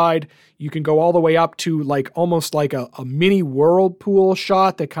right side. You can go all the way up to almost like a mini whirlpool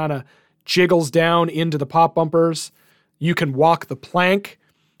shot that kind of jiggles down into the pop bumpers. You can walk the plank,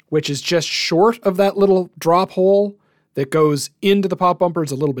 which is just short of that little drop hole that goes into the pop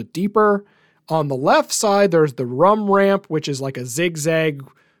bumpers a little bit deeper. On the left side, there's the rum ramp, which is like a zigzag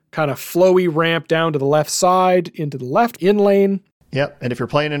kind of flowy ramp down to the left side into the left in lane. Yep. And if you're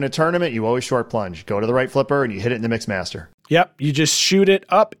playing in a tournament, you always short plunge. Go to the right flipper and you hit it in the Mixmaster. Yep. You just shoot it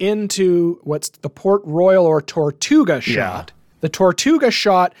up into what's the Port Royal or Tortuga shot. Yeah. The Tortuga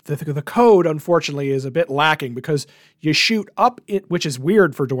shot, the code, unfortunately, is a bit lacking because you shoot up, which is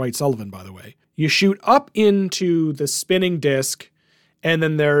weird for Dwight Sullivan, by the way. You shoot up into the spinning disc, and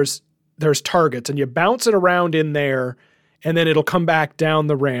then there's targets, and you bounce it around in there, and then it'll come back down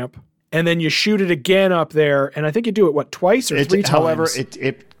the ramp, and then you shoot it again up there, and I think you do it, twice or 3 times? However,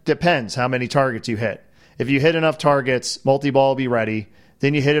 it depends how many targets you hit. If you hit enough targets, multi-ball will be ready.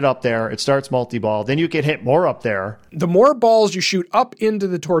 Then you hit it up there. It starts multi-ball. Then you can hit more up there. The more balls you shoot up into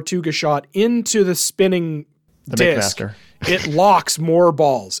the Tortuga shot, into the spinning disc, Mixmaster. It locks more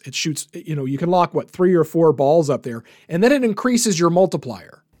balls. It shoots, you can lock, 3 or 4 balls up there, and then it increases your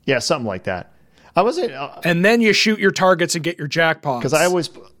multiplier. Yeah, something like that. I wasn't... and then you shoot your targets and get your jackpots. Because I always...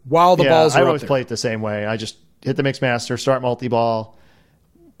 While the balls are I up always there. play it the same way. I just hit the Mixmaster, start multi-ball,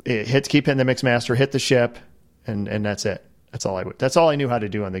 keep hitting the Mixmaster, hit the ship, and that's it. That's all I knew how to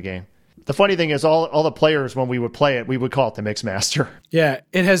do in the game. The funny thing is, all the players, when we would play it, we would call it the Mixmaster. Yeah,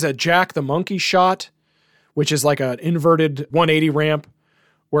 it has a Jack the Monkey shot, which is like an inverted 180 ramp,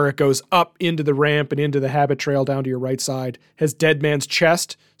 where it goes up into the ramp and into the habit trail down to your right side. Has Dead Man's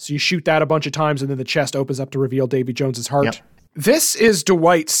Chest, so you shoot that a bunch of times and then the chest opens up to reveal Davy Jones's heart. Yep. This is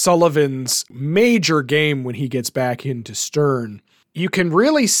Dwight Sullivan's major game when he gets back into Stern. You can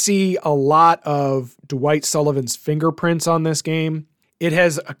really see a lot of Dwight Sullivan's fingerprints on this game. It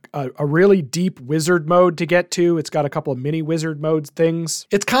has a really deep wizard mode to get to. It's got a couple of mini wizard modes things.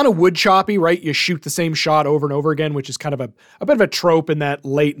 It's kind of wood choppy, right? You shoot the same shot over and over again, which is kind of a bit of a trope in that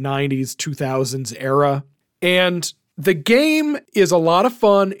late 90s, 2000s era. And the game is a lot of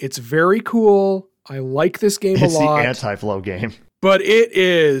fun. It's very cool. I like this game a lot. It's the anti-flow game. But it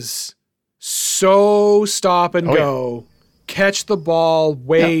is so stop and go. Yeah. Catch the ball,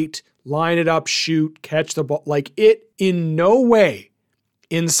 wait, line it up, shoot, catch the ball. Like, it in no way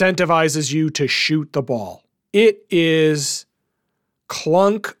incentivizes you to shoot the ball. It is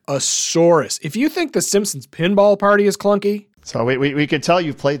clunkosaurus. If you think the Simpsons Pinball Party is clunky. So we can tell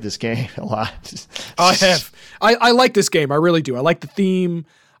you've played this game a lot. I have. I like this game. I really do. I like the theme.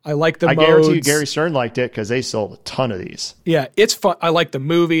 I like the modes. I guarantee you Gary Stern liked it because they sold a ton of these. Yeah, it's fun. I like the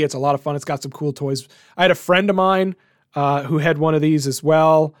movie. It's a lot of fun. It's got some cool toys. I had a friend of mine who had one of these as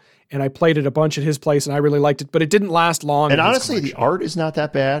well, and I played it a bunch at his place, and I really liked it, but it didn't last long. And honestly, the art is not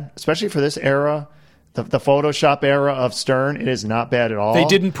that bad, especially for this era, the Photoshop era of Stern. It is not bad at all. They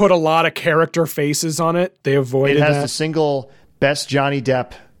didn't put a lot of character faces on it. They avoided that. It has the single best Johnny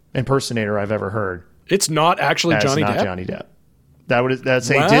Depp impersonator I've ever heard. It's not actually Johnny Depp? That's not Johnny Depp. That's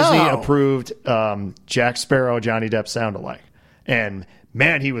a Disney-approved Jack Sparrow Johnny Depp sound-alike. And,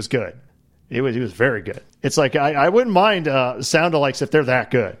 man, he was good. He was very good. It's like, I wouldn't mind sound-alikes if they're that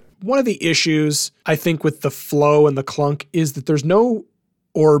good. One of the issues, I think, with the flow and the clunk is that there's no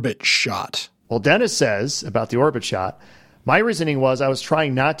orbit shot. Well, Dennis says about the orbit shot, my reasoning was I was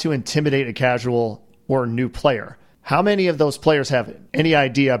trying not to intimidate a casual or new player. How many of those players have any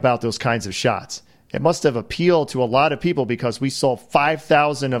idea about those kinds of shots? It must have appealed to a lot of people because we sold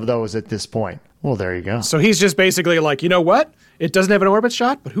 5,000 of those at this point. Well, there you go. So he's just basically like, you know what? It doesn't have an orbit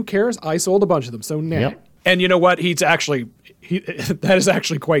shot, but who cares? I sold a bunch of them, so nah. Yep. And you know what? That is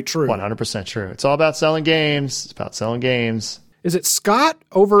actually quite true. 100% true. It's all about selling games. It's about selling games. Is it Scott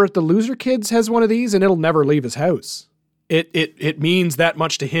over at the Loser Kids has one of these, and it'll never leave his house. It means that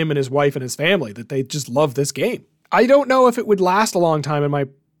much to him and his wife and his family that they just love this game. I don't know if it would last a long time in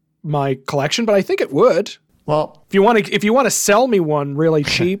my collection, but I think it would. Well, if you want to sell me one really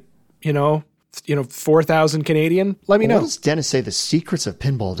cheap, 4,000 Canadian, let me know. What does Dennis say the secrets of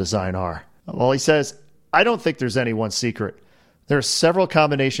pinball design are? Well, he says, I don't think there's any one secret. There are several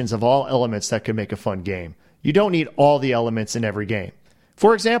combinations of all elements that can make a fun game. You don't need all the elements in every game.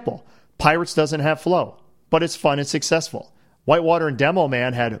 For example, Pirates doesn't have flow, but it's fun and successful. Whitewater and Demo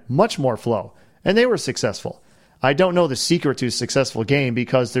Man had much more flow, and they were successful. I don't know the secret to a successful game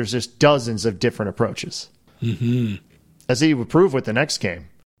because there's just dozens of different approaches. Mm-hmm. As he would prove with the next game.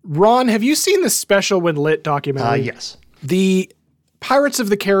 Ron, have you seen the Special When Lit documentary? Yes. The Pirates of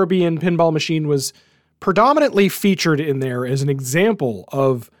the Caribbean pinball machine was predominantly featured in there as an example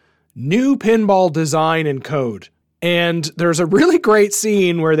of new pinball design and code. And there's a really great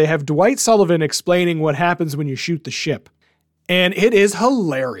scene where they have Dwight Sullivan explaining what happens when you shoot the ship. And it is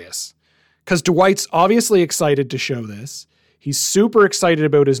hilarious. Because Dwight's obviously excited to show this. He's super excited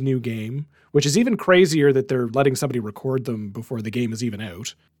about his new game, which is even crazier that they're letting somebody record them before the game is even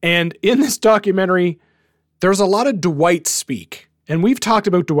out. And in this documentary, there's a lot of Dwight speak. And we've talked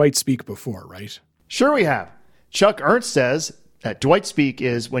about Dwight speak before, right? Sure we have. Chuck Ernst says that Dwight speak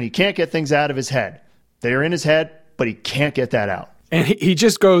is when he can't get things out of his head. They are in his head, but he can't get that out. And he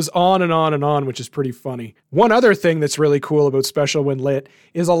just goes on and on and on, which is pretty funny. One other thing that's really cool about Special When Lit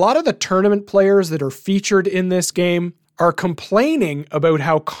is a lot of the tournament players that are featured in this game are complaining about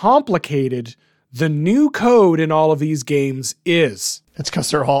how complicated the new code in all of these games is. It's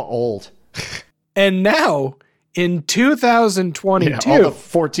because they're all old. And now, in 2022... all the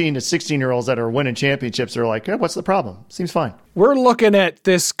 14 to 16-year-olds that are winning championships are like, what's the problem? Seems fine. We're looking at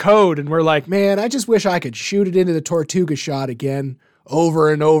this code and we're like, man, I just wish I could shoot it into the Tortuga shot again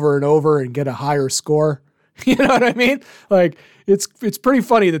over and over and over and get a higher score. You know what I mean? Like, it's pretty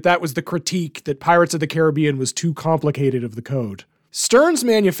funny that was the critique, that Pirates of the Caribbean was too complicated of the code. Stern's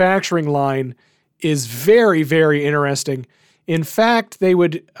manufacturing line is very, very interesting. In fact, they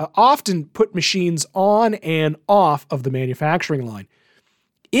would often put machines on and off of the manufacturing line.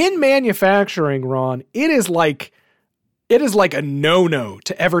 In manufacturing, Ron, it is like a no-no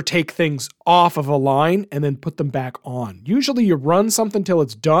to ever take things off of a line and then put them back on. Usually you run something till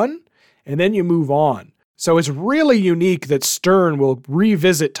it's done and then you move on. So it's really unique that Stern will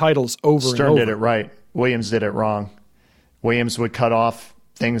revisit titles over and over. Stern did it right. Williams did it wrong. Williams would cut off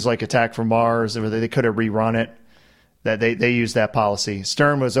things like Attack from Mars, or they could have rerun it. That they used that policy.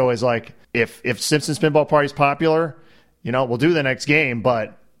 Stern was always like, if Simpsons Pinball Party's popular, we'll do the next game,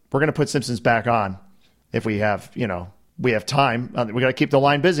 but we're going to put Simpsons back on if we have time. We got to keep the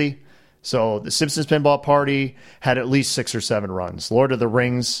line busy. So the Simpsons Pinball Party had at least 6 or 7 runs. Lord of the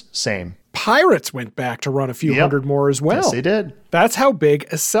Rings, same. Pirates went back to run a few hundred more as well. Yes, they did. That's how big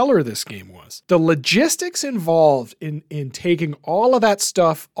a seller this game was. The logistics involved in taking all of that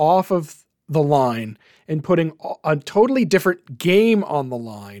stuff off of the line and putting a totally different game on the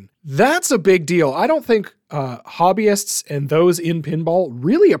line, that's a big deal. I don't think hobbyists and those in pinball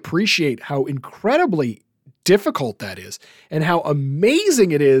really appreciate how incredibly difficult that is and how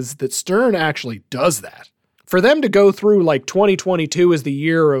amazing it is that Stern actually does that. For them to go through 2022 is the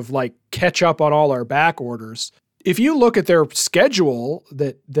year of catch up on all our back orders. If you look at their schedule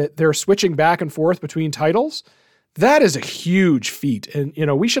that they're switching back and forth between titles, that is a huge feat. And,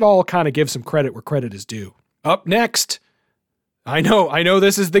 we should all kind of give some credit where credit is due. Up next, I know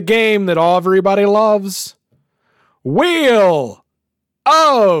this is the game that everybody loves. Wheel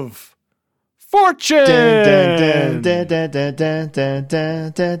of Fortune!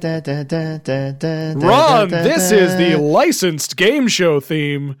 Ron, this is the licensed game show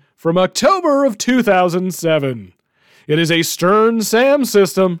theme from October of 2007. It is a Stern Sam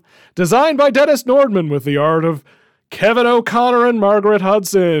system designed by Dennis Nordman with the art of Kevin O'Connor and Margaret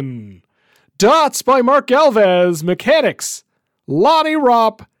Hudson. Dots by Mark Galvez. Mechanics, Lonnie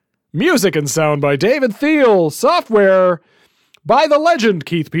Ropp. Music and sound by David Thiel. Software by the legend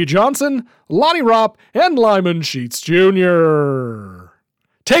Keith P. Johnson, Lonnie Ropp, and Lyman Sheets Jr.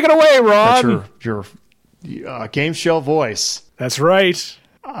 Take it away, Ron. That's your game show voice. That's right.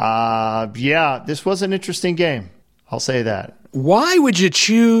 Yeah, this was an interesting game. I'll say that. Why would you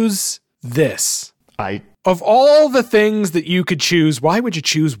choose this? Of all the things that you could choose, why would you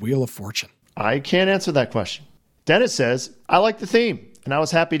choose Wheel of Fortune? I can't answer that question. Dennis says, I like the theme, and I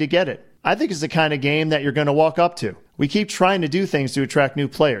was happy to get it. I think it's the kind of game that you're going to walk up to. We keep trying to do things to attract new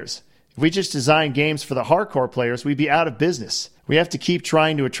players. If we just design games for the hardcore players, we'd be out of business. We have to keep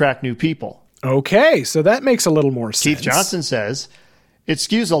trying to attract new people. Okay, so that makes a little more sense. Keith Johnson says, it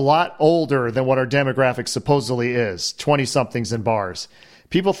skews a lot older than what our demographic supposedly is, 20-somethings in bars.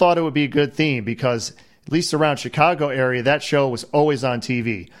 People thought it would be a good theme because, at least around Chicago area, that show was always on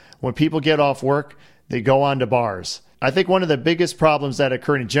TV. When people get off work, they go on to bars. I think one of the biggest problems that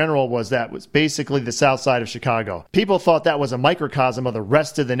occurred in general was basically the south side of Chicago. People thought that was a microcosm of the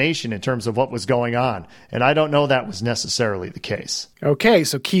rest of the nation in terms of what was going on, and I don't know that was necessarily the case. Okay,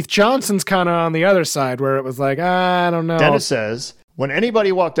 so Keith Johnson's kind of on the other side where it was I don't know. Dennis says, when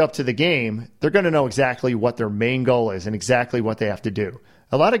anybody walked up to the game, they're going to know exactly what their main goal is and exactly what they have to do.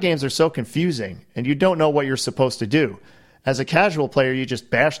 A lot of games are so confusing, and you don't know what you're supposed to do. As a casual player, you just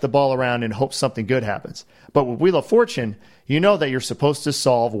bash the ball around and hope something good happens. But with Wheel of Fortune, you know that you're supposed to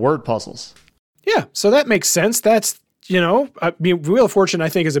solve word puzzles. Yeah, so that makes sense. That's, Wheel of Fortune, I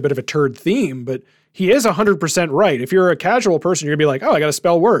think, is a bit of a turd theme, but he is 100% right. If you're a casual person, you're going to be like, I got to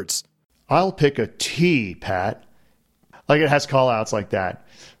spell words. I'll pick a T, Pat. It has call-outs like that.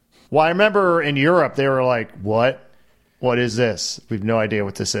 Well, I remember in Europe, they were like, what? What is this? We have no idea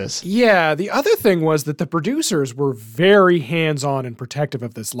what this is. Yeah, the other thing was that the producers were very hands-on and protective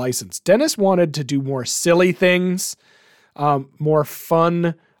of this license. Dennis wanted to do more silly things, more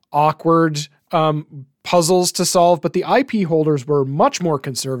fun, awkward puzzles to solve, but the IP holders were much more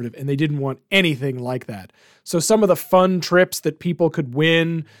conservative, and they didn't want anything like that. So some of the fun trips that people could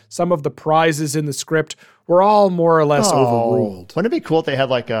win, some of the prizes in the script were all more or less overruled. Wouldn't it be cool if they had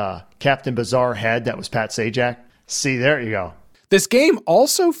a Captain Bizarre head that was Pat Sajak? See, there you go. This game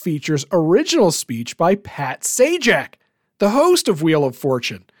also features original speech by Pat Sajak, the host of Wheel of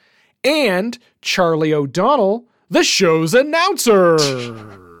Fortune, and Charlie O'Donnell, the show's announcer.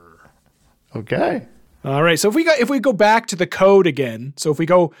 Okay. All right. So if we go back to the code again, so if we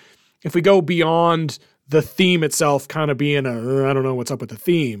go beyond the theme itself kind of being I don't know what's up with the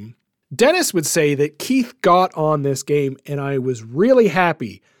theme, Dennis would say that Keith got on this game, and I was really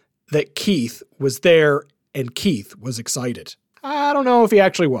happy that Keith was there and Keith was excited. I don't know if he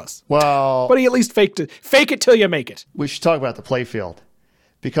actually was. Well, but he at least faked it. Fake it till you make it. We should talk about the playfield,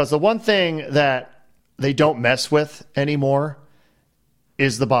 because the one thing that they don't mess with anymore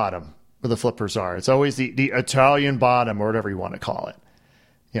is the bottom where the flippers are. It's always the Italian bottom, or whatever you want to call it.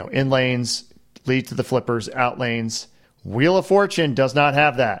 In lanes lead to the flippers, out lanes. Wheel of Fortune does not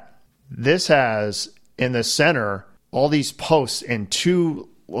have that. This has in the center all these posts and two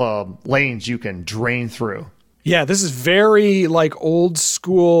lanes you can drain through. Yeah, this is very like old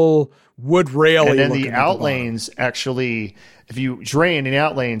school wood rail. And then the out lanes actually, if you drain in the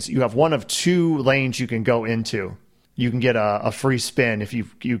out lanes, you have one of 2 lanes you can go into. You can get a free spin. If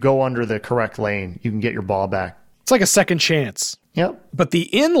you go under the correct lane, you can get your ball back. It's like a second chance. Yep. But the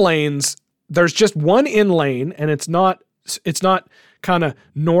in lanes, there's just one in lane, and it's not kind of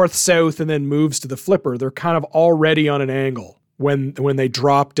north-south and then moves to the flipper. They're kind of already on an angle when they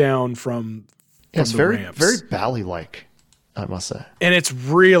drop down from it's the very, ramps. very Bally-like, I must say. And it's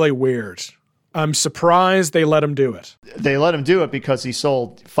really weird. I'm surprised they let him do it. They let him do it because he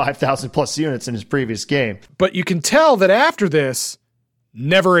sold 5,000 plus units in his previous game. But you can tell that after this,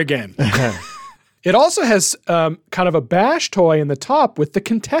 never again. It also has kind of a bash toy in the top with the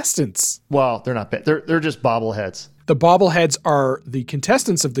contestants. Well, they're not bad. They're just bobbleheads. The bobbleheads are the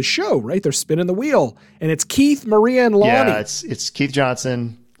contestants of the show, right? They're spinning the wheel. And it's Keith, Maria, and Lonnie. Yeah, it's Keith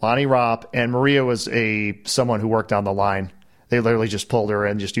Johnson, Lonnie Ropp, and Maria was someone who worked on the line. They literally just pulled her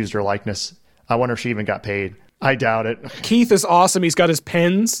and just used her likeness. I wonder if she even got paid. I doubt it. Keith is awesome. He's got his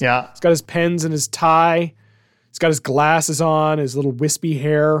pens. Yeah. He's got his pens and his tie. He's got his glasses on, his little wispy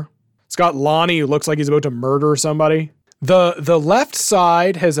hair. It's got Lonnie, who looks like he's about to murder somebody. The left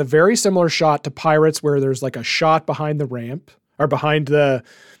side has a very similar shot to Pirates, where there's like a shot behind the ramp, or behind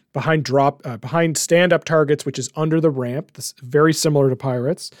stand-up targets, which is under the ramp. This very similar to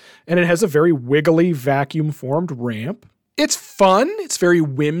Pirates. And it has a very wiggly, vacuum-formed ramp. It's fun. It's very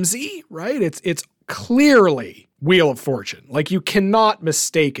whimsy, right? It's clearly Wheel of Fortune. Like, you cannot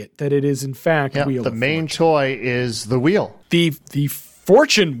mistake it that it is in fact Wheel of Fortune. The main toy is the wheel. The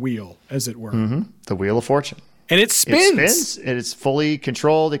fortune wheel, as it were. Mm-hmm. The Wheel of Fortune. And it spins. It spins. It's fully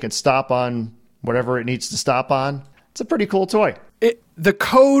controlled. It can stop on whatever it needs to stop on. It's a pretty cool toy. The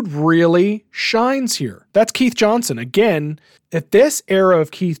code really shines here. That's Keith Johnson. Again, at this era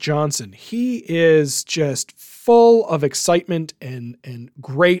of Keith Johnson, he is just full of excitement and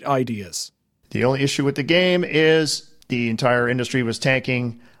great ideas. The only issue with the game is the entire industry was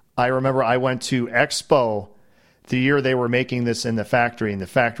tanking. I remember I went to Expo the year they were making this in the factory, and the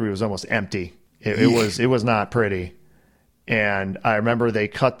factory was almost empty. It was not pretty. And I remember they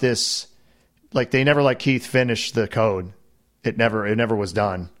cut this, like they never let Keith finish the code. It never was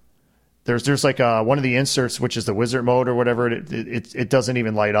done. There's like one of the inserts, which is the wizard mode or whatever. It doesn't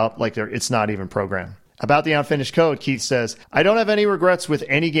even light up. Like it's not even programmed. About the unfinished code, Keith says, I don't have any regrets with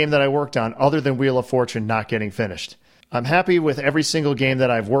any game that I worked on other than Wheel of Fortune not getting finished. I'm happy with every single game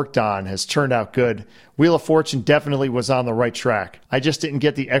that I've worked on has turned out good. Wheel of Fortune definitely was on the right track. I just didn't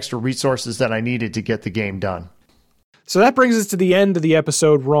get the extra resources that I needed to get the game done. So that brings us to the end of the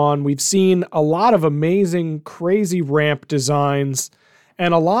episode, Ron. We've seen a lot of amazing, crazy ramp designs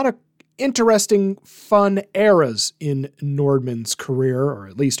and a lot of interesting, fun eras in Nordman's career, or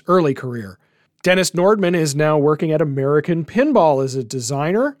at least early career. Dennis Nordman is now working at American Pinball as a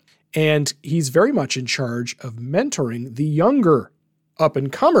designer, and he's very much in charge of mentoring the younger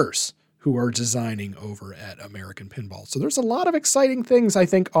up-and-comers who are designing over at American Pinball. So there's a lot of exciting things, I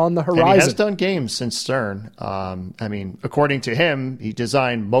think, on the horizon. And he has done games since Stern. I mean, according to him, he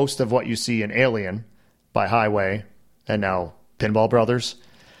designed most of what you see in Alien by Highway, and now Pinball Brothers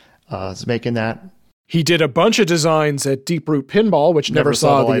is making that. He did a bunch of designs at Deep Root Pinball, which never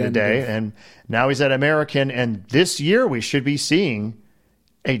saw the light of day. And now he's at American, and this year we should be seeing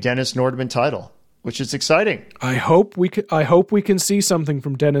a Dennis Nordman title, which is exciting. I hope we can see something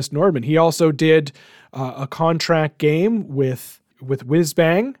from Dennis Nordman. He also did a contract game with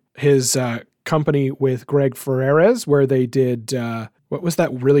Whizbang, his company with Greg Ferreras, where they did what was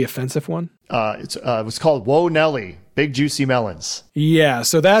that really offensive one? It was called Whoa Nelly, Big Juicy Melons. Yeah,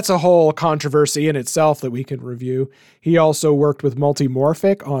 so that's a whole controversy in itself that we can review. He also worked with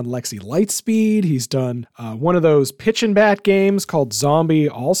Multimorphic on Lexi Lightspeed. He's done one of those pitch and bat games called Zombie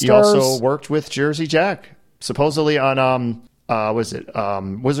All-Stars. He also worked with Jersey Jack, supposedly on, Wizard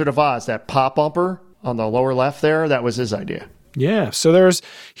of Oz, that pop bumper on the lower left there. That was his idea. Yeah, so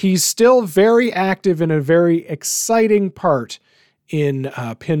he's still very active in a very exciting part in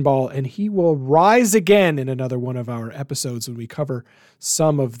pinball, and he will rise again in another one of our episodes when we cover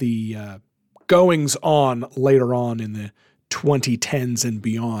some of the goings on later on in the 2010s and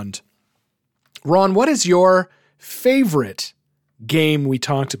beyond. Ron, what is your favorite game we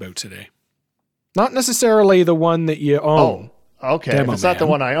talked about today? Not necessarily the one that you own. Oh, okay. If it's not the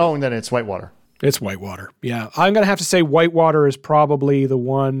one I own, then it's Whitewater. It's Whitewater. Yeah. I'm going to have to say Whitewater is probably the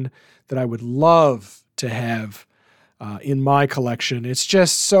one that I would love to have in my collection. It's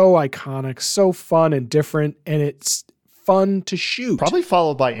just so iconic, so fun and different, and it's fun to shoot. Probably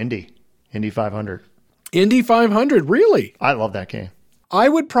followed by Indy 500. Indy 500, really? I love that game. I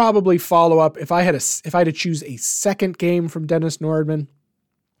would probably follow up if I had to choose a second game from Dennis Nordman.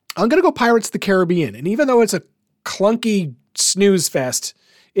 I'm going to go Pirates of the Caribbean. And even though it's a clunky snooze fest,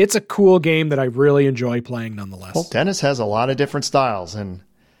 it's a cool game that I really enjoy playing nonetheless. Well, Dennis has a lot of different styles, and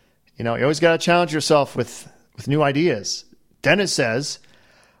you always got to challenge yourself with new ideas. Dennis says,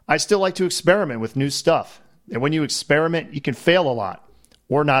 I still like to experiment with new stuff. And when you experiment, you can fail a lot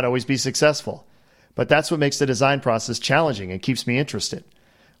or not always be successful. But that's what makes the design process challenging and keeps me interested.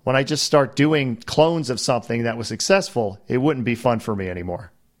 When I just start doing clones of something that was successful, it wouldn't be fun for me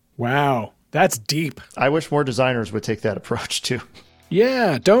anymore. Wow, that's deep. I wish more designers would take that approach too.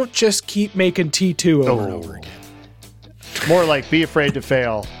 Yeah, don't just keep making T2 over and over again. More like be afraid to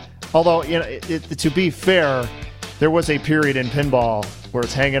fail. Although, to be fair, there was a period in pinball where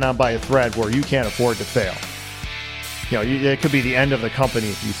it's hanging on by a thread where you can't afford to fail. It could be the end of the company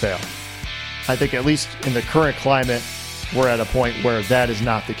if you fail. I think at least in the current climate, we're at a point where that is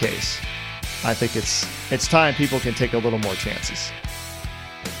not the case. I think it's time people can take a little more chances.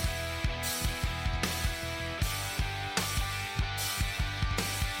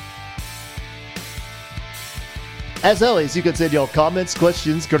 As always, you can send your comments,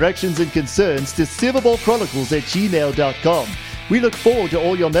 questions, corrections, and concerns to silverballchronicles@gmail.com. We look forward to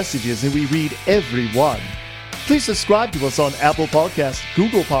all your messages, and we read every one. Please subscribe to us on Apple Podcasts,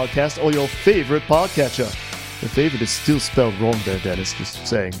 Google Podcasts, or your favorite podcatcher. The favorite is still spelled wrong there, Dennis, just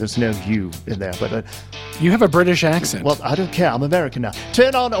saying. There's no U in there. But you have a British accent. Well, I don't care. I'm American now.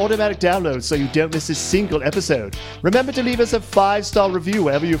 Turn on automatic downloads so you don't miss a single episode. Remember to leave us a 5-star review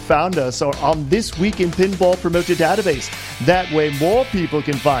wherever you found us or on This Week in Pinball Promoter database. That way more people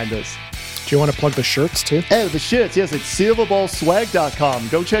can find us. Do you want to plug the shirts, too? Oh, the shirts. Yes, it's silverballswag.com.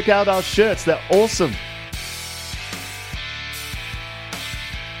 Go check out our shirts. They're awesome.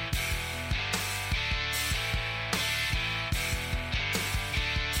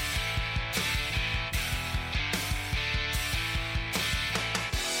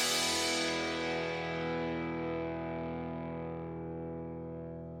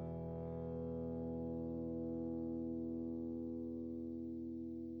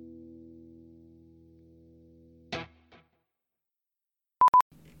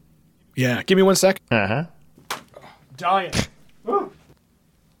 Yeah, give me 1 sec. Uh-huh. Dying.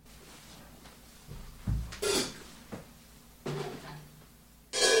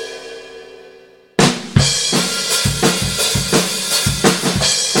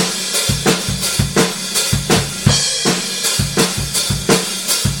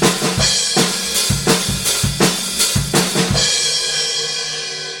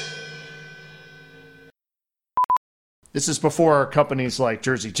 This is before companies like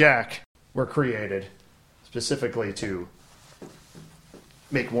Jersey Jack were created specifically to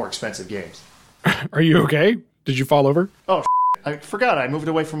make more expensive games. Are you okay? Did you fall over? Oh, I forgot. I moved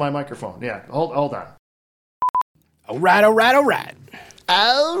away from my microphone. Yeah, hold on. All right. All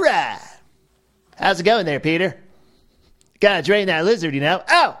right. How's it going there, Peter? Gotta drain that lizard,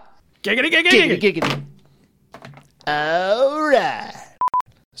 Oh! Giggity. All right.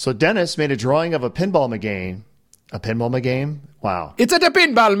 So Dennis made a drawing of a pinball game. A pinball game? Wow. It's a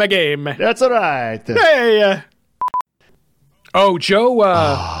pinball game. That's all right. Hey. Oh, Joe.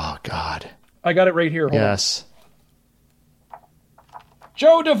 Oh, God. I got it right here. Hold yes. on.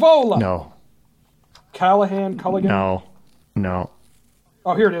 Joe DeVola. No. Callahan, Culligan. No.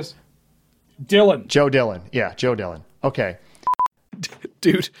 Oh, here it is. Dylan. Joe Dillon. Yeah, Joe Dillon. Okay.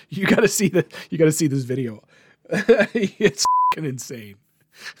 Dude, you gotta see this video. It's fucking insane.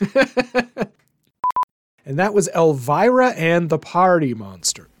 And that was Elvira and the Party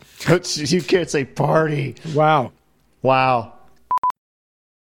Monster. You can't say party. Wow.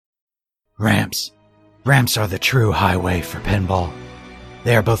 Ramps. Ramps are the true highway for pinball.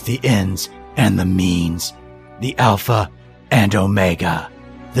 They are both the ends and the means, the alpha and omega,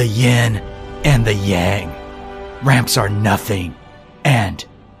 the yin and the yang. Ramps are nothing and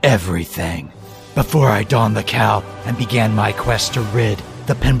everything. Before I donned the cowl and began my quest to rid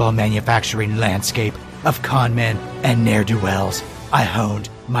the pinball manufacturing landscape of conmen and ne'er-do-wells, I honed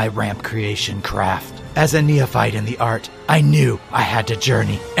my ramp creation craft. As a neophyte in the art, I knew I had to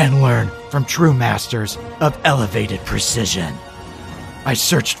journey and learn from true masters of elevated precision. I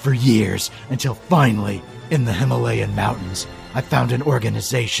searched for years until finally, in the Himalayan mountains, I found an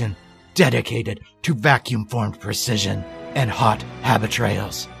organization dedicated to vacuum-formed precision and hot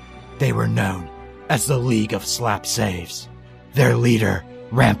habitrails. They were known as the League of Slap Saves. Their leader,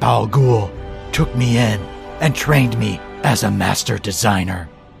 Ramp Al Ghul, took me in and trained me as a master designer,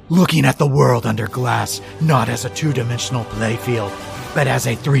 looking at the world under glass not as a two-dimensional playfield, but as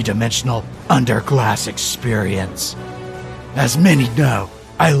a three-dimensional under glass experience. As many know,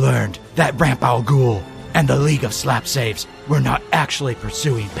 I learned that Ramp Al Ghul and the League of Slap Saves were not actually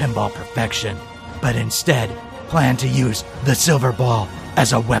pursuing pinball perfection, but instead planned to use the Silver Ball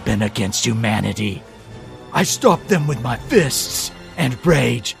as a weapon against humanity. I stopped them with my fists and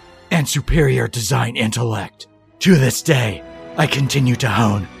rage and superior design intellect. To this day, I continue to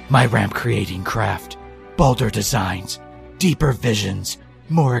hone my ramp creating craft, bolder designs, deeper visions,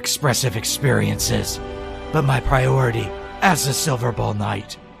 more expressive experiences. But my priority as a Silver Ball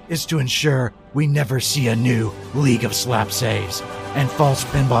Knight is to ensure we never see a new League of Slap Saves, and false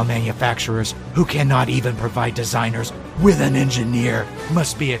pinball manufacturers who cannot even provide designers with an engineer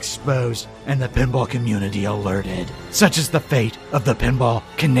must be exposed and the pinball community alerted. Such is the fate of the pinball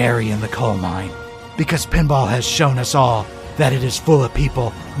canary in the coal mine, because pinball has shown us all that it is full of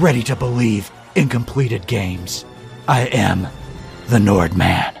people ready to believe in completed games. I am the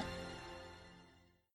Nordman.